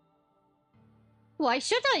 Why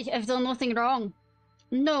should I? I've done nothing wrong.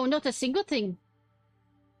 No, not a single thing.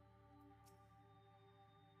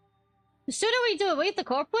 The sooner we do away with the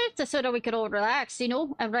corporate, the sooner we can all relax, you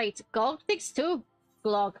know? And right, Glog thinks too.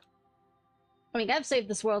 Glog. I mean, I've saved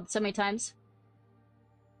this world so many times.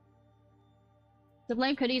 The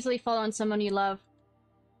blame could easily fall on someone you love.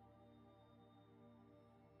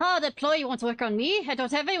 Ah, that ploy won't work on me. I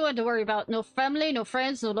don't have anyone to worry about. No family, no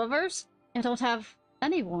friends, no lovers. I don't have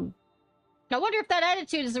anyone. I wonder if that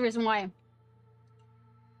attitude is the reason why.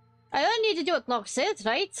 I only need to do what Glock said,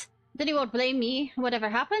 right? Then he won't blame me. Whatever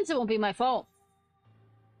happens, it won't be my fault.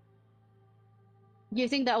 You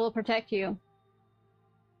think that will protect you?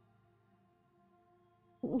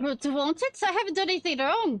 But won't it? I haven't done anything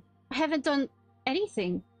wrong. I haven't done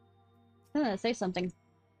anything. I'm gonna say something.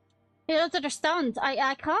 You don't understand.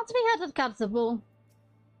 I can't be held accountable.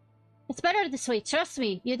 It's better this way. Trust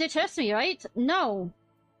me. You do trust me, right? No.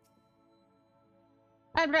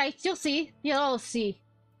 I'm right. You'll see. You'll all see.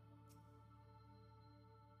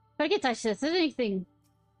 Forget I said anything.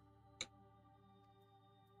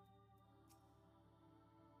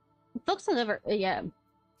 Folks will never... yeah.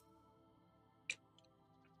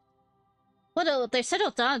 Well, they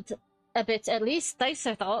settled down a bit, at least. Nice,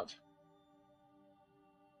 I thought.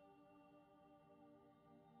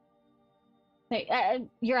 Hey,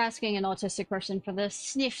 you're asking an autistic person for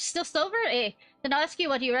this. You're still sober? Eh, then I'll ask you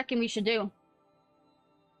what do you reckon we should do.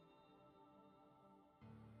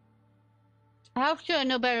 How should I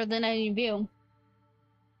know better than any of you?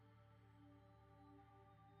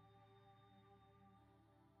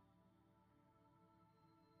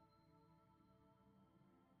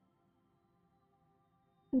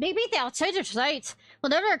 Maybe the outsiders right. We'll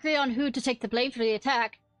never agree on who to take the blame for the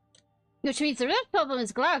attack. Which means the real problem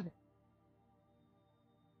is Glug.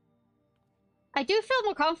 I do feel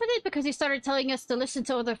more confident because he started telling us to listen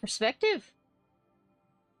to other perspective.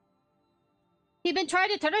 He'd been trying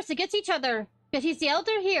to turn us against each other, but he's the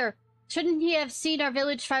elder here. Shouldn't he have seen our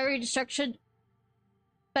village fiery destruction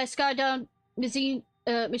by Skydown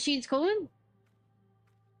machines going?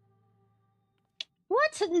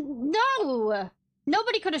 What? No!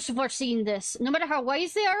 Nobody could have foreseen this. No matter how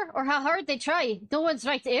wise they are, or how hard they try, no one's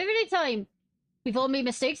right every time. We've all made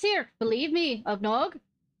mistakes here. Believe me, Ognog.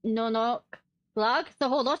 No, no. Glug, the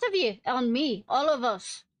whole lot of you. On me. All of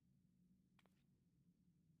us.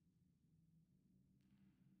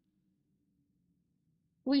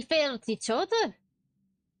 We failed each other.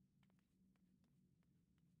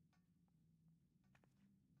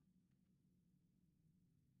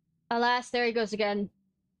 Alas, there he goes again.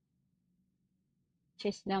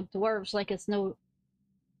 Chasing down dwarves like it's no...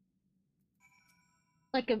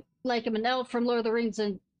 Like I'm an elf from Lord of the Rings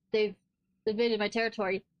and they've invaded my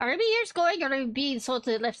territory. Are my ears going or are we being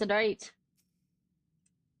insulted left and right?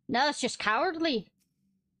 No, it's just cowardly.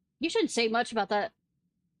 You shouldn't say much about that.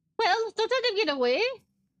 Well, don't let him get away.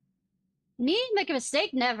 Me? Make a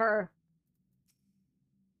mistake? Never.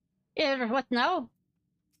 What now?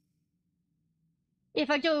 If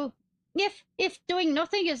I do... If doing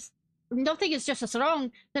nothing is just as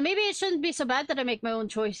wrong, then maybe it shouldn't be so bad that I make my own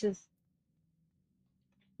choices.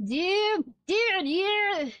 Dear.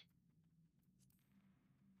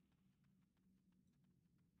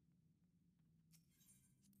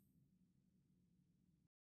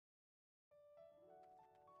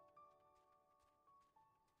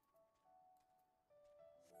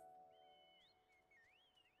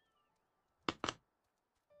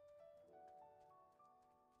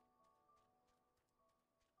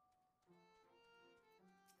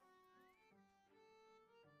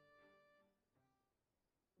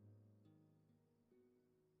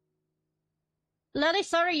 Bloody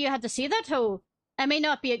sorry you had to see that, ho. I may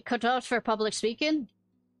not be cut out for public speaking.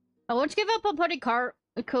 I won't give up on putting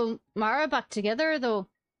Kumara back together, though,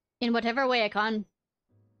 in whatever way I can.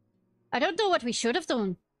 I don't know what we should have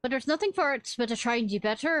done, but there's nothing for it but to try and do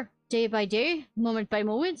better, day by day, moment by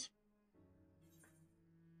moment.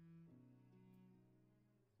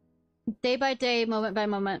 Day by day, moment by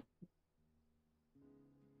moment.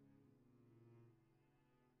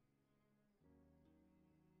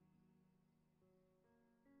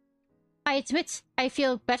 I admit, I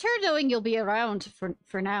feel better knowing you'll be around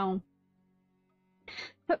for now.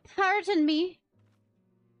 But pardon me.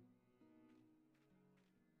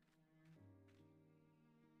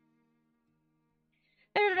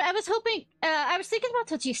 I was hoping, I was thinking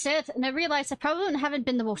about what you said, and I realized I probably haven't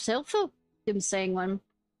been the most helpful. I'm saying one.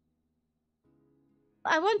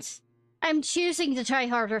 I'm choosing to try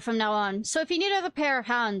harder from now on, so if you need another pair of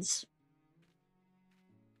hands...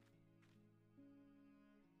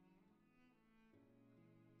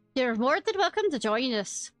 You're more than welcome to join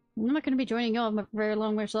us. I'm not going to be joining you very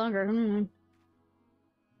much longer.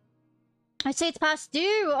 I'd say it's past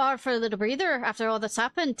due, or for a little breather after all that's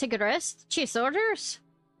happened. Take a rest. Chase orders.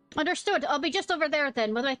 Understood. I'll be just over there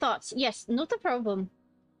then with my thoughts. Yes, not a problem.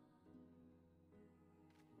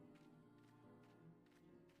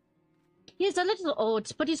 He's a little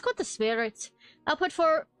old, but he's got the spirit. I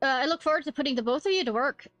look forward to putting the both of you to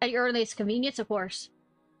work at your earliest convenience, of course.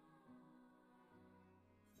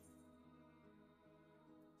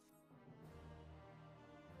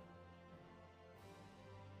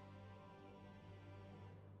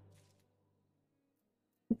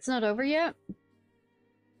 It's not over yet?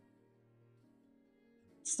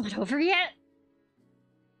 It's not over yet?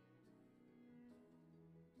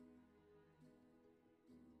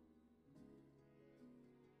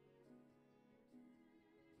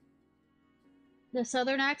 The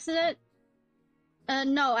Southern accident?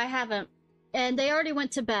 No, I haven't. And they already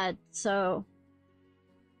went to bed, so...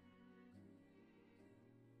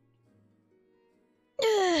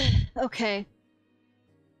 Okay.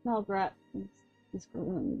 I'll grab these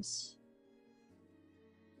balloons.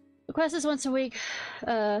 The quest is once a week.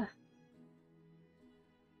 Unlock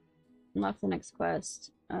the next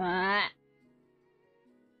quest.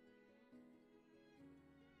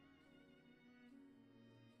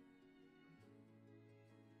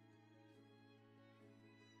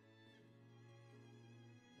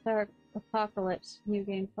 Dark Apocalypse, New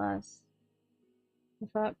Game Plus. The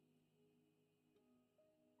fuck?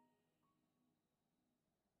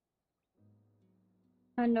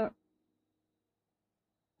 I know.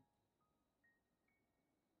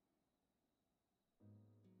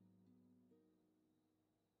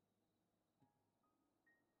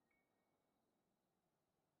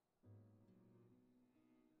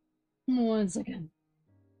 One second.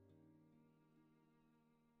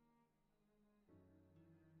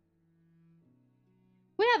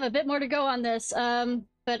 We have a bit more to go on this,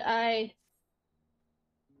 but I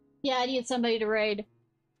need somebody to raid.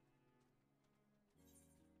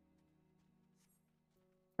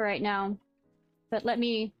 For right now. But let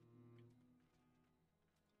me...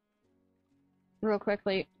 real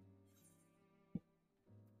quickly.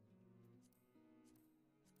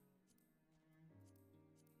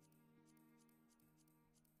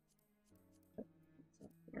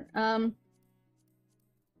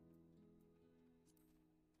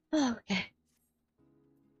 Okay.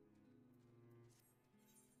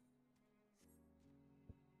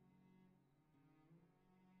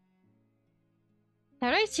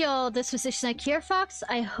 Alright, y'all, this was Ishnai Ciarfox.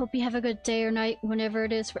 I hope you have a good day or night, whenever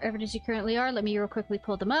it is, wherever it is you currently are. Let me real quickly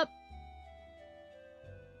pull them up.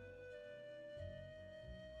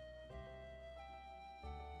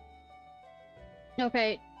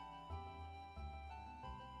 Okay.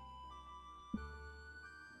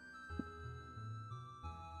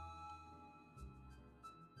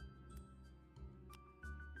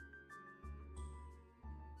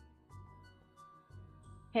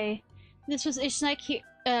 Okay. This was Ishnai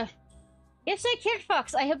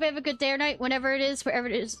Ciarfox. I hope you have a good day or night, whenever it is, wherever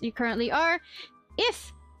it is you currently are.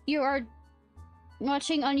 If you are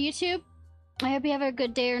watching on YouTube, I hope you have a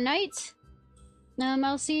good day or night.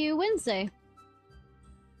 I'll see you Wednesday.